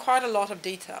in quite a lot of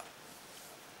detail.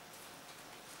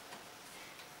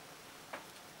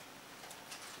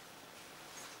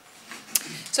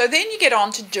 So then you get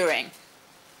on to doing.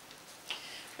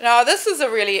 Now this is a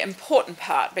really important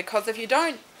part, because if you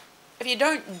don't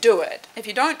do it, if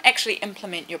you don't actually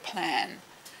implement your plan,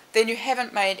 then you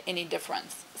haven't made any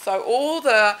difference. So all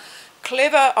the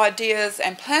clever ideas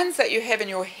and plans that you have in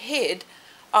your head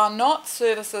are not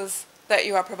services that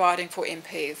you are providing for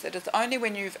MPs. It is only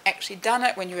when you've actually done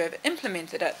it, when you have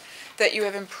implemented it, that you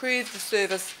have improved the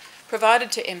service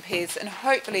provided to MPs and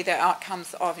hopefully the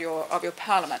outcomes of your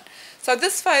parliament. So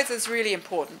this phase is really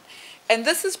important. And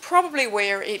this is probably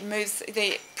where it moves.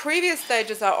 The previous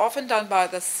stages are often done by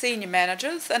the senior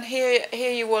managers, and here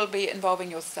you will be involving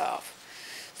yourself.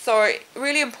 So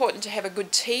really important to have a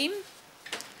good team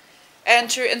and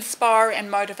to inspire and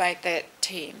motivate that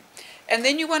team. And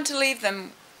then you want to leave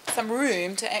them some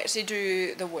room to actually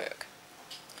do the work.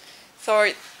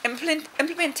 So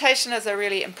implementation is a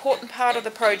really important part of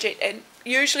the project, and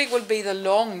usually will be the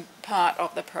long part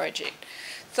of the project.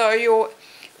 So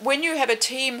when you have a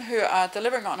team who are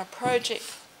delivering on a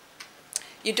project,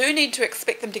 you do need to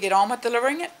expect them to get on with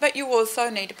delivering it, but you also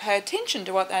need to pay attention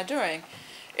to what they're doing.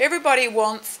 Everybody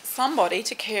wants somebody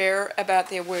to care about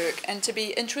their work and to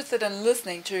be interested in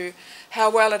listening to how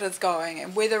well it is going,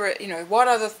 and whether it, what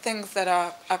are the things that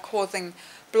are causing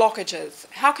blockages.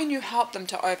 How can you help them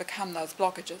to overcome those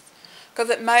blockages? Because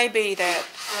it may be that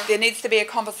there needs to be a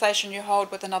conversation you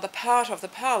hold with another part of the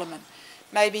parliament.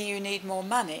 Maybe you need more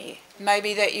money.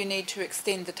 Maybe that you need to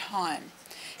extend the time.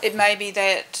 It may be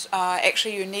that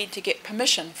actually you need to get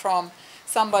permission from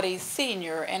somebody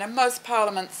senior, and in most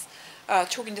parliaments,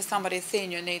 talking to somebody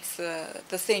senior needs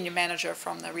the senior manager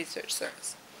from the research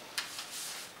service.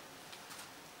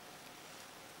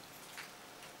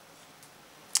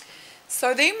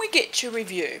 So then we get to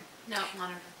review. No,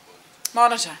 monitor.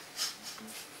 Monitor.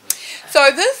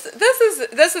 So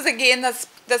this is again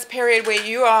this period where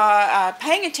you are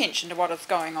paying attention to what is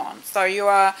going on. So you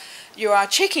are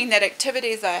checking that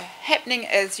activities are happening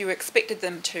as you expected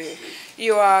them to.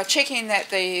 You are checking that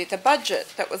the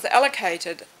budget that was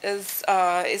allocated is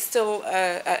still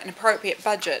an appropriate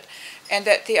budget, and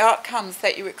that the outcomes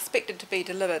that you expected to be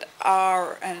delivered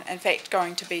are in fact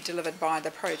going to be delivered by the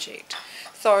project.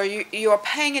 So you are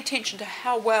paying attention to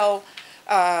how well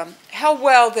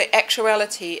the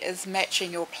actuality is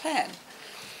matching your plan.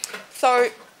 So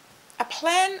a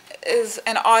plan is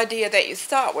an idea that you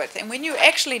start with, and when you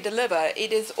actually deliver,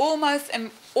 it is almost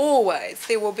and always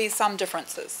there will be some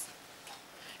differences.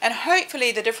 And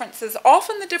hopefully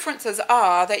often the differences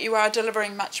are that you are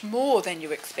delivering much more than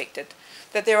you expected,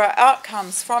 that there are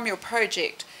outcomes from your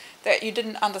project that you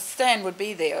didn't understand would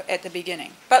be there at the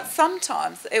beginning. But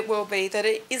sometimes it will be that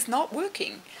it is not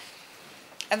working.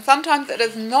 And sometimes it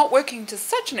is not working to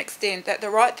such an extent that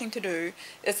the right thing to do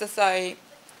is to say,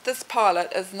 this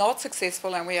pilot is not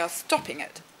successful and we are stopping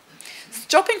it.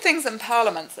 Stopping things in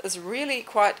parliaments is really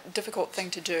quite a difficult thing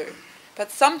to do,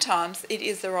 but sometimes it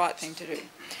is the right thing to do.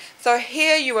 So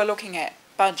here you are looking at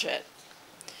budget,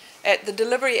 at the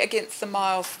delivery against the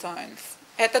milestones,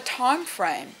 at the time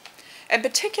frame. And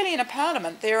particularly in a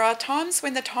parliament, there are times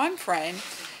when the time frame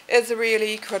is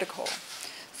really critical.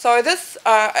 So this,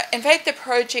 in fact, the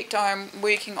project I'm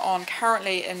working on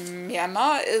currently in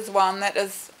Myanmar is one that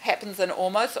happens in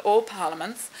almost all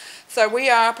parliaments. So we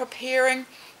are preparing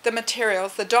the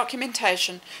materials, the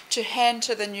documentation, to hand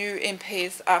to the new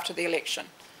MPs after the election.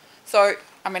 So,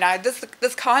 I mean,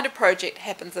 this kind of project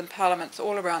happens in parliaments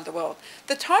all around the world.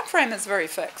 The time frame is very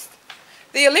fixed.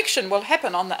 The election will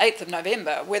happen on the 8th of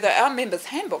November, whether our members'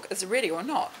 handbook is ready or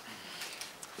not.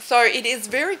 So it is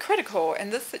very critical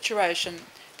in this situation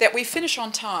that we finish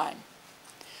on time.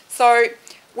 So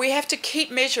we have to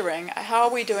keep measuring how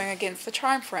are we doing against the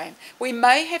time frame. We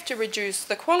may have to reduce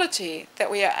the quality that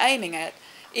we are aiming at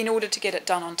in order to get it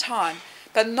done on time.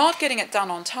 But not getting it done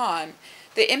on time,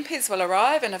 the MPs will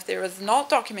arrive, and if there is not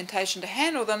documentation to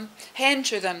hand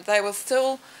to them, they will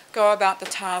still go about the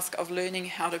task of learning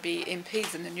how to be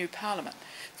MPs in the new parliament.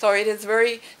 So it is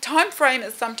time frame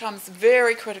is sometimes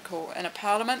very critical in a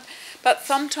parliament, but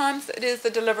sometimes it is the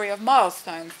delivery of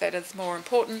milestones that is more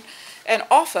important, and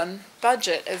often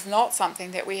budget is not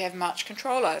something that we have much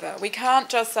control over. We can't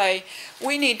just say,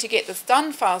 we need to get this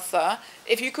done faster.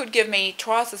 If you could give me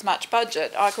twice as much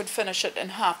budget, I could finish it in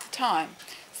half the time.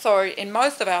 So in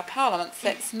most of our parliaments,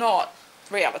 that's not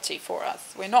reality for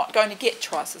us. We're not going to get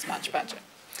twice as much budget.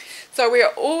 So we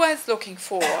are always looking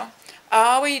for,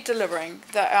 are we delivering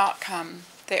the outcome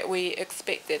that we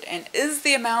expected? And is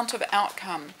the amount of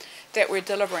outcome that we're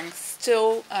delivering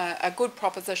still a good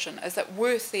proposition? Is it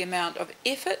worth the amount of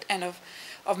effort and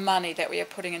of money that we are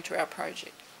putting into our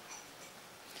project?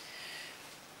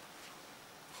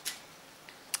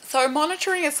 So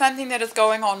monitoring is something that is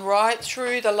going on right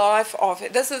through the life of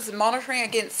it. This is monitoring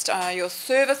against your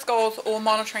service goals or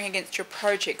monitoring against your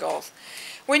project goals.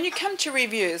 When you come to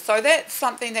review, so that's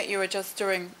something that you are just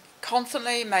doing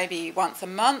constantly, maybe once a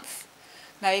month,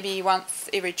 maybe once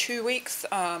every 2 weeks,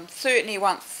 certainly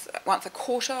once a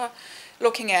quarter,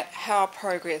 looking at how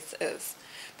progress is.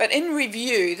 But in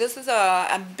review, this is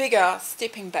a bigger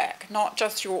stepping back, not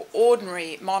just your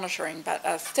ordinary monitoring, but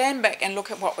a stand back and look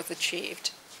at what was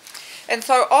achieved. And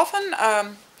so often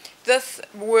this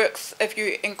works if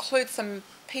you include some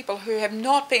people who have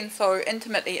not been so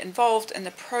intimately involved in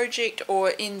the project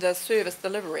or in the service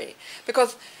delivery.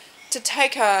 Because to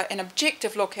take an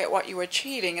objective look at what you're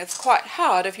achieving is quite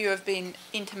hard if you have been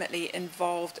intimately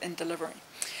involved in delivering.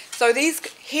 So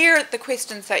here are the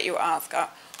questions that you ask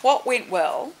are, what went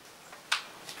well?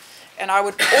 And I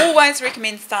would always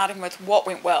recommend starting with what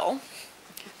went well.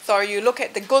 So you look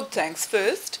at the good things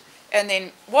first, and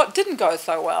then what didn't go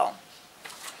so well?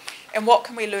 And what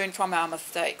can we learn from our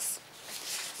mistakes?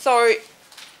 So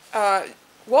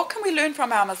what can we learn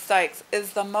from our mistakes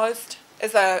is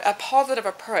a positive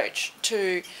approach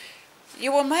to,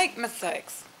 you will make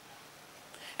mistakes.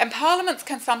 And parliaments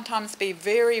can sometimes be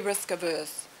very risk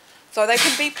averse. So they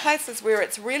can be places where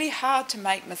it's really hard to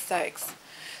make mistakes.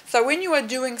 So when you are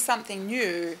doing something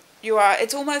new,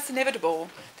 it's almost inevitable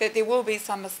that there will be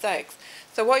some mistakes.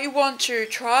 So what you want to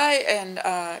try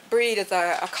and breed is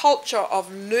a culture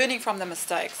of learning from the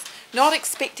mistakes, not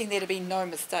expecting there to be no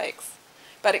mistakes,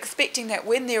 but expecting that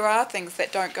when there are things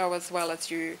that don't go as well as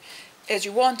you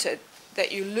wanted,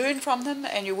 that you learn from them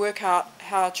and you work out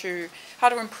how to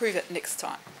improve it next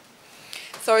time.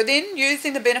 So then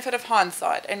using the benefit of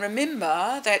hindsight, and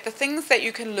remember that the things that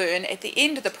you can learn at the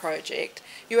end of the project,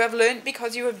 you have learned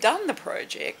because you have done the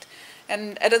project,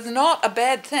 and it is not a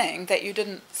bad thing that you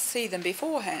didn't see them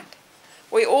beforehand.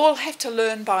 We all have to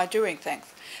learn by doing things.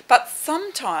 But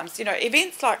sometimes,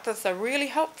 events like this are really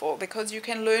helpful because you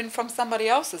can learn from somebody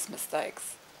else's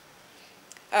mistakes.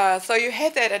 So you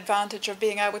have that advantage of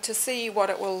being able to see what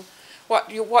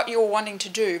you're wanting to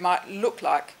do might look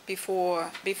like before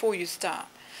you start.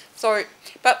 So,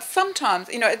 but sometimes,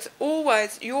 it's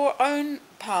always your own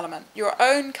parliament, your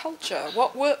own culture.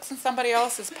 What works in somebody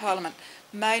else's parliament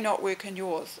may not work in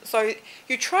yours. So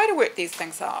you try to work these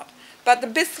things out. But the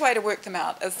best way to work them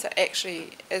out is to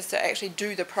actually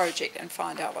do the project and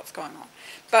find out what's going on.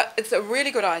 But it's a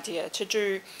really good idea to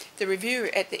do the review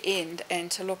at the end and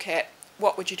to look at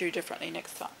what would you do differently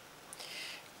next time.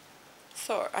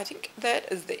 So I think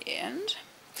that is the end.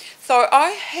 So I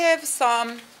have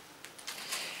some.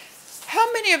 How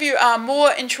many of you are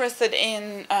more interested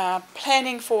in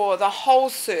planning for the whole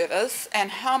service,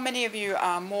 and how many of you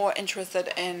are more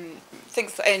interested in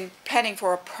planning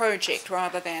for a project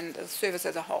rather than the service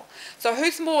as a whole? So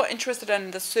who's more interested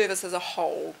in the service as a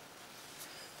whole?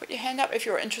 Put your hand up if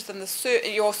you're interested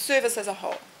in your service as a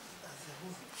whole.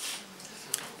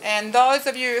 And those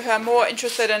of you who are more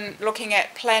interested in looking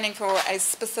at planning for a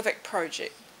specific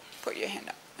project, put your hand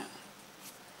up.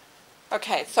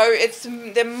 Okay, so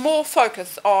they're more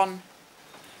focused on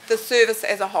the service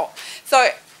as a whole. So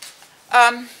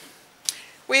I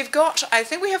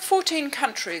think we have 14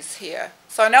 countries here.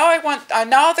 So now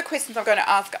the questions I'm going to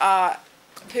ask are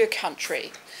per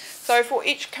country. So for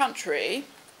each country,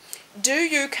 do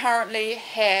you currently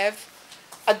have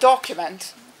a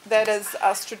document that is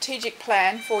a strategic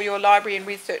plan for your library and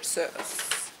research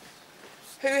service?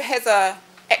 Who has an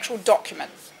actual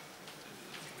document?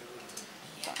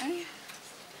 Okay.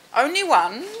 Only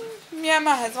one.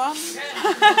 Myanmar has one.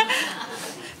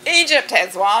 Egypt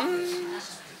has one.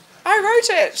 I wrote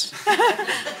it.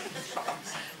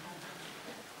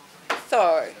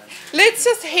 So let's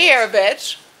just hear a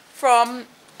bit from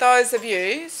those of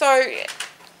you. So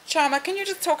Charma, can you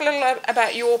just talk a little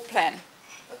about your plan?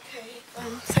 Okay,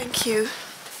 thank you.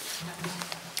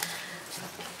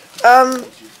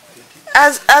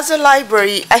 As a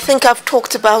library, I think I've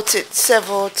talked about it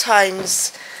several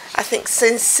times. I think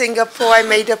since Singapore I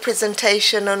made a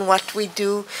presentation on what we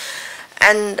do,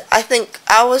 and I think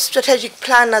our strategic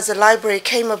plan as a library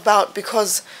came about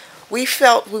because we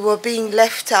felt we were being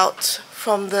left out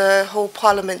from the whole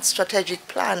Parliament strategic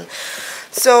plan.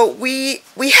 So we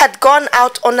had gone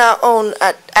out on our own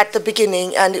at the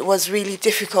beginning, and it was really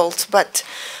difficult, but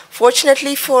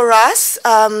fortunately for us,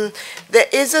 there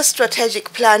is a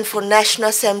strategic plan for National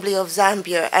Assembly of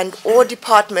Zambia, and all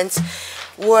departments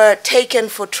were taken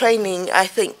for training. I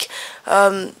think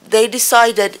they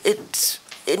decided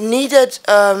it needed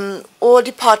all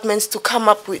departments to come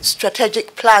up with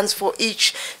strategic plans for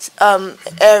each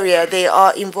area they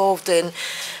are involved in.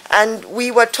 And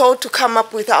we were told to come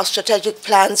up with our strategic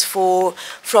plans from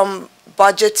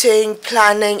budgeting,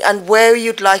 planning, and where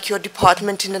you'd like your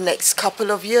department in the next couple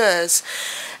of years.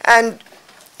 And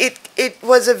it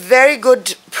was a very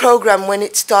good program when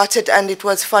it started, and it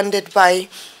was funded by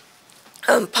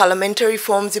Parliamentary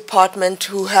Reforms Department,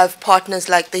 who have partners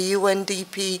like the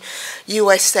UNDP,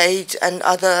 USAID, and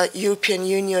other European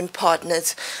Union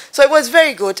partners. So it was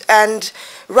very good. And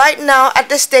right now, at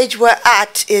the stage we're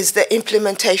at is the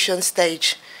implementation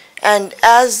stage. And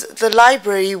as the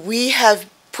library, we have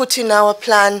put in our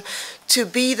plan to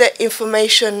be the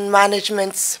information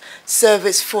management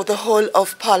service for the whole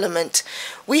of Parliament.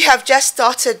 We have just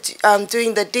started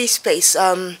doing the DSpace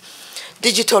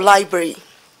digital library.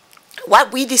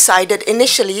 What we decided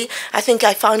initially, I think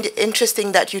I found it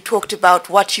interesting that you talked about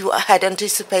what you had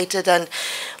anticipated and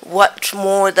what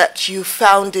more that you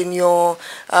found in your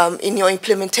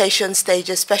implementation stage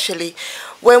especially.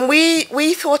 When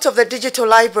we thought of the digital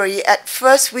library, at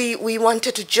first we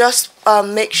wanted to just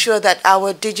make sure that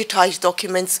our digitized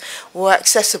documents were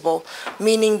accessible,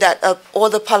 meaning that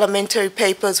all the parliamentary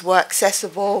papers were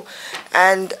accessible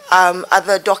and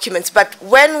other documents. But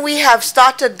when we have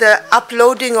started the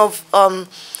uploading of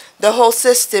the whole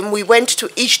system, we went to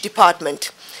each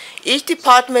department. Each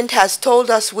department has told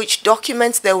us which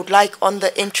documents they would like on the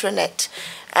intranet.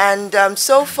 And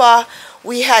so far,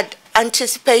 we had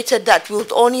anticipated that we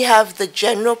would only have the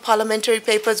general parliamentary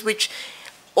papers, which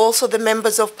also the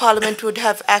members of parliament would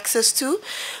have access to.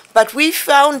 But we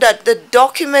found that the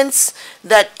documents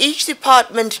that each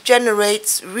department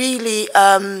generates really,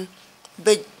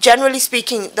 but generally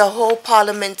speaking, the whole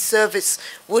Parliament service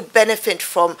would benefit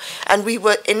from. And we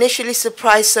were initially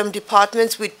surprised some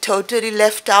departments we totally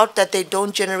left out, that they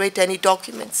don't generate any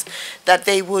documents that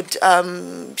they would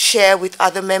share with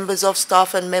other members of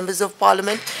staff and members of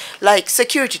Parliament, like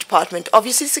Security Department.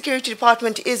 Obviously, Security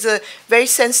Department is a very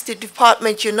sensitive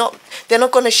department. They're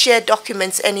not going to share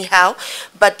documents anyhow,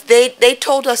 but they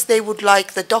told us they would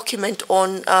like the document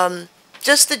on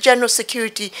just the general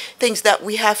security things that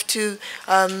we have to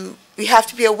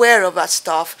be aware of as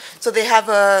staff. So they have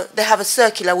a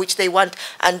circular which they want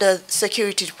under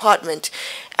Security Department.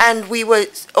 And we were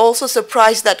also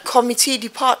surprised that Committee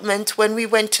Department, when we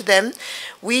went to them,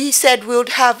 we said we would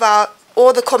have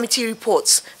all the committee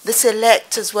reports, the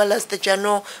select as well as the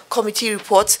general committee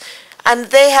reports. And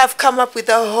they have come up with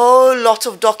a whole lot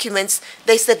of documents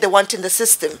they said they want in the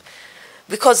system.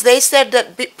 Because they said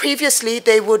that previously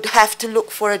they would have to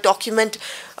look for a document,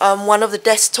 one of the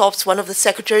desktops, one of the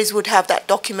secretaries would have that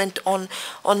document on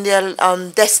their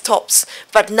desktops.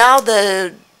 But now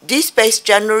the DSpace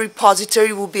General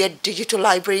Repository will be a digital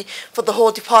library for the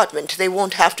whole department. They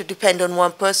won't have to depend on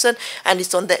one person, and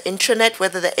it's on the intranet.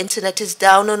 Whether the internet is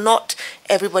down or not,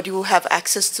 everybody will have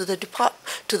access to the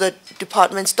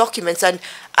department's documents and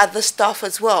other staff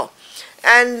as well.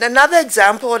 And another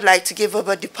example I'd like to give of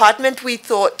a department we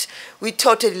thought we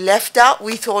totally left out.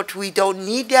 We thought we don't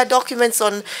need their documents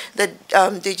on the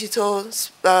digital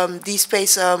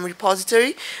DSpace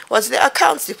repository was the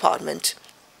accounts department.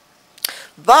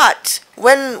 But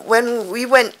when we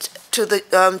went to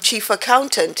the chief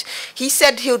accountant, he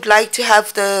said he would like to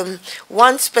have the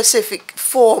one specific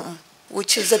form,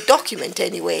 which is a document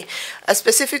anyway, a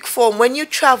specific form. When you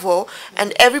travel,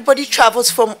 and everybody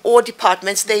travels from all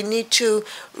departments, they need to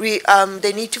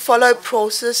follow a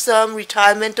process,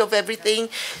 retirement of everything.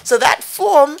 So that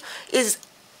form is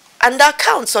under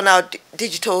accounts on our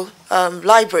digital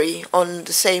library on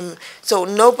the same. So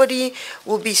nobody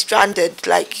will be stranded.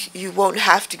 Like, you won't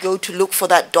have to go to look for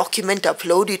that document,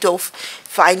 upload it or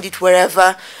find it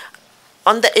wherever.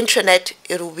 On the intranet,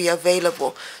 it will be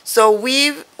available. So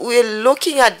we're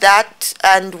looking at that,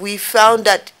 and we found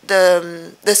that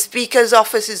the Speaker's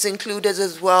office is included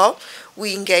as well.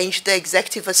 We engaged the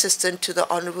executive assistant to the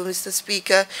Honourable Mr.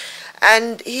 Speaker,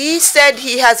 and he said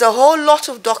he has a whole lot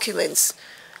of documents,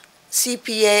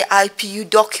 CPA, IPU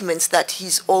documents that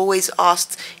he's always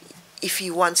asked if he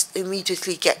wants to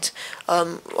immediately get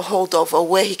hold of, or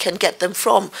where he can get them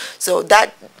from. So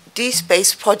that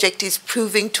DSpace project is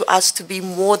proving to us to be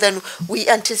more than we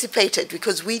anticipated,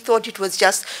 because we thought it was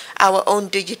just our own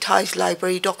digitized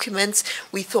library documents.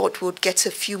 We thought we'd get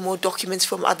a few more documents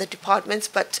from other departments,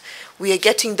 but we are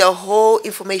getting the whole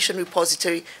information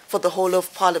repository for the whole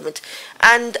of Parliament.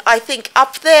 And I think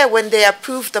up there, when they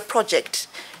approved the project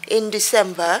in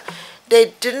December,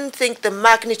 they didn't think the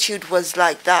magnitude was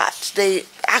like that. They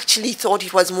actually thought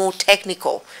it was more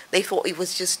technical. They thought it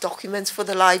was just documents for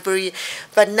the library.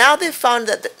 But now they found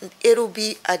that it'll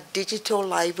be a digital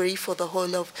library for the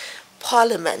whole of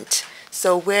Parliament.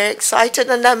 So we're excited,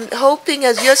 and I'm hoping,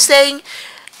 as you're saying,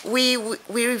 we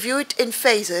review it in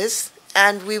phases,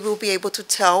 and we will be able to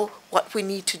tell what we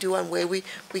need to do and where we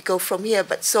go from here.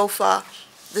 But so far,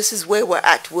 this is where we're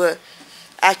at. We're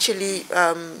actually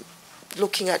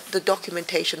looking at the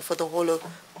documentation for the whole of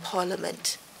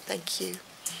Parliament. Thank you.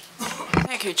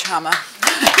 Thank you, Chama.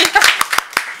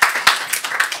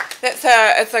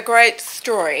 It's a great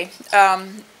story,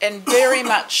 and very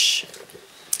much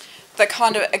the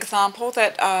kind of example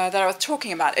that I was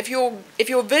talking about. If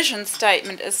your vision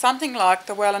statement is something like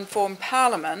the well-informed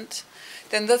Parliament,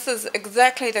 then this is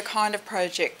exactly the kind of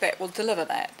project that will deliver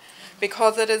that,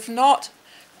 because it is not.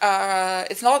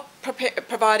 It's not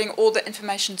providing all the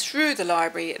information through the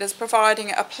library. It is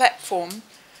providing a platform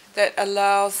that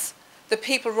allows the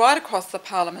people right across the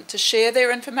Parliament to share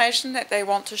their information that they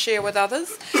want to share with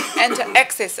others and to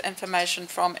access information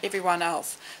from everyone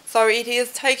else. So it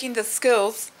is taking the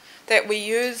skills that we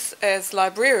use as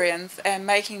librarians and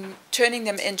turning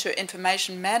them into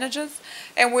information managers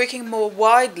and working more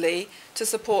widely to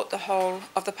support the whole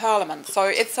of the Parliament. So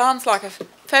it sounds like a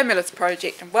fabulous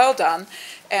project, and well done,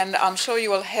 and I'm sure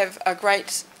you will have a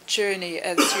great journey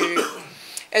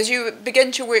as you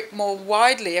begin to work more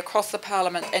widely across the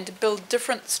Parliament and to build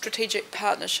different strategic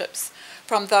partnerships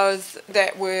from those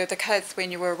that were the case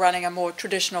when you were running a more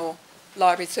traditional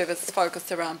library service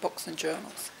focused around books and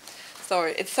journals. So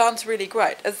it sounds really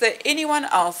great. Is there anyone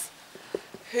else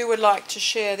who would like to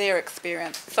share their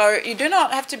experience? So you do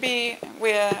not have to be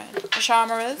where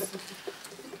Shama is,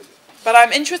 but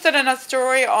I'm interested in a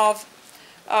story of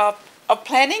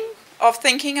planning, of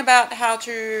thinking about how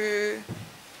to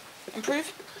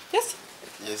improve. Yes?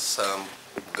 Yes,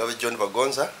 Gavi John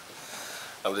Bagonza.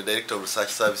 I'm the Director of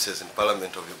Research Services in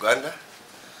Parliament of Uganda.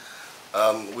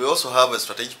 We also have a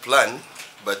strategic plan,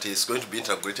 but it's going to be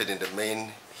integrated in the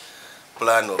main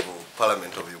plan of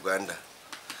Parliament of Uganda.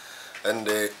 And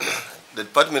the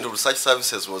Department of Research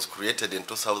Services was created in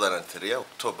 2003,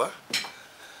 October.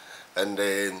 And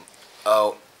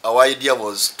our idea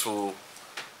was to,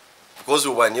 because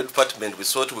we were a new department, we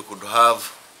thought we could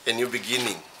have a new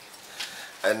beginning.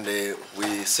 And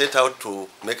we set out to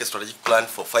make a strategic plan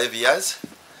for 5 years.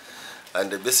 And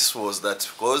the basis was that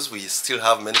because we still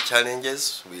have many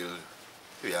challenges, we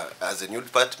are, as a new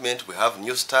department, we have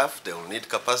new staff, they will need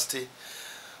capacity.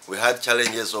 We had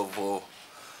challenges of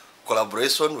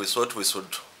collaboration. We thought we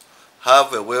should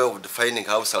have a way of defining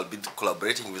how we shall be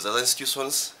collaborating with other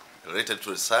institutions related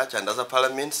to research and other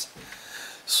parliaments.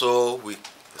 So we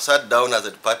sat down as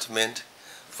a department,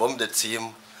 formed a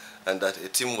team, and that a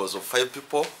team was of 5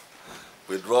 people.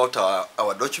 We drew out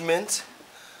our documents.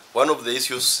 One of the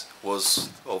issues was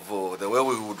of the way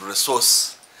we would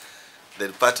resource the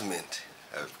department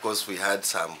because we had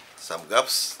some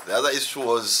gaps. The other issue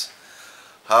was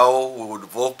how we would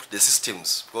develop the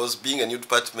systems, because being a new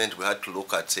department, we had to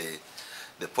look at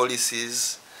the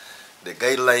policies, the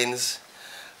guidelines.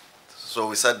 So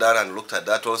we sat down and looked at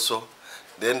that also.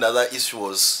 Then the other issue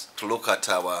was to look at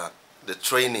the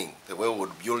training, the way we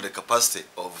would build the capacity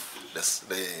of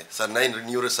the 9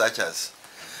 new researchers.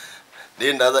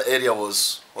 Then the other area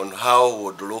was on how we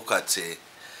would look at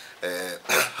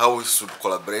how we should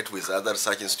collaborate with other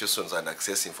research institutions and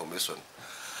access information.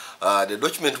 The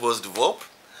document was developed.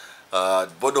 The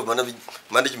Board of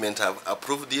Management have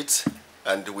approved it,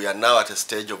 and we are now at a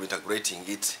stage of integrating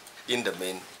it in the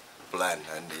main plan,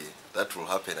 and that will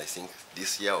happen, I think,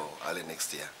 this year or early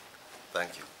next year.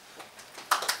 Thank you.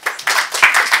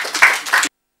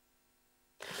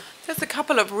 There's a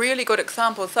couple of really good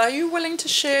examples. Are you willing to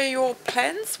share your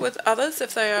plans with others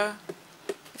if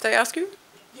they ask you?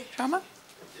 Shama?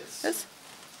 Yes.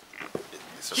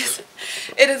 Yes.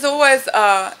 It is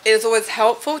always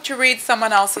helpful to read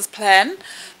someone else's plan,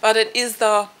 but it is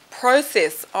the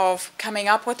process of coming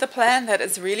up with the plan that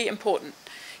is really important.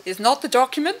 It is not the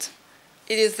document,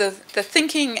 it is the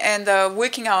thinking and the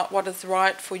working out what is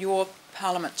right for your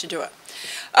parliament to do it.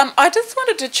 I just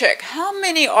wanted to check how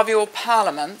many of your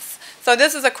parliaments, so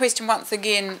this is a question once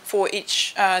again for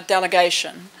each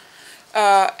delegation,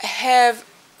 have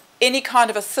any kind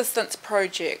of assistance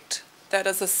project that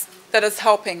is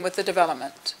helping with the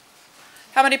development.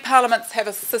 How many parliaments have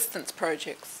assistance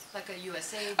projects? Like a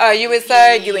USA?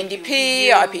 USA, UNDP,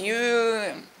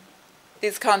 IPU,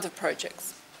 these kinds of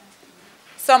projects.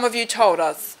 Some of you told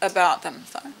us about them.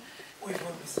 So.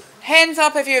 Hands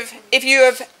up if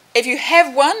you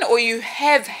have one or you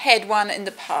have had one in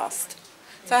the past.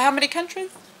 So how many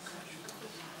countries?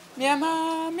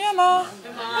 Myanmar, Myanmar,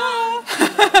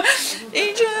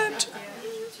 Egypt.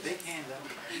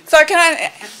 So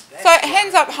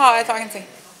hands up high so I can see.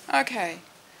 Okay.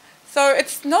 So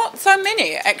it's not so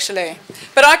many actually.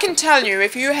 But I can tell you,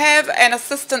 if you have an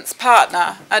assistance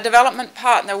partner, a development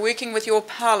partner working with your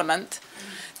parliament,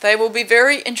 they will be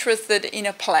very interested in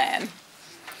a plan.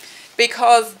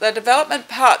 Because the development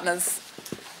partners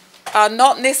are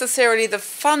not necessarily the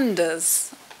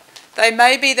funders. They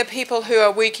may be the people who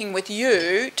are working with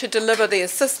you to deliver the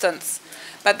assistance,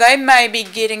 but they may be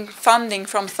getting funding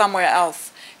from somewhere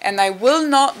else, and they will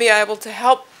not be able to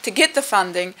help to get the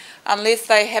funding unless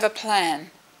they have a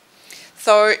plan.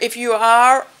 So if you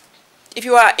are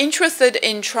interested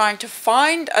in trying to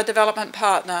find a development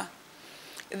partner,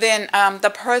 then the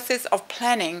process of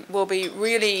planning will be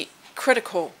really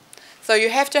critical. So you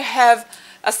have to have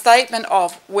a statement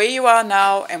of where you are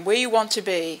now and where you want to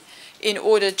be in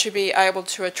order to be able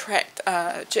to attract,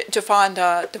 to find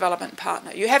a development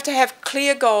partner. You have to have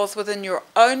clear goals within your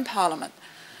own parliament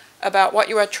about what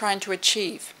you are trying to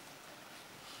achieve.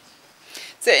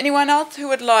 Is there anyone else who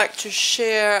would like to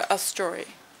share a story?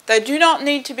 They do not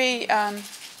need to be,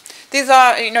 these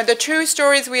are, the two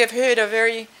stories we have heard are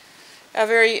very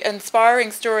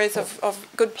inspiring stories of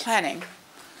good planning.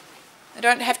 They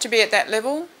don't have to be at that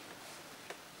level.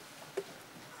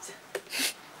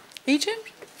 Egypt?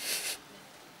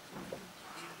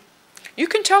 You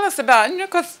can tell us about it,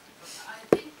 because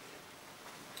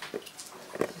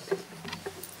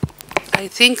I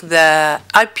think the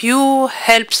IPU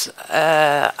helps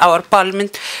our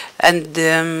parliament, and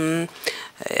they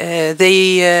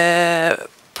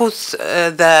put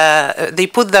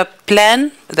the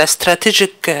plan, the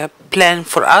strategic plan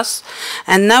for us,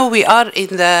 and now we are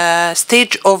in the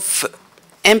stage of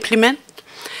implement.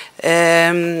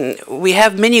 We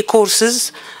have many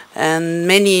courses and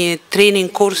many training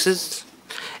courses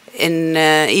in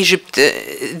Egypt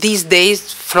these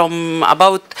days. From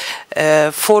about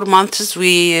 4 months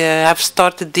we have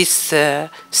started this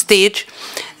stage,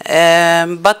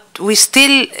 but we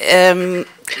still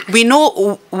we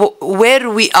know where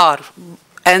we are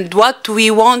and what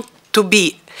we want to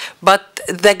be, but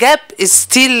the gap is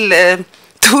still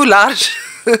too large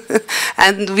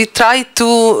and we try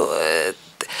to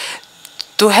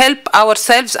help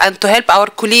ourselves and to help our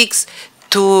colleagues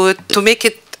to make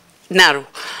it narrow.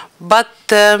 But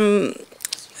the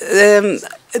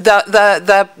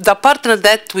partner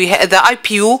that we have, the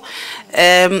IPU,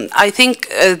 I think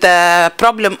the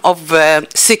problem of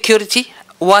security,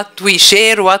 what we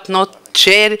share, what not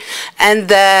share, and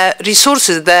the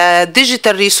resources, the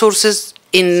digital resources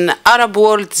in Arab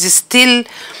world is still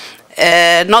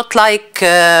not like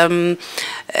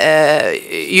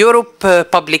Europe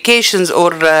publications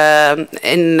or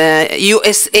in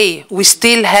USA. We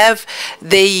still have,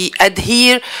 they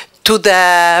adhere to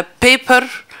the paper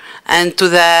and to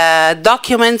the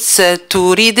documents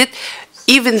to read it,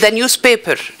 even the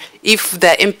newspaper. If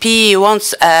the MP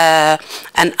wants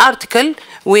an article,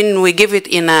 when we give it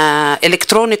in an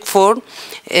electronic form,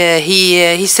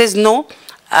 he says no,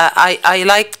 I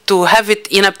like to have it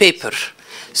in a paper.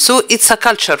 So it's a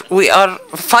culture. We are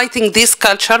fighting this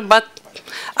culture, but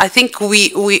I think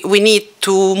we need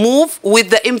to move with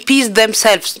the MPs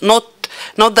themselves, not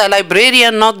the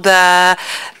librarian, not the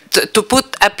to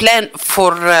put a plan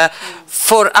for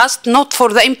us, not for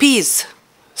the MPs.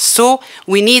 So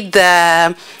we need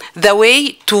the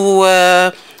way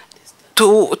to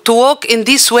walk in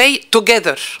this way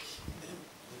together.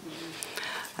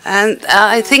 And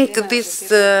I think this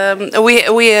the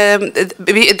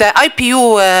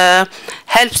IPU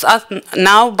helps us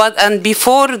now, and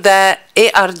before the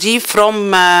ARG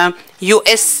from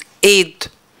US aid,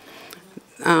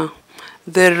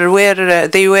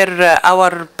 they were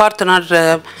our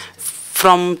partner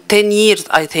from 10 years,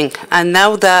 I think, and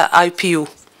now the IPU.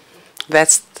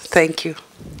 Thank you.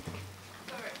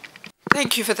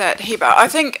 Thank you for that, Heba. I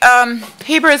think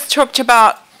Heba has talked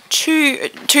about two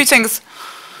things,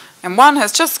 and one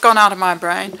has just gone out of my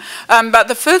brain. But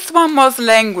the first one was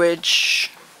language.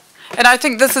 And I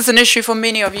think this is an issue for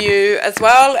many of you as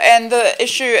well. And the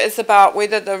issue is about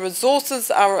whether the resources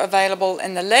are available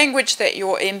in the language that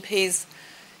your MPs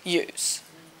use.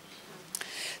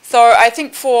 So I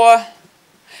think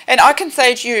and I can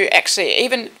say to you actually,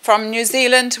 even from New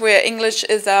Zealand, where English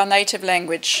is our native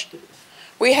language,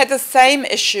 we had the same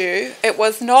issue. It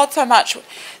was not so much,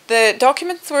 the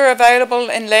documents were available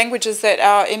in languages that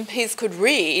our MPs could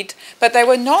read, but they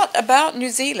were not about New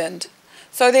Zealand.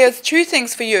 So there's two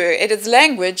things for you. It is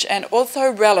language and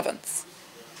also relevance.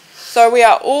 So we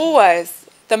are always,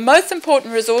 the most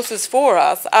important resources for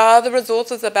us are the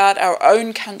resources about our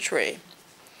own country.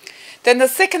 Then the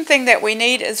second thing that we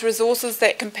need is resources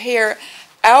that compare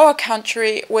our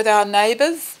country with our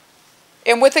neighbours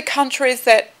and with the countries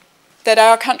that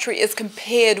our country is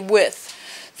compared with.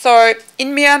 So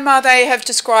in Myanmar they have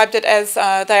described it as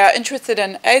they are interested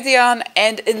in ASEAN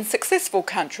and in successful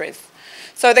countries.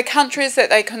 So the countries that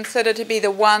they consider to be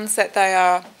the ones that they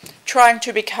are trying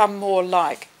to become more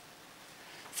like.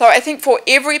 So I think for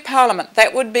every parliament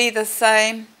that would be the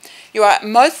same. You are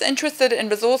most interested in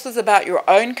resources about your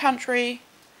own country,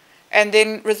 and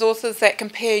then resources that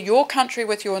compare your country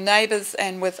with your neighbours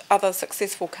and with other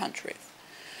successful countries.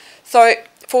 So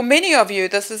for many of you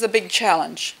this is a big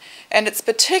challenge, and it's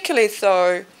particularly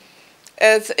so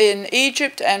as in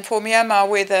Egypt and for Myanmar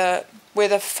where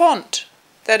the font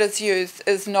that is used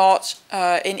is not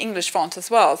in English font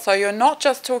as well. So you're not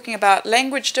just talking about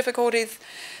language difficulties,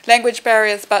 language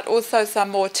barriers, but also some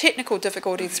more technical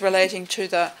difficulties relating to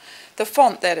the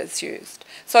font that is used.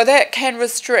 So that can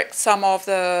restrict some of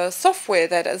the software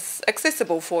that is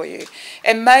accessible for you,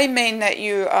 and may mean that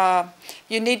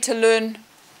you need to learn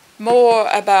more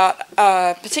about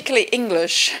particularly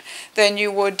English than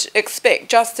you would expect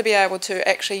just to be able to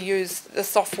actually use the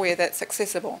software that's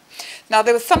accessible. Now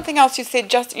there was something else you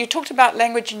said, you talked about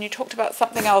language and you talked about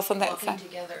something else on that. Working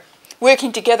together.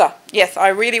 Working together, yes, I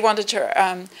really wanted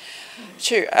to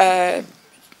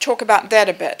talk about that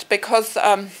a bit because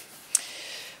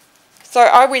so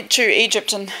I went to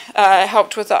Egypt and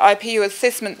helped with the IPU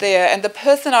assessment there, and the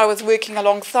person I was working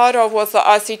alongside of was the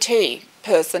ICT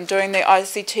person doing the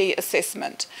ICT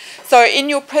assessment. So in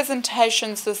your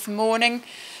presentations this morning,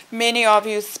 many of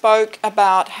you spoke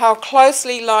about how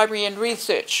closely library and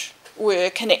research were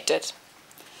connected.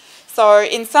 So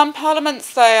in some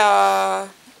parliaments they are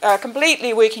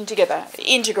completely working together,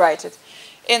 integrated.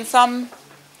 In some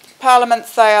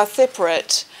parliaments they are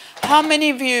separate. How many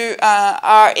of you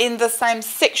are in the same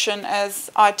section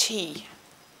as IT?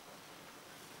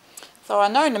 So I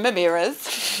know Namibia is.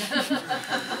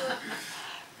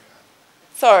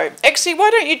 So actually, why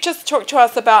don't you just talk to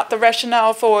us about the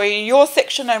rationale for your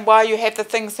section and why you have the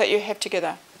things that you have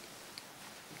together?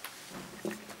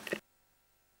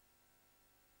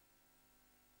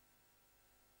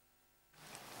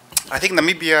 I think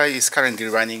Namibia is currently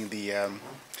running the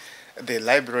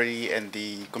library and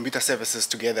the computer services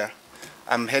together.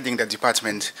 I'm heading the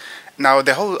department. Now,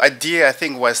 the whole idea, I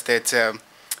think, was that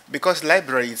because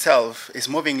library itself is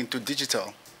moving into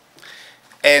digital,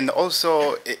 and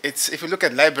also if you look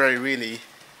at library really,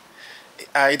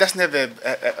 it doesn't have a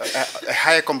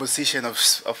higher composition of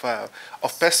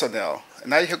personnel.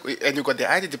 Now and you've got the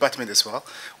IT department as well,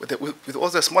 with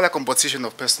also a smaller composition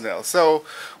of personnel. So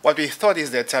what we thought is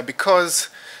that because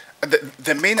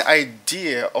the main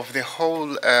idea of the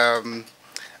whole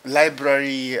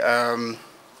library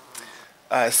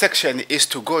section is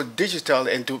to go digital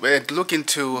and to look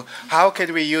into how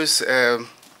can we use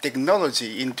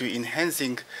technology into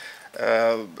enhancing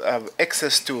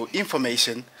access to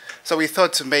information. So we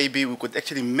thought maybe we could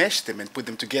actually mesh them and put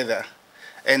them together.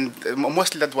 And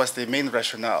mostly that was the main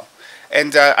rationale.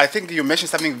 And I think you mentioned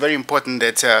something very important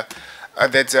that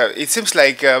it seems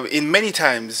like in many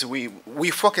times we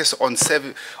focus on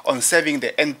serving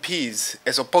the NPs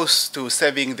as opposed to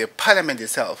serving the parliament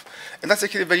itself. And that's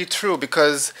actually very true,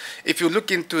 because if you look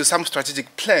into some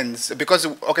strategic plans, because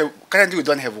okay, currently we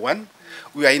don't have one,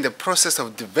 we are in the process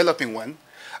of developing one.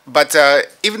 But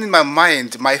even in my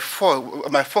mind, my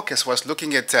focus was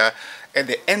looking at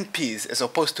the NPs as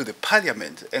opposed to the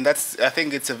parliament, and that's, I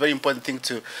think it's a very important thing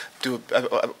to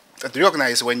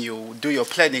recognize when you do your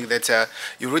planning, that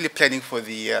you're really planning for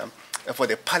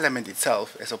the parliament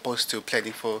itself as opposed to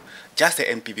planning for just the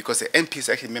NP, because the NP is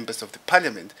actually members of the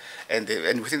parliament, and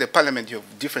within the parliament you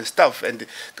have different stuff, and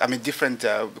I mean different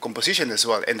composition as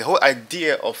well. And the whole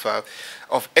idea of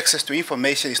access to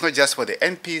information is not just for the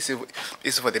NPs;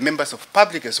 it's for the members of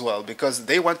public as well, because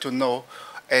they want to know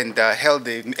and held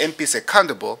the MPs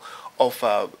accountable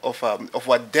of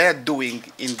what they're doing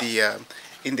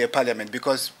in their parliament.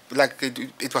 Because, like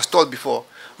it was told before,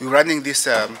 we're running this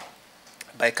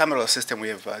bicameral system. We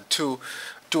have two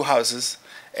houses,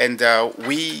 and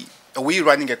we're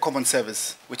running a common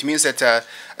service, which means that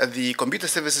the computer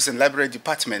services and library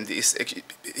department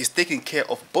is taking care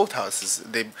of both houses,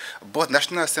 both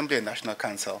National Assembly and National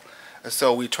Council.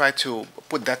 So we try to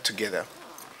put that together.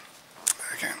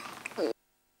 Okay.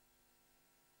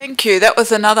 Thank you. That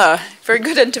was another very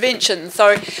good intervention.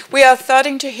 So we are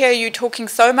starting to hear you talking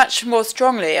so much more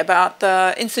strongly about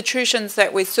the institutions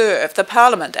that we serve, the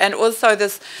Parliament, and also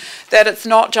this, that it's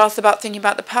not just about thinking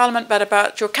about the Parliament, but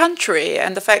about your country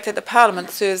and the fact that the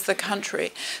Parliament serves the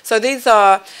country. So these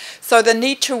are, so the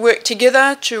need to work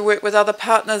together, to work with other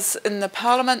partners in the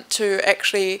Parliament to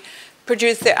actually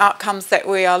produce the outcomes that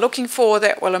we are looking for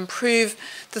that will improve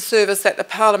the service that the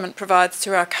Parliament provides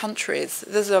to our countries.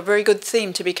 This is a very good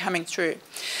theme to be coming through.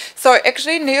 So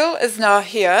actually Neil is now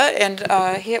here, and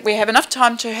here we have enough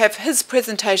time to have his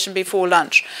presentation before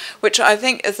lunch, which I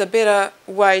think is a better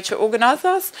way to organise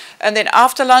us. And then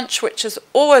after lunch, which is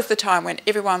always the time when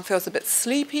everyone feels a bit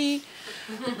sleepy,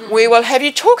 we will have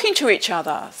you talking to each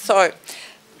other. So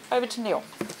over to Neil.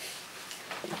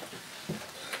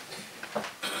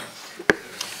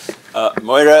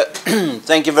 Moira,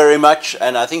 thank you very much.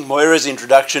 And I think Moira's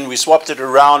introduction, we swapped it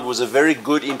around, was a very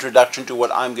good introduction to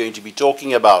what I'm going to be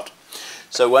talking about.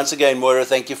 So once again, Moira,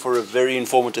 thank you for a very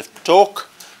informative talk.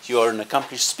 You are an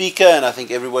accomplished speaker, and I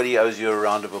think everybody owes you a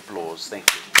round of applause. Thank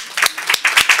you.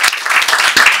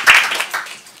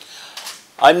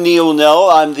 I'm Neil Nell.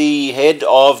 I'm the head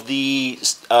of the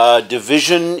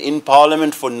division in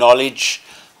Parliament for Knowledge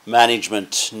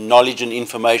Management, Knowledge and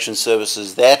Information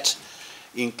Services. That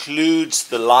includes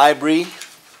the library,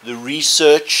 the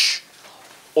research,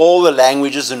 all the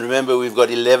languages, and remember we've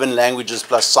got 11 languages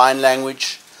plus sign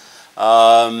language,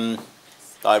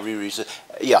 library research,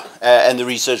 and the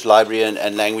research library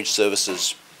and language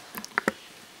services.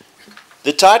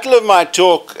 The title of my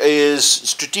talk is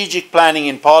Strategic Planning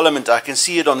in Parliament. I can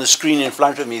see it on the screen in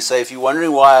front of me, so if you're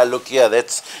wondering why I look here,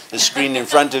 that's the screen in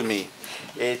front of me.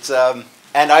 It's, and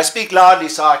I speak loudly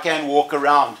so I can walk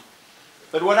around.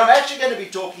 But what I'm actually going to be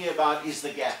talking about is the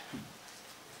gap.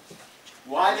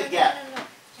 Why the gap?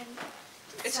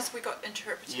 It's just we got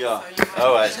interpreted. Yeah. So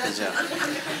Oh,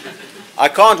 I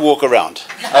can't walk around.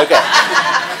 Okay.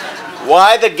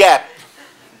 Why the gap?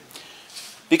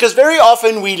 Because very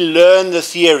often we learn the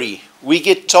theory. We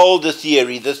get told the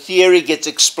theory. The theory gets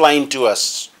explained to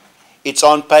us. It's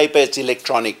on paper, it's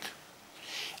electronic.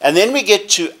 And then we get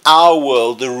to our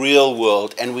world, the real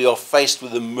world, and we are faced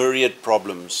with a myriad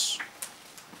problems.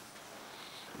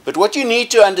 But what you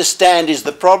need to understand is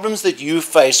the problems that you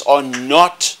face are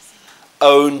not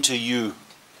owned to you.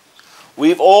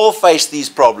 We've all faced these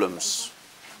problems.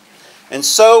 And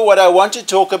so what I want to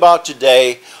talk about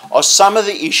today are some of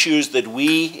the issues that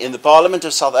we in the Parliament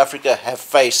of South Africa have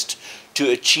faced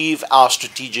to achieve our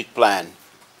strategic plan.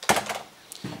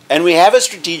 And we have a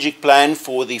strategic plan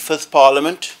for the 5th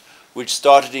Parliament, which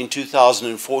started in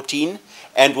 2014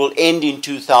 and will end in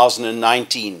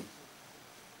 2019.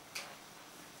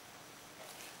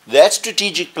 That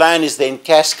strategic plan is then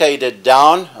cascaded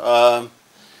down.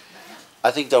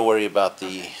 I think don't worry about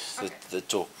the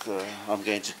talk. I'm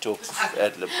going to talk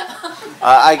ad lib.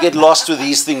 I get lost with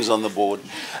these things on the board.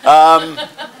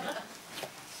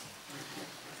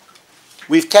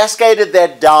 We've cascaded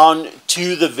that down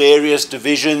to the various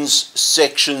divisions,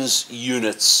 sections,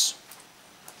 units.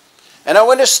 And I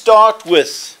want to start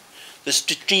with the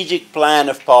strategic plan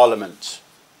of Parliament.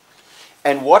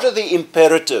 And what are the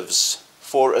imperatives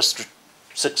for a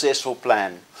successful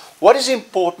plan? What is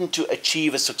important to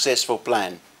achieve a successful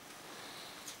plan?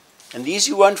 And these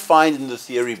you won't find in the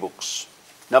theory books.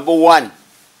 Number one,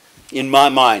 in my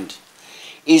mind,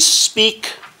 is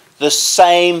speak the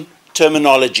same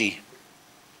terminology,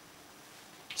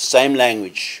 same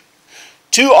language.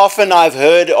 Too often I've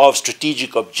heard of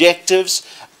strategic objectives,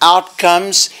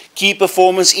 outcomes, key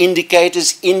performance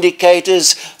indicators,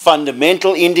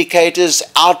 fundamental indicators,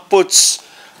 outputs,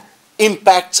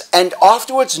 impacts, and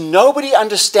afterwards nobody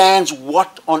understands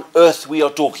what on earth we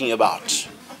are talking about.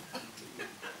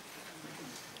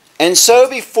 And so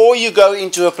before you go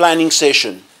into a planning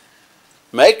session,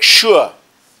 make sure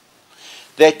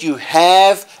that you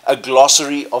have a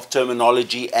glossary of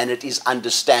terminology and it is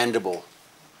understandable.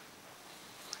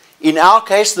 In our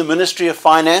case, the Ministry of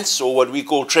Finance, or what we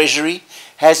call Treasury,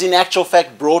 has in actual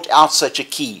fact brought out such a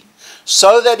key,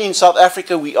 so that in South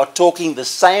Africa we are talking the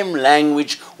same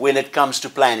language when it comes to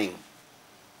planning.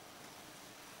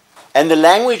 And the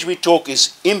language we talk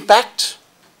is impact.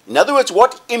 In other words,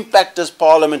 what impact does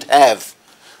Parliament have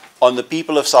on the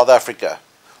people of South Africa,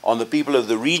 on the people of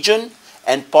the region,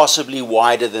 and possibly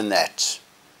wider than that?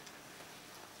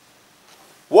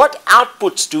 What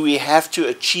outputs do we have to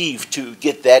achieve to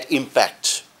get that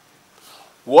impact?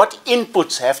 What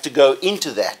inputs have to go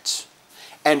into that?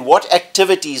 And what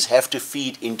activities have to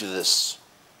feed into this?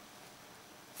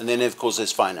 And then, of course,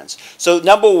 there's finance. So,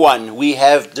 number one, we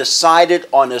have decided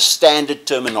on a standard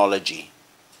terminology.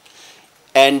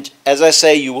 And as I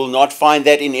say, you will not find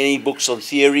that in any books on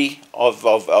theory of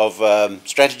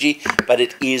strategy, but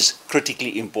it is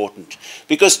critically important.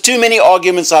 Because too many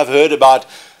arguments I've heard about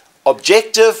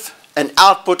objective and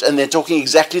output, and they're talking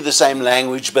exactly the same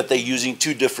language, but they're using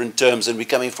two different terms, and we're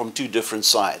coming from two different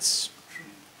sides.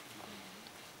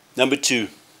 Number 2.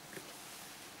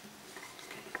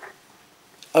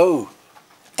 Oh,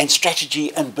 and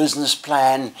strategy and business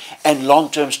plan and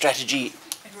long-term strategy.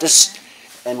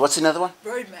 And what's another one?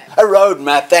 Roadmap. A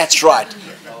roadmap, that's right.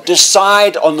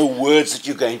 Decide on the words that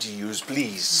you're going to use,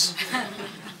 please.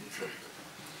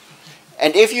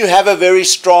 And if you have a very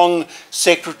strong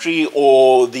secretary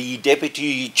or the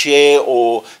deputy chair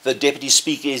or the deputy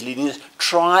speaker is leading this,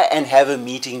 try and have a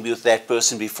meeting with that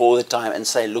person before the time and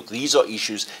say, look, these are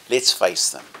issues, let's face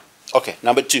them. Okay,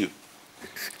 number 2.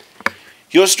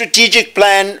 Your strategic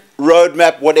plan,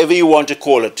 roadmap, whatever you want to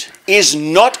call it, is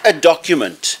not a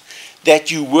document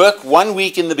that you work 1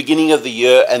 week in the beginning of the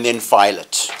year and then file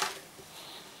it.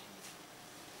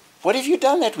 What have you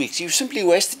done that week? You've simply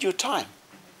wasted your time.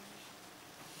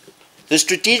 The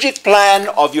strategic plan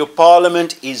of your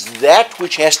parliament is that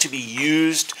which has to be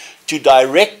used to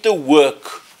direct the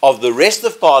work of the rest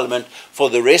of parliament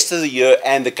for the rest of the year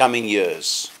and the coming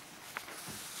years.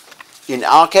 In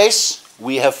our case,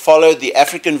 we have followed the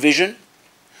African vision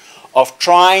of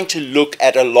trying to look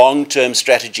at a long-term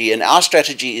strategy, and our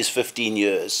strategy is 15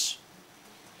 years.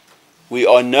 We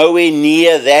are nowhere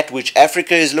near that which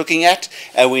Africa is looking at,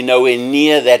 and we're nowhere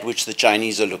near that which the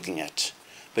Chinese are looking at.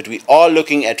 But we are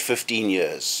looking at 15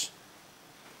 years.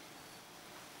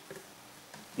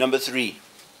 Number 3.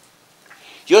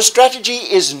 Your strategy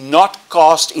is not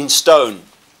cast in stone.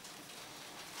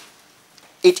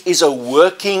 It is a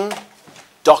working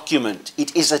document.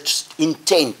 It is an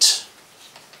intent.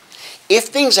 If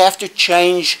things have to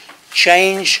change,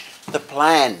 change the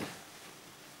plan.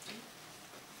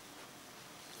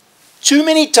 Too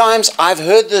many times I've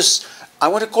heard this, I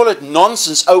want to call it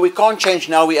nonsense. Oh, we can't change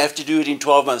now, we have to do it in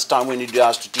 12 months' time when we do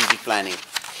our strategic planning.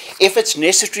 If it's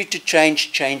necessary to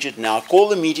change, change it now. Call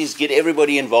the meetings, get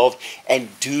everybody involved, and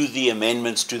do the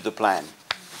amendments to the plan.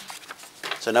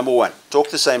 So number 1, talk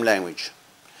the same language.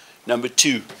 Number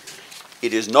 2,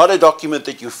 it is not a document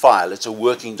that you file, it's a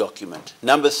working document.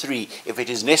 Number 3, if it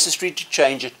is necessary to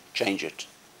change it, change it.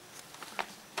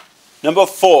 Number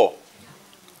 4,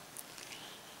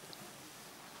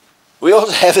 we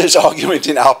also have this argument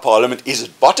in our parliament, is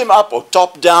it bottom up or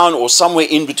top down or somewhere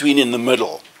in between in the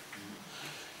middle?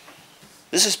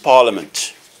 This is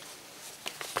parliament.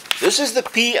 This is the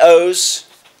POs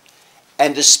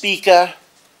and the speaker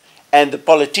and the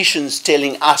politicians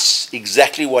telling us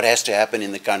exactly what has to happen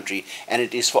in the country, and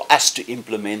it is for us to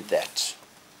implement that.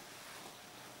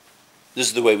 This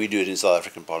is the way we do it in South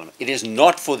African Parliament. It is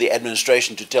not for the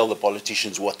administration to tell the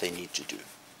politicians what they need to do.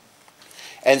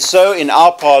 And so in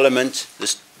our Parliament,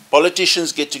 the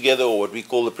politicians get together, or what we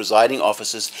call the presiding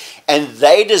officers, and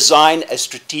they design a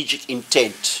strategic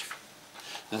intent.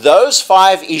 Those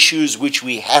 5 issues which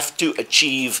we have to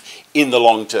achieve in the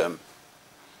long term.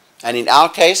 And in our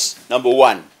case, number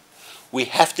 1, we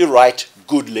have to write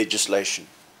good legislation.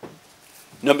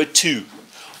 Number 2,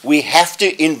 we have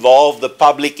to involve the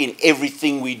public in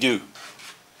everything we do.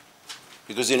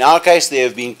 Because in our case, there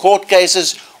have been court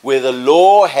cases where the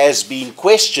law has been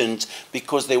questioned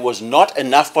because there was not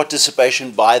enough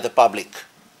participation by the public.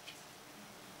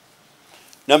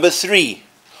 Number 3,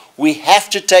 we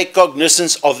have to take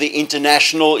cognizance of the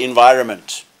international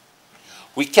environment.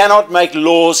 We cannot make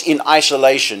laws in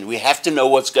isolation. We have to know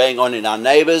what's going on in our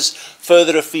neighbors,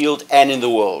 further afield, and in the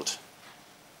world.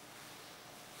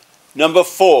 Number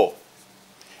 4,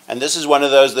 and this is one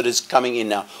of those that is coming in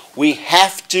now, we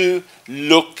have to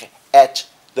look at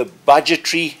the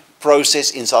budgetary process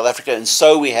in South Africa, and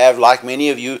so we have, like many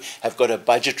of you, have got a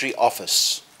budgetary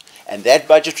office. And that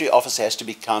budgetary office has to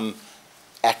become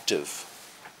active.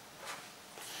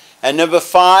 And number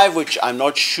 5, which I'm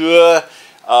not sure,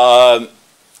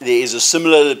 there is a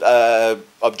similar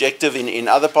objective in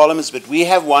other parliaments, but we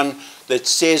have one that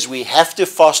says we have to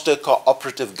foster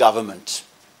cooperative government.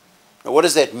 Now, what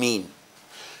does that mean?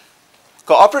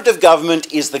 Cooperative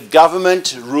government is the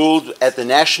government ruled at the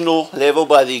national level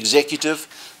by the executive,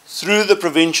 through the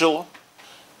provincial,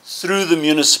 through the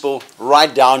municipal,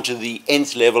 right down to the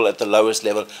nth level at the lowest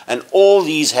level, and all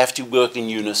these have to work in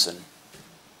unison.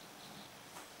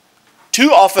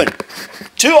 Too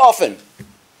often,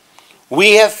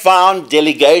 we have found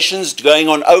delegations going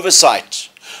on oversight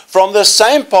from the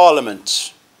same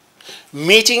parliament,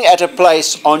 meeting at a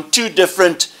place on 2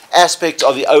 different aspects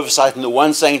of the oversight, and the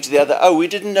one saying to the other, oh, we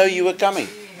didn't know you were coming.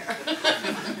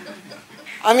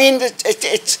 I mean,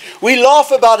 we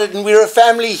laugh about it and we're a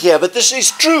family here, but this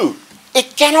is true.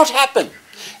 It cannot happen.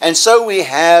 And so we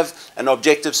have an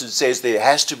objective that says there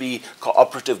has to be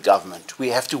cooperative government. We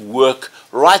have to work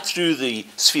right through the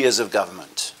spheres of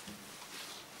government.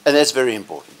 And that's very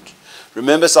important.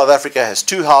 Remember, South Africa has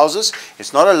two houses.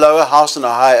 It's not a lower house and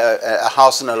a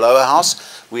house and a lower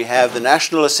house. We have the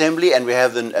National Assembly and we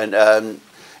have the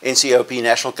NCOP,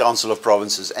 National Council of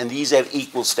Provinces, and these have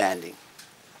equal standing.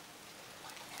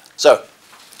 So,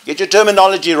 get your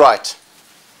terminology right.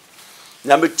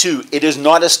 Number 2, it is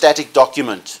not a static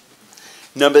document.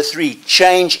 Number 3,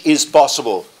 change is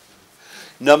possible.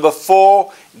 Number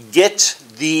 4, get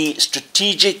the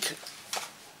strategic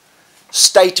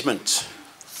statement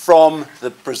from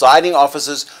the presiding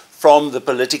officers, from the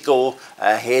political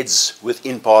heads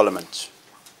within Parliament.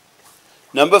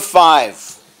 Number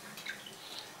 5,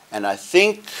 and I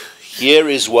think here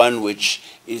is one which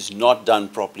is not done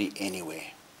properly anywhere,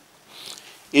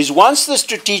 is once the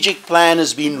strategic plan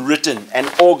has been written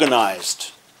and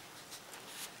organized,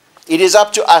 it is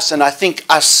up to us, and I think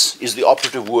us is the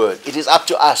operative word, it is up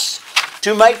to us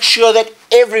to make sure that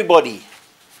everybody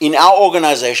in our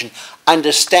organization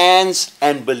understands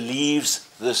and believes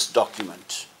this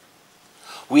document.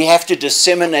 We have to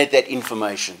disseminate that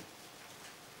information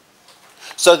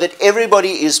so that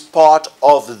everybody is part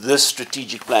of this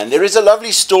strategic plan. There is a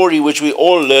lovely story which we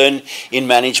all learn in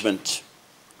management.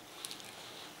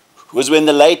 It was when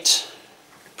the late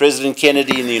President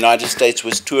Kennedy in the United States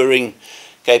was touring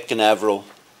Cape Canaveral.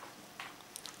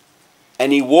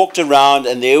 And he walked around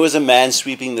and there was a man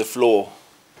sweeping the floor.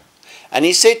 And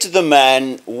he said to the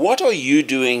man, "What are you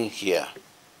doing here?"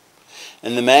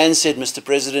 And the man said, "Mr.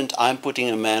 President, I'm putting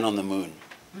a man on the moon."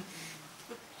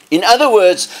 In other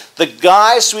words, the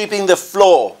guy sweeping the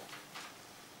floor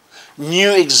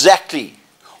knew exactly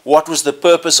what was the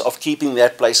purpose of keeping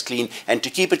that place clean, and to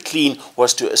keep it clean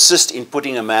was to assist in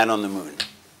putting a man on the moon.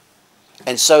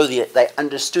 And so they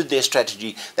understood their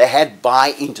strategy. They had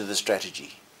buy-in to the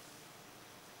strategy.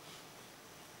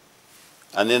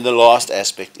 And then the last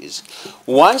aspect is,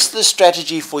 once the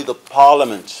strategy for the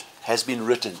Parliament has been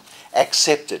written,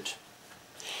 accepted,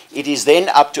 it is then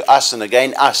up to us, and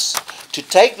again us, to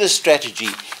take this strategy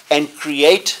and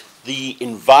create the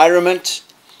environment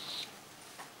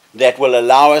that will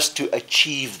allow us to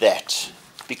achieve that.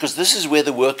 Because this is where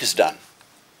the work is done.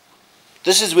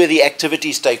 This is where the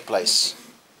activities take place.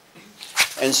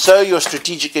 And so your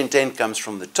strategic intent comes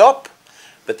from the top,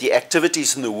 but the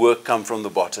activities and the work come from the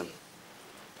bottom.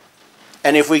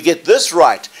 And if we get this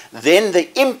right, then the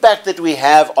impact that we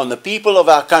have on the people of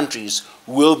our countries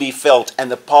will be felt and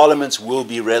the parliaments will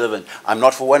be relevant. I'm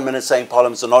not for 1 minute saying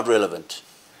parliaments are not relevant.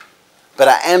 But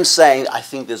I am saying I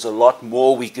think there's a lot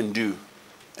more we can do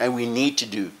and we need to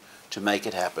do to make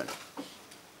it happen.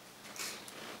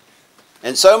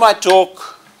 And so my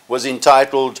talk was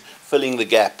entitled Filling the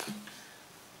Gap.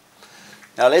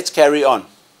 Now let's carry on.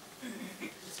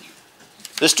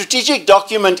 The strategic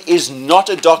document is not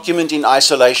a document in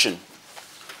isolation.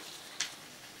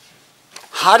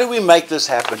 How do we make this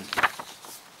happen?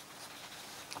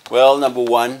 Well, number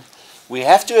 1, we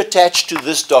have to attach to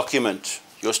this document,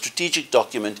 your strategic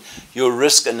document, your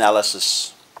risk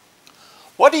analysis.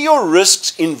 What are your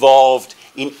risks involved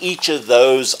in each of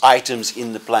those items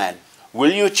in the plan?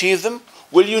 Will you achieve them?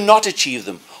 Will you not achieve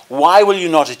them? Why will you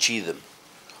not achieve them?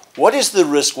 What is the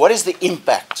risk? What is the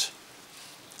impact?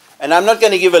 And I'm not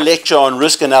going to give a lecture on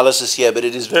risk analysis here, but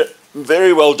it is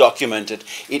very well documented.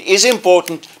 It is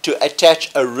important to attach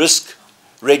a risk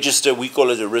register, we call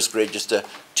it a risk register,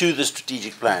 to the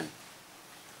strategic plan.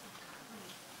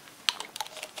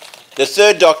 The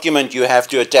third document you have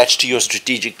to attach to your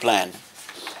strategic plan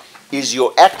is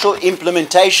your actual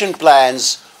implementation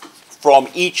plans from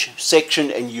each section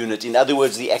and unit. In other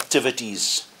words, the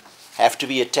activities have to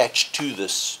be attached to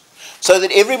this, so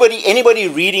that anybody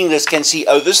reading this can see,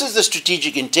 oh, this is the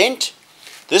strategic intent,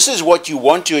 this is what you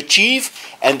want to achieve,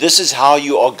 and this is how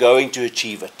you are going to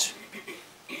achieve it.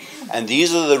 And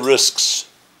these are the risks.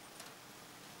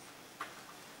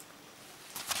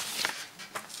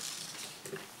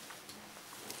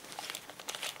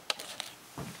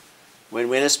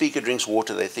 When a speaker drinks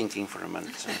water, they're thinking for a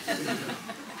minute.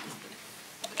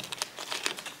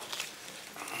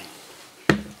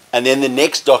 And then the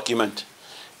next document,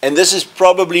 and this is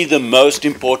probably the most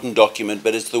important document,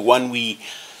 but it's the one we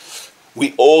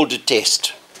all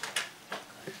detest.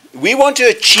 We want to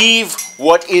achieve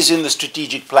what is in the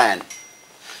strategic plan.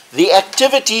 The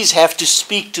activities have to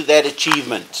speak to that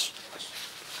achievement.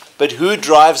 But who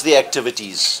drives the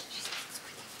activities?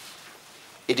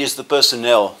 It is the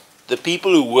personnel. The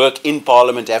people who work in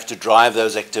Parliament have to drive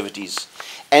those activities.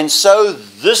 And so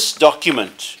this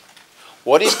document,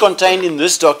 what is contained in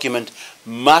this document,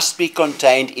 must be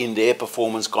contained in their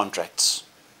performance contracts.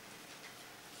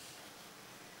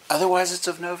 Otherwise, it's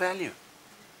of no value.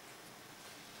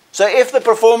 So if the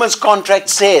performance contract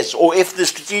says, or if the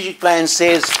strategic plan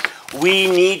says, we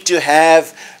need to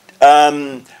have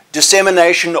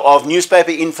dissemination of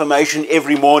newspaper information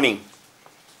every morning,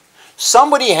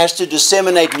 somebody has to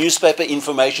disseminate newspaper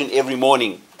information every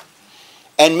morning.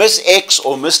 And Miss X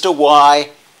or Mr. Y,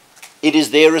 it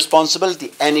is their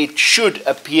responsibility, and it should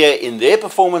appear in their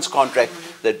performance contract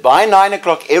that by 9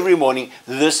 o'clock every morning,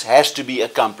 this has to be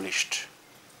accomplished.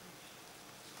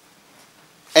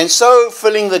 And so,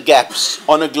 filling the gaps.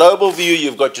 On a global view,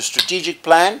 you've got your strategic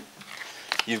plan,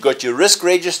 you've got your risk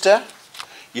register,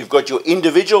 you've got your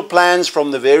individual plans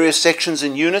from the various sections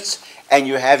and units, and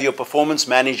you have your performance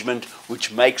management,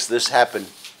 which makes this happen.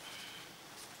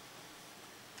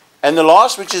 And the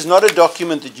last, which is not a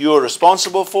document that you are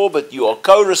responsible for, but you are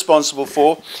co-responsible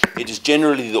for, it is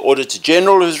generally the Auditor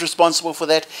General who is responsible for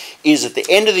that, is at the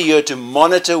end of the year to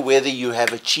monitor whether you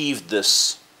have achieved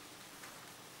this.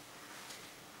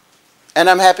 And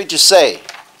I'm happy to say,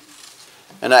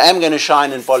 and I am going to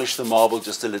shine and polish the marble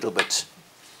just a little bit,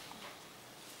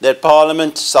 that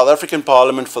Parliament, South African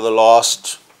Parliament, for the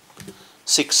last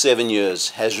 6-7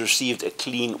 years has received a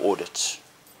clean audit.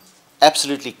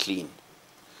 Absolutely clean.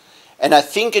 And I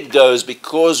think it goes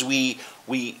because we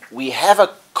have a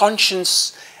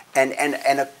conscience and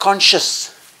a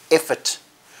conscious effort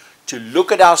to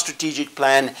look at our strategic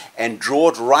plan and draw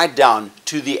it right down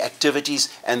to the activities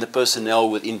and the personnel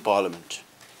within Parliament.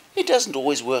 It doesn't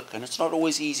always work, and it's not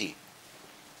always easy.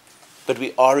 But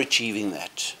we are achieving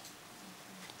that.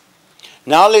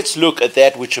 Now let's look at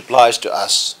that which applies to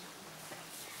us.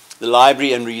 The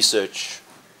library and research.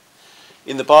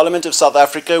 In the Parliament of South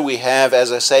Africa, we have,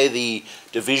 as I say, the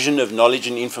Division of Knowledge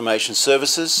and Information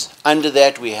Services. Under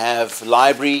that, we have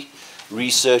library,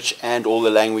 research, and all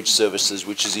the language services,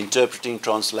 which is interpreting,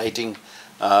 translating,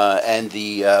 and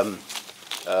the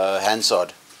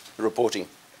Hansard reporting.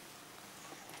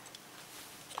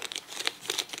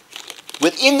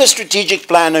 Within the strategic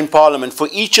plan in Parliament, for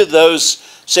each of those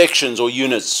sections or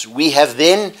units, we have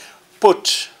then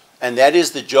put, and that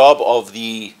is the job of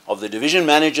the division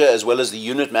manager as well as the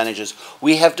unit managers,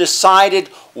 we have decided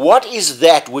what is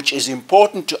that which is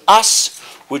important to us,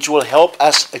 which will help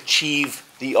us achieve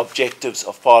the objectives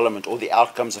of Parliament or the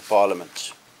outcomes of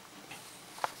Parliament.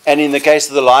 And in the case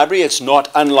of the library, it's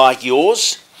not unlike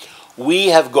yours. We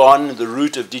have gone the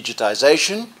route of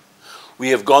digitization. We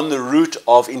have gone the route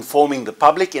of informing the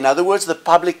public. In other words, the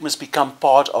public must become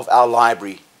part of our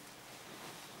library.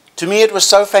 To me, it was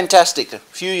so fantastic a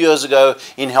few years ago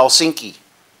in Helsinki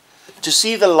to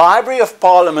see the Library of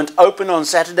Parliament open on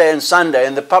Saturday and Sunday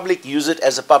and the public use it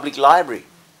as a public library.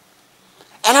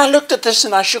 And I looked at this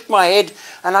and I shook my head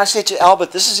and I said to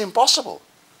Albert, this is impossible.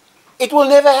 It will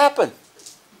never happen.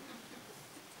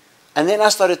 And then I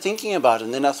started thinking about it,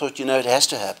 and then I thought, you know, it has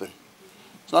to happen.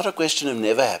 It's not a question of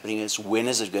never happening, it's when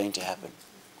is it going to happen.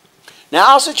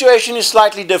 Now our situation is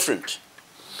slightly different.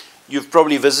 You've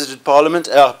probably visited Parliament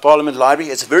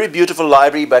Library. It's a very beautiful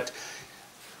library, but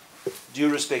due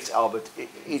respect, Albert,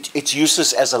 it's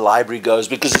useless as a library goes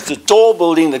because it's a tall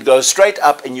building that goes straight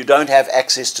up and you don't have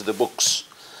access to the books.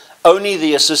 Only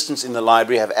the assistants in the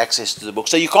library have access to the book.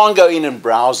 So you can't go in and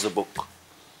browse the book.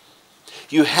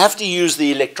 You have to use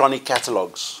the electronic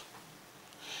catalogues.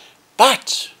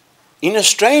 But in a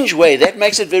strange way, that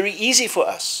makes it very easy for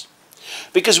us,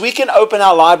 because we can open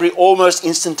our library almost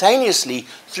instantaneously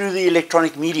through the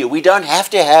electronic media. We don't have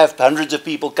to have hundreds of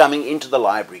people coming into the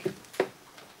library.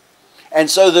 And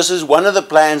so this is one of the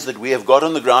plans that we have got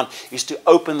on the ground, is to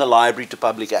open the library to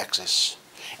public access.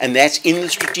 And that's in the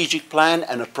strategic plan,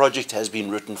 and a project has been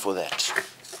written for that.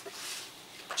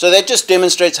 So that just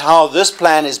demonstrates how this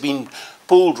plan has been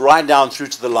pulled right down through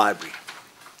to the library.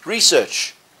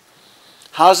 Research.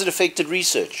 How has it affected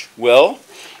research? Well,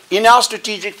 in our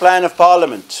strategic plan of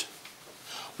Parliament,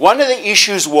 one of the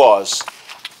issues was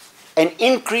an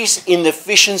increase in the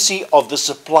efficiency of the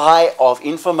supply of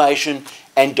information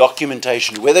and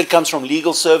documentation, whether it comes from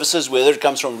legal services, whether it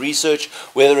comes from research,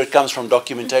 whether it comes from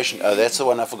documentation. Oh, that's the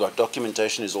one I forgot.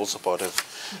 Documentation is also part of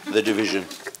the division.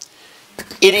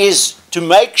 It is to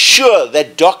make sure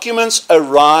that documents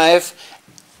arrive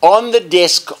on the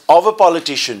desk of a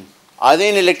politician, either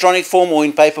in electronic form or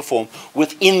in paper form,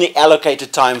 within the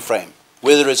allocated time frame.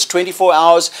 Whether it's 24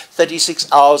 hours,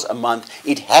 36 hours, a month,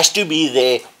 it has to be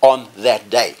there on that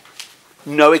day.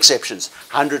 No exceptions,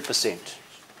 100%.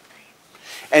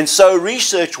 And so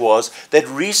research was that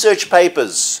research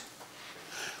papers,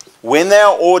 when they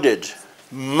are ordered,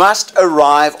 must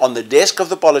arrive on the desk of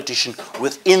the politician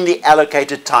within the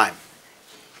allocated time.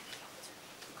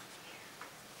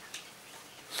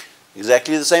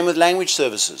 Exactly the same with language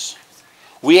services.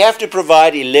 We have to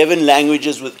provide 11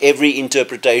 languages with every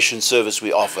interpretation service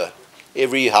we offer,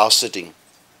 every house sitting.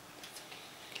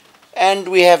 And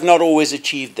we have not always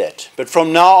achieved that. But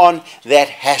from now on, that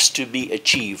has to be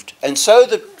achieved. And so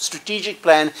the strategic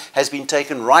plan has been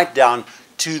taken right down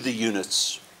to the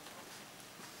units.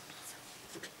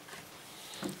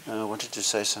 I wanted to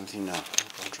say something now.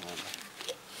 I can't remember.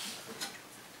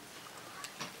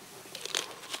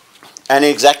 And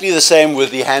exactly the same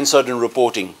with the Hansard and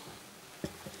reporting.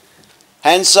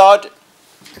 Hansard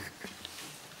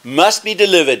must be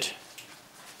delivered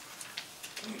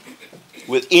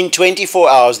within 24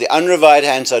 hours. The unrevised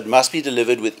Hansard must be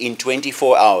delivered within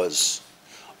 24 hours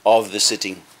of the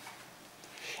sitting.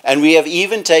 And we have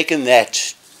even taken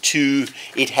that to,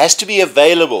 it has to be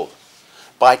available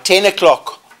by 10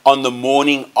 o'clock on the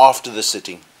morning after the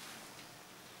sitting.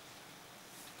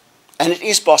 And it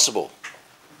is possible.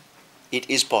 It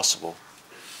is possible.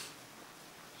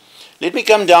 Let me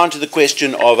come down to the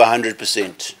question of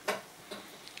 100%.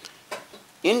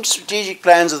 In strategic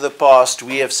plans of the past,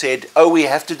 we have said, oh, we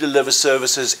have to deliver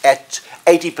services at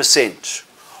 80%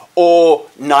 or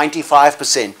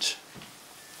 95%.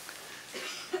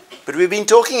 But we've been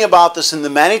talking about this, and the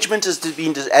management has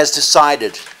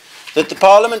decided that the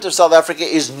Parliament of South Africa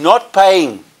is not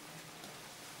paying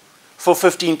for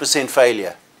 15%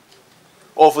 failure,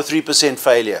 or for 3%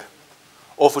 failure,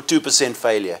 or for 2%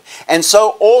 failure. And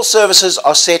so all services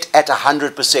are set at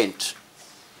 100%.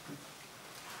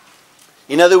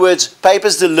 In other words,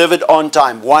 papers delivered on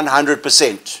time,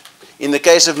 100%. In the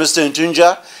case of Mr.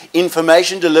 Ntunja,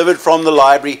 information delivered from the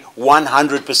library,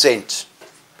 100%.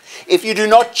 If you do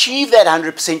not achieve that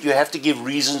 100%, you have to give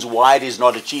reasons why it is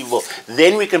not achievable.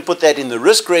 Then we can put that in the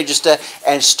risk register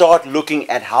and start looking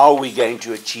at how we're going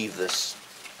to achieve this.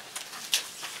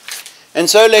 And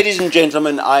so, ladies and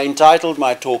gentlemen, I entitled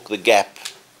my talk The Gap.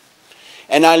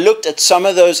 And I looked at some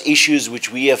of those issues which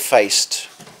we have faced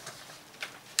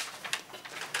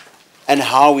and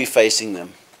how we're facing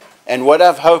them. And what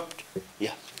I've hoped,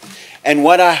 and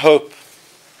what I hope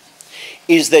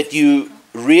is that you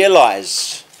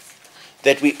realize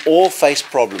that we all face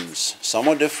problems. Some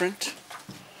are different.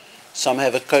 Some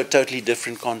have a totally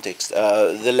different context.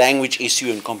 The language issue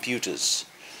in computers,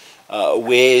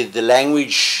 where the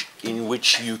language in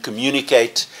which you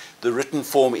communicate, the written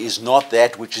form is not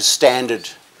that which is standard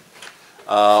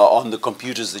on the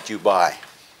computers that you buy.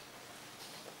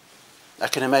 I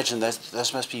can imagine that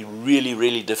those must be really,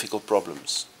 really difficult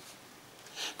problems.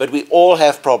 But we all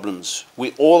have problems.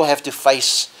 We all have to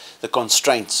face the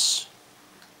constraints.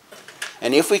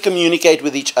 And if we communicate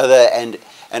with each other and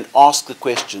ask the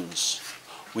questions,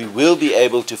 we will be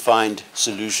able to find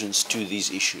solutions to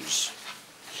these issues.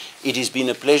 It has been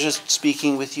a pleasure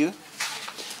speaking with you.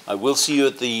 I will see you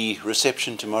at the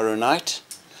reception tomorrow night.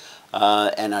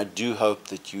 And I do hope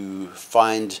that you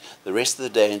find the rest of the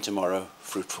day and tomorrow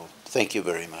fruitful. Thank you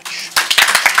very much.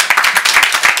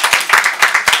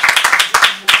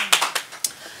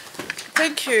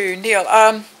 Thank you,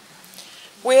 Neil.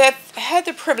 We have had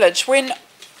the privilege, when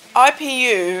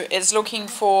IPU is looking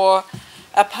for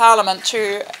a parliament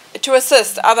to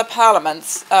assist other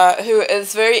parliaments who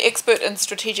is very expert in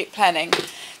strategic planning,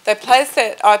 the place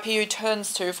that IPU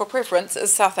turns to for preference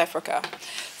is South Africa.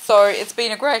 So it's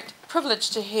been a great privilege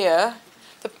to hear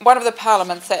one of the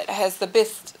parliaments that has the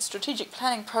best strategic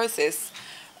planning process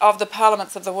of the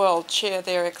parliaments of the world share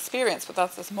their experience with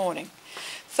us this morning.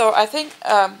 So I think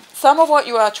some of what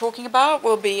you are talking about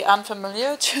will be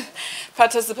unfamiliar to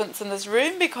participants in this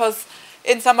room, because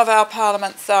in some of our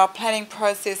parliaments our planning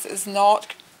process is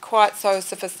not quite so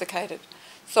sophisticated.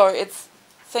 So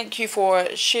thank you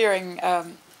for sharing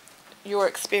your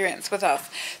experience with us.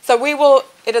 So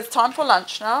it is time for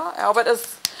lunch now. Albert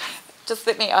is,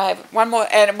 I have one more,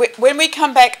 and when we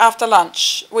come back after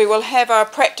lunch, we will have a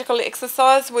practical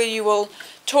exercise where you will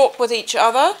talk with each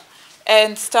other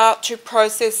and start to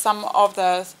process some of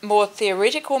the more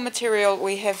theoretical material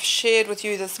we have shared with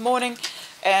you this morning,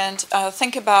 and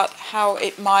think about how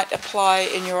it might apply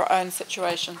in your own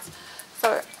situations.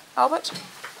 So, Albert?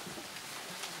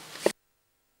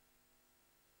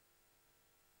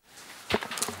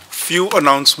 Few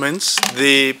announcements.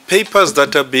 The papers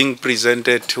that are being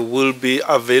presented will be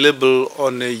available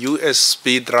on a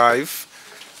USB drive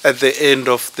at the end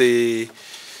of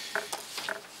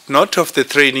not of the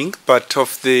training, but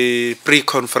of the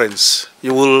pre-conference.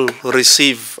 You will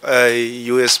receive a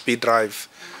USB drive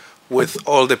with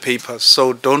all the papers.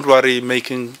 So don't worry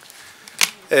making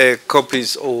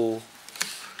copies or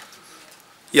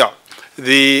Yeah.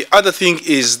 The other thing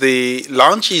is the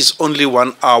lunch is only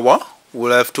 1 hour.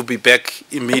 We'll have to be back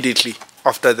immediately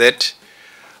after that.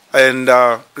 And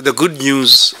the good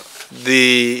news,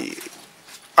 the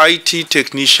IT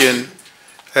technician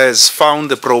has found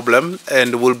the problem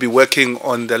and will be working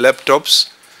on the laptops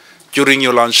during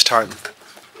your lunch time.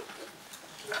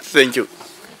 Thank you.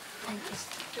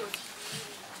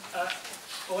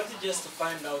 I wanted just to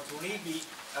find out, will he be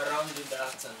around in the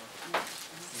afternoon?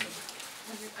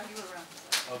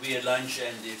 I'll be at lunch,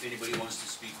 and if anybody wants to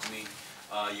speak to me,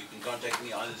 you can contact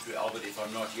me either through Albert. If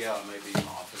I'm not here, I may be in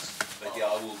my office. But yeah,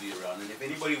 I will be around. And if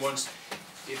anybody wants,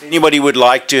 if anybody would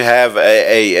like to have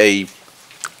a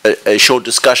short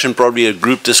discussion, probably a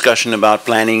group discussion about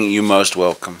planning, you're most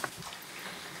welcome.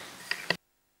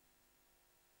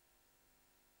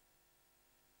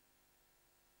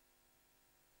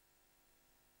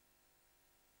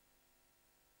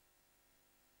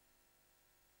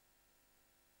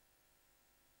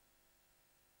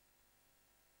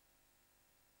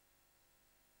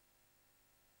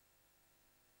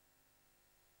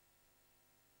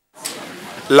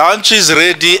 Lunch is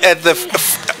ready at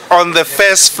on the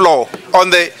first floor, on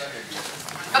the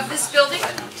Of this building?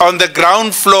 On the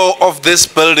ground floor of this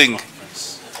building.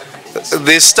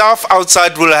 The staff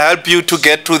outside will help you to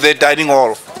get to the dining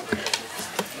hall.